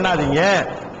சர்ச்சை பண்ணாதீங்க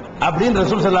அப்படின்னு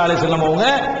ரசூல் ஸல்லல்லாஹு அலைஹி வஸல்லம் அவங்க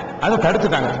அதை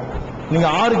தடுத்துட்டாங்க. நீங்க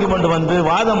ஆர்குமெண்ட் வந்து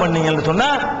வாதம் பண்ணீங்கன்னு சொன்னா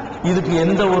இதுக்கு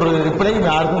எந்த ஒரு ரிப்ளையும்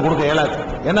யாருக்கும் கொடுக்க இயலாது.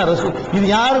 ஏன்னா ரசூல் இது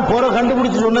யாரும் குறை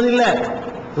கண்டுபிடிச்சு சொன்னது இல்ல,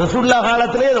 ரசூலுல்லாஹ்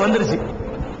காலத்திலே இது வந்துருச்சு.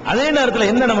 அதே நேரத்தில்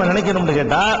என்ன நம்ம நினைக்கணும்னு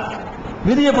கேட்டா,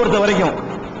 விதியை பொறுத்த வரைக்கும்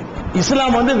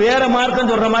இஸ்லாம் வந்து வேற மார்க்கம்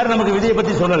சொல்ற மாதிரி நமக்கு விதியை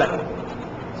பத்தி சொல்லல.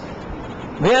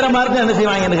 வேற மார்க்கம் என்ன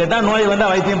செய்வாங்கன்னு கேட்டா, நோய் வந்தா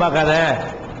வைத்தியம் பார்க்காத,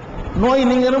 நோய்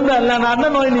நீங்கணும் அல்ல நாடுனா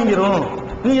நோய் நீங்கிரும்,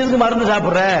 நீ எதுக்கு மருந்து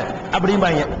சாப்பிடுற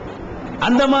அப்படிம்பாங்க.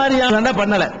 அந்த மாதிரி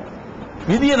பண்ணல.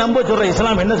 விதியை நம்ப சொல்ற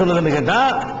இஸ்லாம் என்ன சொல்லுதுன்னு கேட்டா,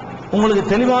 உங்களுக்கு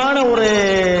தெளிவான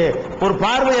ஒரு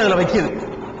பார்வை அதுல வைக்குது.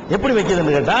 எப்படி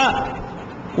வைக்குதுன்னு கேட்டா,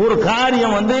 ஒரு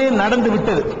காரியம் வந்து நடந்து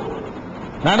விட்டது,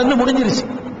 நடந்து முடிஞ்சிருச்சு,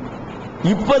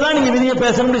 இப்பதான் நீங்க விதியை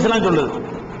பேசணும்னு இஸ்லாம் சொல்லுது.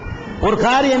 ஒரு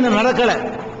காரியம் என்ன நடக்கல,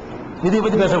 விதியை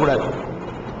பத்தி பேசக்கூடாது.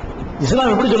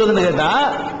 இஸ்லாம் எப்படி சொல்லுதுன்னு கேட்டா,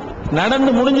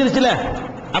 நடந்து முடிஞ்சிருச்சுல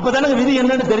அப்பதானே விதி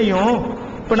என்னன்னு தெரியும்.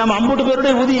 இப்ப நம்ம 50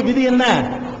 பேருடைய விதி என்ன,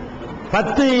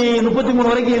 10:33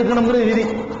 வரைக்கும் இருக்கணுங்கிறது விதி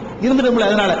இருந்துட்டோம்ல.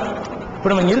 அதனால இப்ப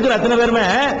நம்ம இங்க இருக்கிற அத்தனை பேருமே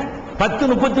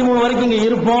 10:33 வரைக்கும் இங்க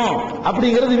இருப்போம்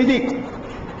அப்படிங்கிறது விதி.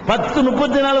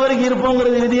 10:34 வரைக்கும்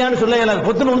இருப்போங்கிறது விதியான்னு சொல்ல இயலாது.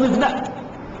 பொத்துன்னு விழுந்துச்சுன்னா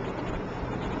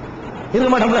இருக்க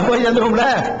மாட்டோம்ல, போய் சேர்ந்துருவோம்ல.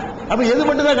 அப்ப எது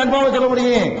மட்டும் தான் கன்ஃபார்மா சொல்ல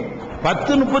முடியும்,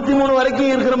 10:33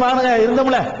 வரைக்கும் இருக்கிற மாதிரி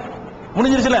இருந்தோம்ல,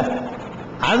 முடிஞ்சிருச்சுல,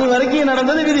 அது வரைக்கும்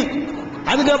நடந்தது விதி,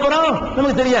 அதுக்கப்புறம்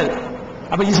நமக்கு தெரியாது.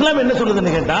 அப்ப இஸ்லாம் என்ன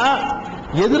சொல்லுதுன்னு கேட்டா,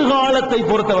 எதிர்காலத்தை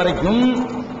பொறுத்த வரைக்கும்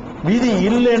விதி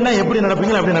இல்லைன்னா எப்படி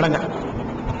நடப்பீங்க அப்படி நடங்க.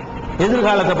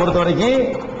 எதிர்காலத்தை பொறுத்த வரைக்கும்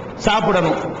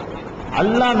சாப்பிடணும்,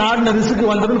 அல்லாஹ் நாடின ரிஸ்க்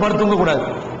வந்துடும், படுத்துங்க கூடாது,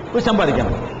 போய்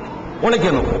சம்பாதிக்கணும்,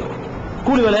 உழைக்கணும்,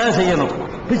 கூலி வேலையாக செய்யணும்,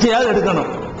 பிச்சையாவது எடுக்கணும்,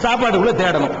 சாப்பாட்டுக்குள்ள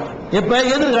தேடணும். எப்ப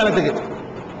எதிர்காலத்துக்கு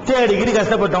தேடிக்கிட்டு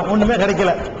கஷ்டப்பட்டோம், ஒண்ணுமே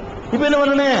கிடைக்கல, இப்ப என்ன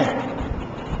பண்ணணும்,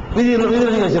 விதி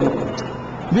வச்சிடணும்.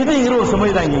 விதிங்கிற ஒரு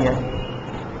சுமை தாங்கிங்க,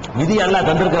 விதி அல்லாஹ்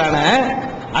தந்திருக்கிறான,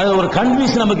 அது ஒரு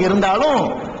கன்ஃபியூஷன் நமக்கு இருந்தாலும்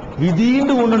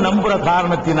விதின்னு ஒண்ணு நம்புற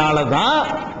காரணத்தினாலதான்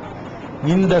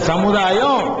இந்த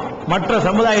சமுதாயம் மற்ற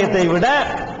சமுதாயத்தை விட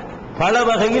பல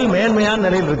வகையில் மேன்மையான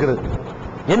நிலையில் இருக்கிறது.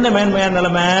 என்ன மேன்மையான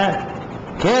நிலைமை,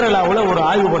 கேரளாவில் ஒரு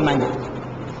ஆய்வு பண்ணாங்க.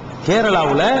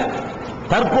 கேரளாவில்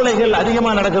தற்கொலைகள்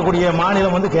அதிகமாக நடக்கக்கூடிய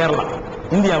மாநிலம் வந்து கேரளா,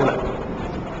 இந்தியாவில்.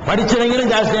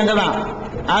 படிச்சவங்களும் ஜாஸ்தியாங்க தான்,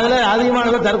 அதுல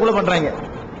அதிகமானவங்க தற்கொலை பண்றாங்க.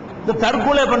 இந்த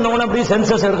தற்கொலை பண்ணவன அப்படி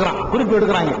சென்சஸ் எடுக்கிறான், குறிப்பு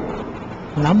எடுக்கிறாங்க.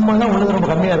 நம்ம தான் உலக ரொம்ப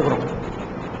கம்மியா இருக்கிறோம்,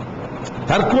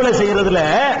 தற்கொலை செய்யறதுல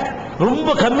ரொம்ப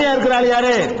கம்மியா இருக்கிறாள்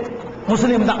யாரு,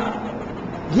 முஸ்லீம் தான்.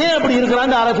 ஏன் அப்படி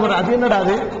இருக்கிறான்னு ஆராய்ச்சி பண்றாங்க. அது என்னடா,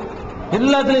 அது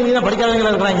எல்லாத்துலயும் வீணா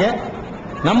படிக்காதவங்களா இருக்கிறாங்க,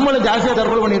 நம்மளும் ஜாஸ்தியா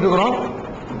தற்கொலை பண்ணிட்டு இருக்கிறோம்.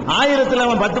 1000ல்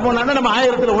அவன் 10 போனான்னா நம்ம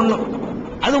 1000ல் 1,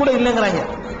 அது கூட இல்லைங்கிறாங்க.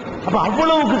 அப்ப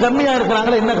அவ்வளவுக்கு கம்மியா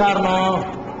இருக்கிறாங்களா, என்ன காரணம்,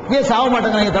 ஏன் சாக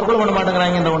மாட்டேங்கிறாங்க, தற்கொலை பண்ண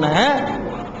மாட்டேங்கிறாங்க உடனே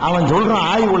அவன் சொல்றான்,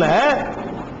 ஆய்வுல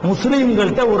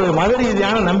முஸ்லீம்கள்ட்ட ஒரு மத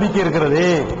ரீதியான நம்பிக்கை இருக்கிறது.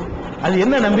 அது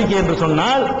என்ன நம்பிக்கை என்று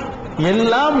சொன்னால்,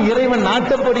 எல்லாம் இறைவன்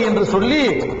நாட்டப்படி என்று சொல்லி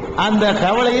அந்த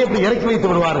கவலையை இப்படி இறக்கி வைத்து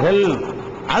விடுவார்கள்.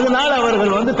 அதனால்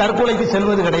அவர்கள் வந்து தற்கொலைக்கு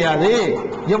செல்வது கிடையாது.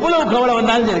 எவ்வளவு கவலை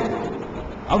வந்தாலும் சரி,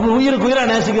 அப்ப உயிருக்கு உயிரா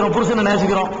நேசிக்கிறோம், புருஷனை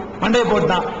நேசிக்கிறோம், மண்டையை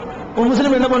போட்டான். ஒரு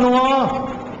முஸ்லீம் என்ன பண்ணுவோம்,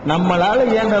 நம்மளால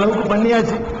ஏந்த அளவுக்கு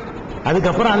பண்ணியாச்சு,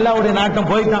 அதுக்கப்புறம் அல்லாஹ்வுடைய நாட்டம்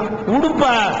போயிட்டான்,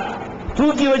 உடுப்பா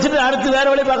தூக்கி வச்சுட்டு அடுத்து வேற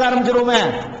வேலையை பார்க்க ஆரம்பிச்சிருவோமே.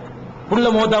 புள்ள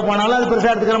மோத்தா போனாலும் அது பெருசா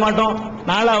எடுத்துக்கிற மாட்டோம்,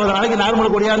 4வது நாளைக்கு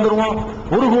நார்மல் கொடியாந்துருவோம்.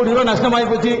 1 கோடி ரூபாய் நஷ்டமாயி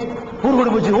போச்சு, 1 கோடி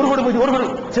போச்சு, 1 கோடி போச்சு, 1 கோடி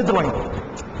செத்துருவாங்க.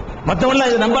 மற்றவங்க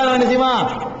இது நம்பாத என்ன செய்வான்,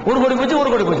 1 கோடி போச்சு,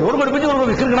 1 கோடி போச்சு, 1 கோடி போச்சு, 1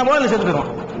 கோடி கிறுக்கனா போல செத்துக்கிறோம்.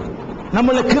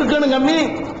 நம்மள கிறுக்கணும் கம்மி,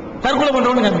 தற்கொலை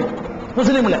பண்றவனு கம்மி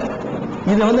முஸ்லீம்ல.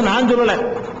 இதை வந்து நான் சொல்லல,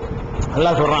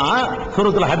 அல்லாஹ் சொல்றான்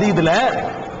சூரத்துல் ஹதீத்ல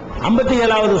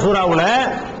 57வது சூராவுல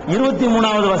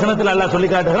 23வது வசனத்தில் அல்லாஹ் சொல்லி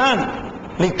காட்டுகிறான்,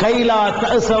 லிகைலா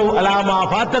தஸவ் அலாமா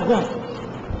ஃபாத்தக்கும்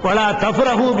வலா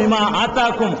தஃப்ரஹு பிமா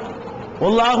ஆதாக்கும்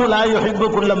வல்லாஹு லா யுஹிப்பு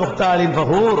குல்ல முக்தாலின்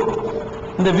ஃபஹூர்.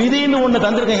 இந்த விதின்னு ஒண்ணு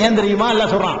தந்திருக்கேன், ஏன் தெரியுமா,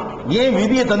 அல்லாஹ் சொல்றான், ஏன்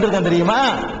விதியை தந்திருக்கேன் தெரியுமா,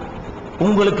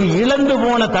 உங்களுக்கு இழந்து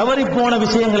போன தவறி போன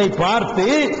விஷயங்களை பார்த்து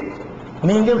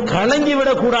நீங்கள் கலங்கி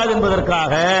விடக் கூடாது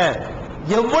என்பதற்காக.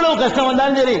 எவ்வளவு கஷ்டம்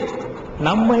வந்தாலும் சரி,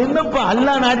 நம்ம என்னப்பா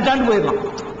அல்லாஹ் நாட்டான்னு போயிடலாம்.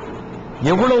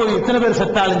 எவ்வளவு எத்தனை பேர்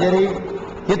செத்தாலும் சரி,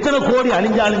 எத்தனை கோடி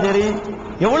அழிஞ்சாலும் சரி,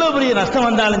 எவ்வளவு பெரிய நஷ்டம்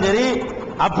வந்தாலும் சரி,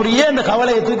 அப்படியே அந்த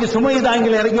கவலையை தூக்கி சுமை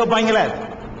தாங்கில இறக்கி வைப்பாங்களே.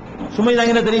 சுமை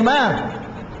தாங்கின தெரியுமா,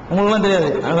 உங்களுக்கு தெரியாது,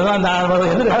 அதுதான் அந்த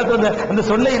எதிர்காலத்தில் அந்த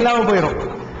சொல்லே இல்லாம போயிடும்.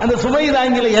 அந்த சுமை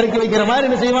தாங்கில இறக்கி வைக்கிற மாதிரி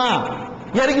என்ன செய்வான்,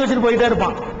 இறக்கி வச்சுட்டு போயிட்டே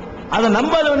இருப்பான். அதை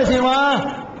நம்பாத என்ன செய்வான்,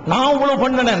 நான் இவ்வளவு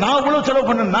பண்ணேன், நான் இவ்வளவு செலவு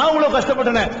பண்ணேன், நான் இவ்வளவு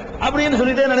கஷ்டப்பட்டேன் அப்படின்னு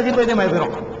சொல்லிட்டே நினைச்சு போயிட்டே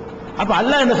போயிடும். அப்ப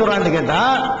அல்லாஹ் என்ன சொல்றான்னு கேட்டா,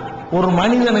 ஒரு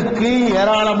மனிதனுக்கு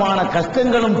ஏராளமான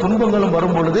கஷ்டங்களும் துன்பங்களும்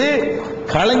வரும் பொழுது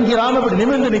கலங்கிராம இப்படி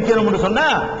நிமிர்ந்து நிக்கணும்னு சொன்னா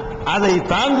அதை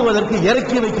தாங்குவதற்கு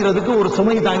இறக்கி வைக்கிறதுக்கு ஒரு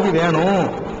சுமை தாங்கி வேணும்.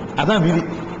 அதான் விதி.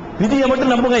 விதியை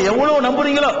மட்டும் நம்புங்க. எவ்வளவு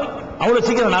நம்புறீங்களோ அவ்வளவு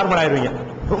சீக்கிரம் நார்மல் ஆயிருவீங்க.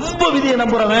 ரொம்ப விதியை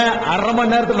நம்புறவன் அரை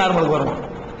மணி நேரத்தில் நார்மலுக்கு வருவான்.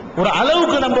 ஒரு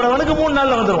அளவுக்கு நம்புறவனுக்கு 3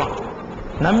 நாள்ல வந்துருவான்.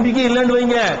 நம்பிக்கை இல்லைன்னு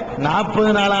வைங்க,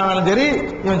 40 நாள் ஆனாலும் சரி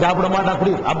இவன் சாப்பிட மாட்டான்.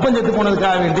 அப்படி அப்பம் செத்து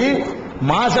போனதுக்காக வேண்டி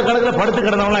மாச கணக்கில் படுத்து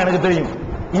கிடந்தவங்களாம் எனக்கு தெரியும்.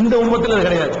 இந்த உம்மத்தில் அது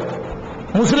கிடையாது,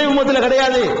 முஸ்லீம் உம்மத்தில்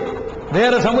கிடையாது.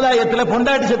 வேற சமுதாயத்தில்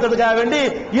பொண்டாட்டி செத்ததுக்காக வேண்டி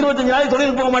 25 நாளைக்கு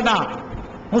தொழிலுக்கு போக மாட்டான்.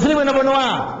 முஸ்லீம் என்ன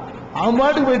பண்ணுவான், அவன்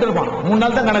பாட்டுக்கு போயிட்டு இருப்பான். 3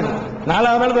 நாள் தான் கணக்கு,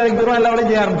 4வது நாள் வேலைக்கு போயிடுவான், எல்லா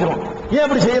வேலையும் செய்ய ஆரம்பிச்சிருவான். ஏன்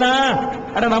அப்படி செய்யறான்?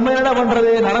 அட நம்ம என்னடா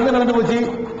பண்றது, நடந்து போச்சு.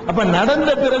 அப்ப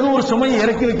நடந்த பிறகு ஒரு சுமையை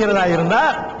இறக்கி வைக்கிறதா இருந்தா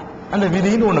அந்த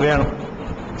விதின்னு ஒண்ணு வேணும்.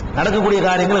 நடக்கக்கூடிய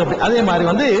காரியங்கள் அப்படி. அதே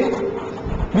மாதிரி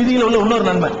விதியில் உள்ள இன்னொரு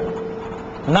நன்மை,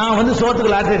 நான்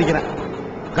சோத்துக்கு லாட்டரி அடிக்கிறேன்,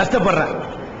 கஷ்டப்படுறேன்,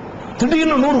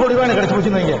 திடீர்னு 100 கோடி ரூபாய் எனக்கு கிடைச்சு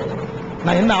போச்சுன்னு வைங்க,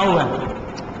 நான் என்ன ஆகுவேன்?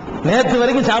 நேற்று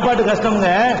வரைக்கும் சாப்பாட்டு கஷ்டம்ங்க,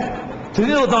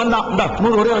 திடீர்னு வந்தான்,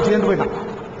 100 கோடி வச்சுட்டு போயிட்டான்.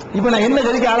 இப்ப நான் என்ன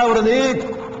கதிக்கு ஆளாவது?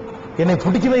 என்னை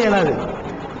பிடிக்கவே இயலாது,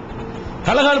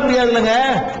 தலகால் புரியாது இல்லைங்க,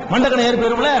 மண்டக்கணை ஏறி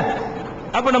போயிரும்ல.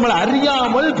 அப்ப நம்மளை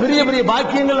அறியாமல் பெரிய பெரிய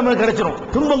பாக்கியங்கள் நமக்கு கிடைச்சிடும்.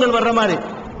 துன்பங்கள் வர்ற மாதிரி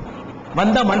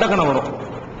வந்தா மண்டக்கணம் வரும்.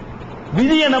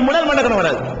 விதியை நம்மளால் மண்டக்கணம்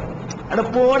வராது. அட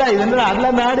போடா, இது என்ன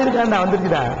அதெல்லாம் நாடு இருக்காண்டா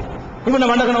வந்துருக்குதா, இப்ப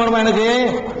நான் மண்டக்கணம் வருமா எனக்கு?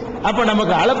 அப்ப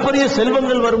நமக்கு அளப்பரிய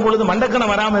செல்வங்கள் வரும் பொழுது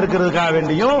மண்டக்கணம் வராமல் இருக்கிறதுக்காக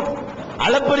வேண்டியும்,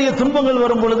 அளப்பரிய துன்பங்கள்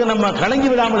வரும் பொழுது நம்ம கலங்கி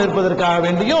விடாமல் இருப்பதற்காக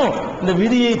வேண்டியும் இந்த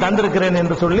விதியை தந்திருக்கிறேன்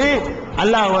என்று சொல்லி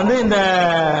அல்லாஹ் இந்த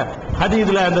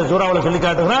ஹதீஸ்ல அந்த சூறாவுல சொல்லி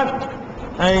காட்டுகிறார்.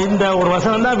 இந்த ஒரு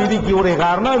வசனம் தான் விதிக்கு உடைய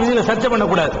காரணம். விதியில சர்ச்சை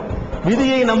பண்ணக்கூடாது.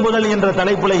 விதியை நம்புதல் என்ற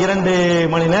தலைப்புல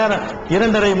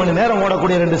 2.5 மணி நேரம்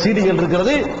ஓடக்கூடிய 2 சீடிகள்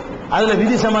இருக்கிறது. அதுல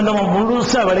விதி சம்பந்தமா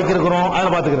முழுசா விளக்கி இருக்கிறோம்.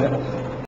 அதில் பாத்துக்கிறேன்.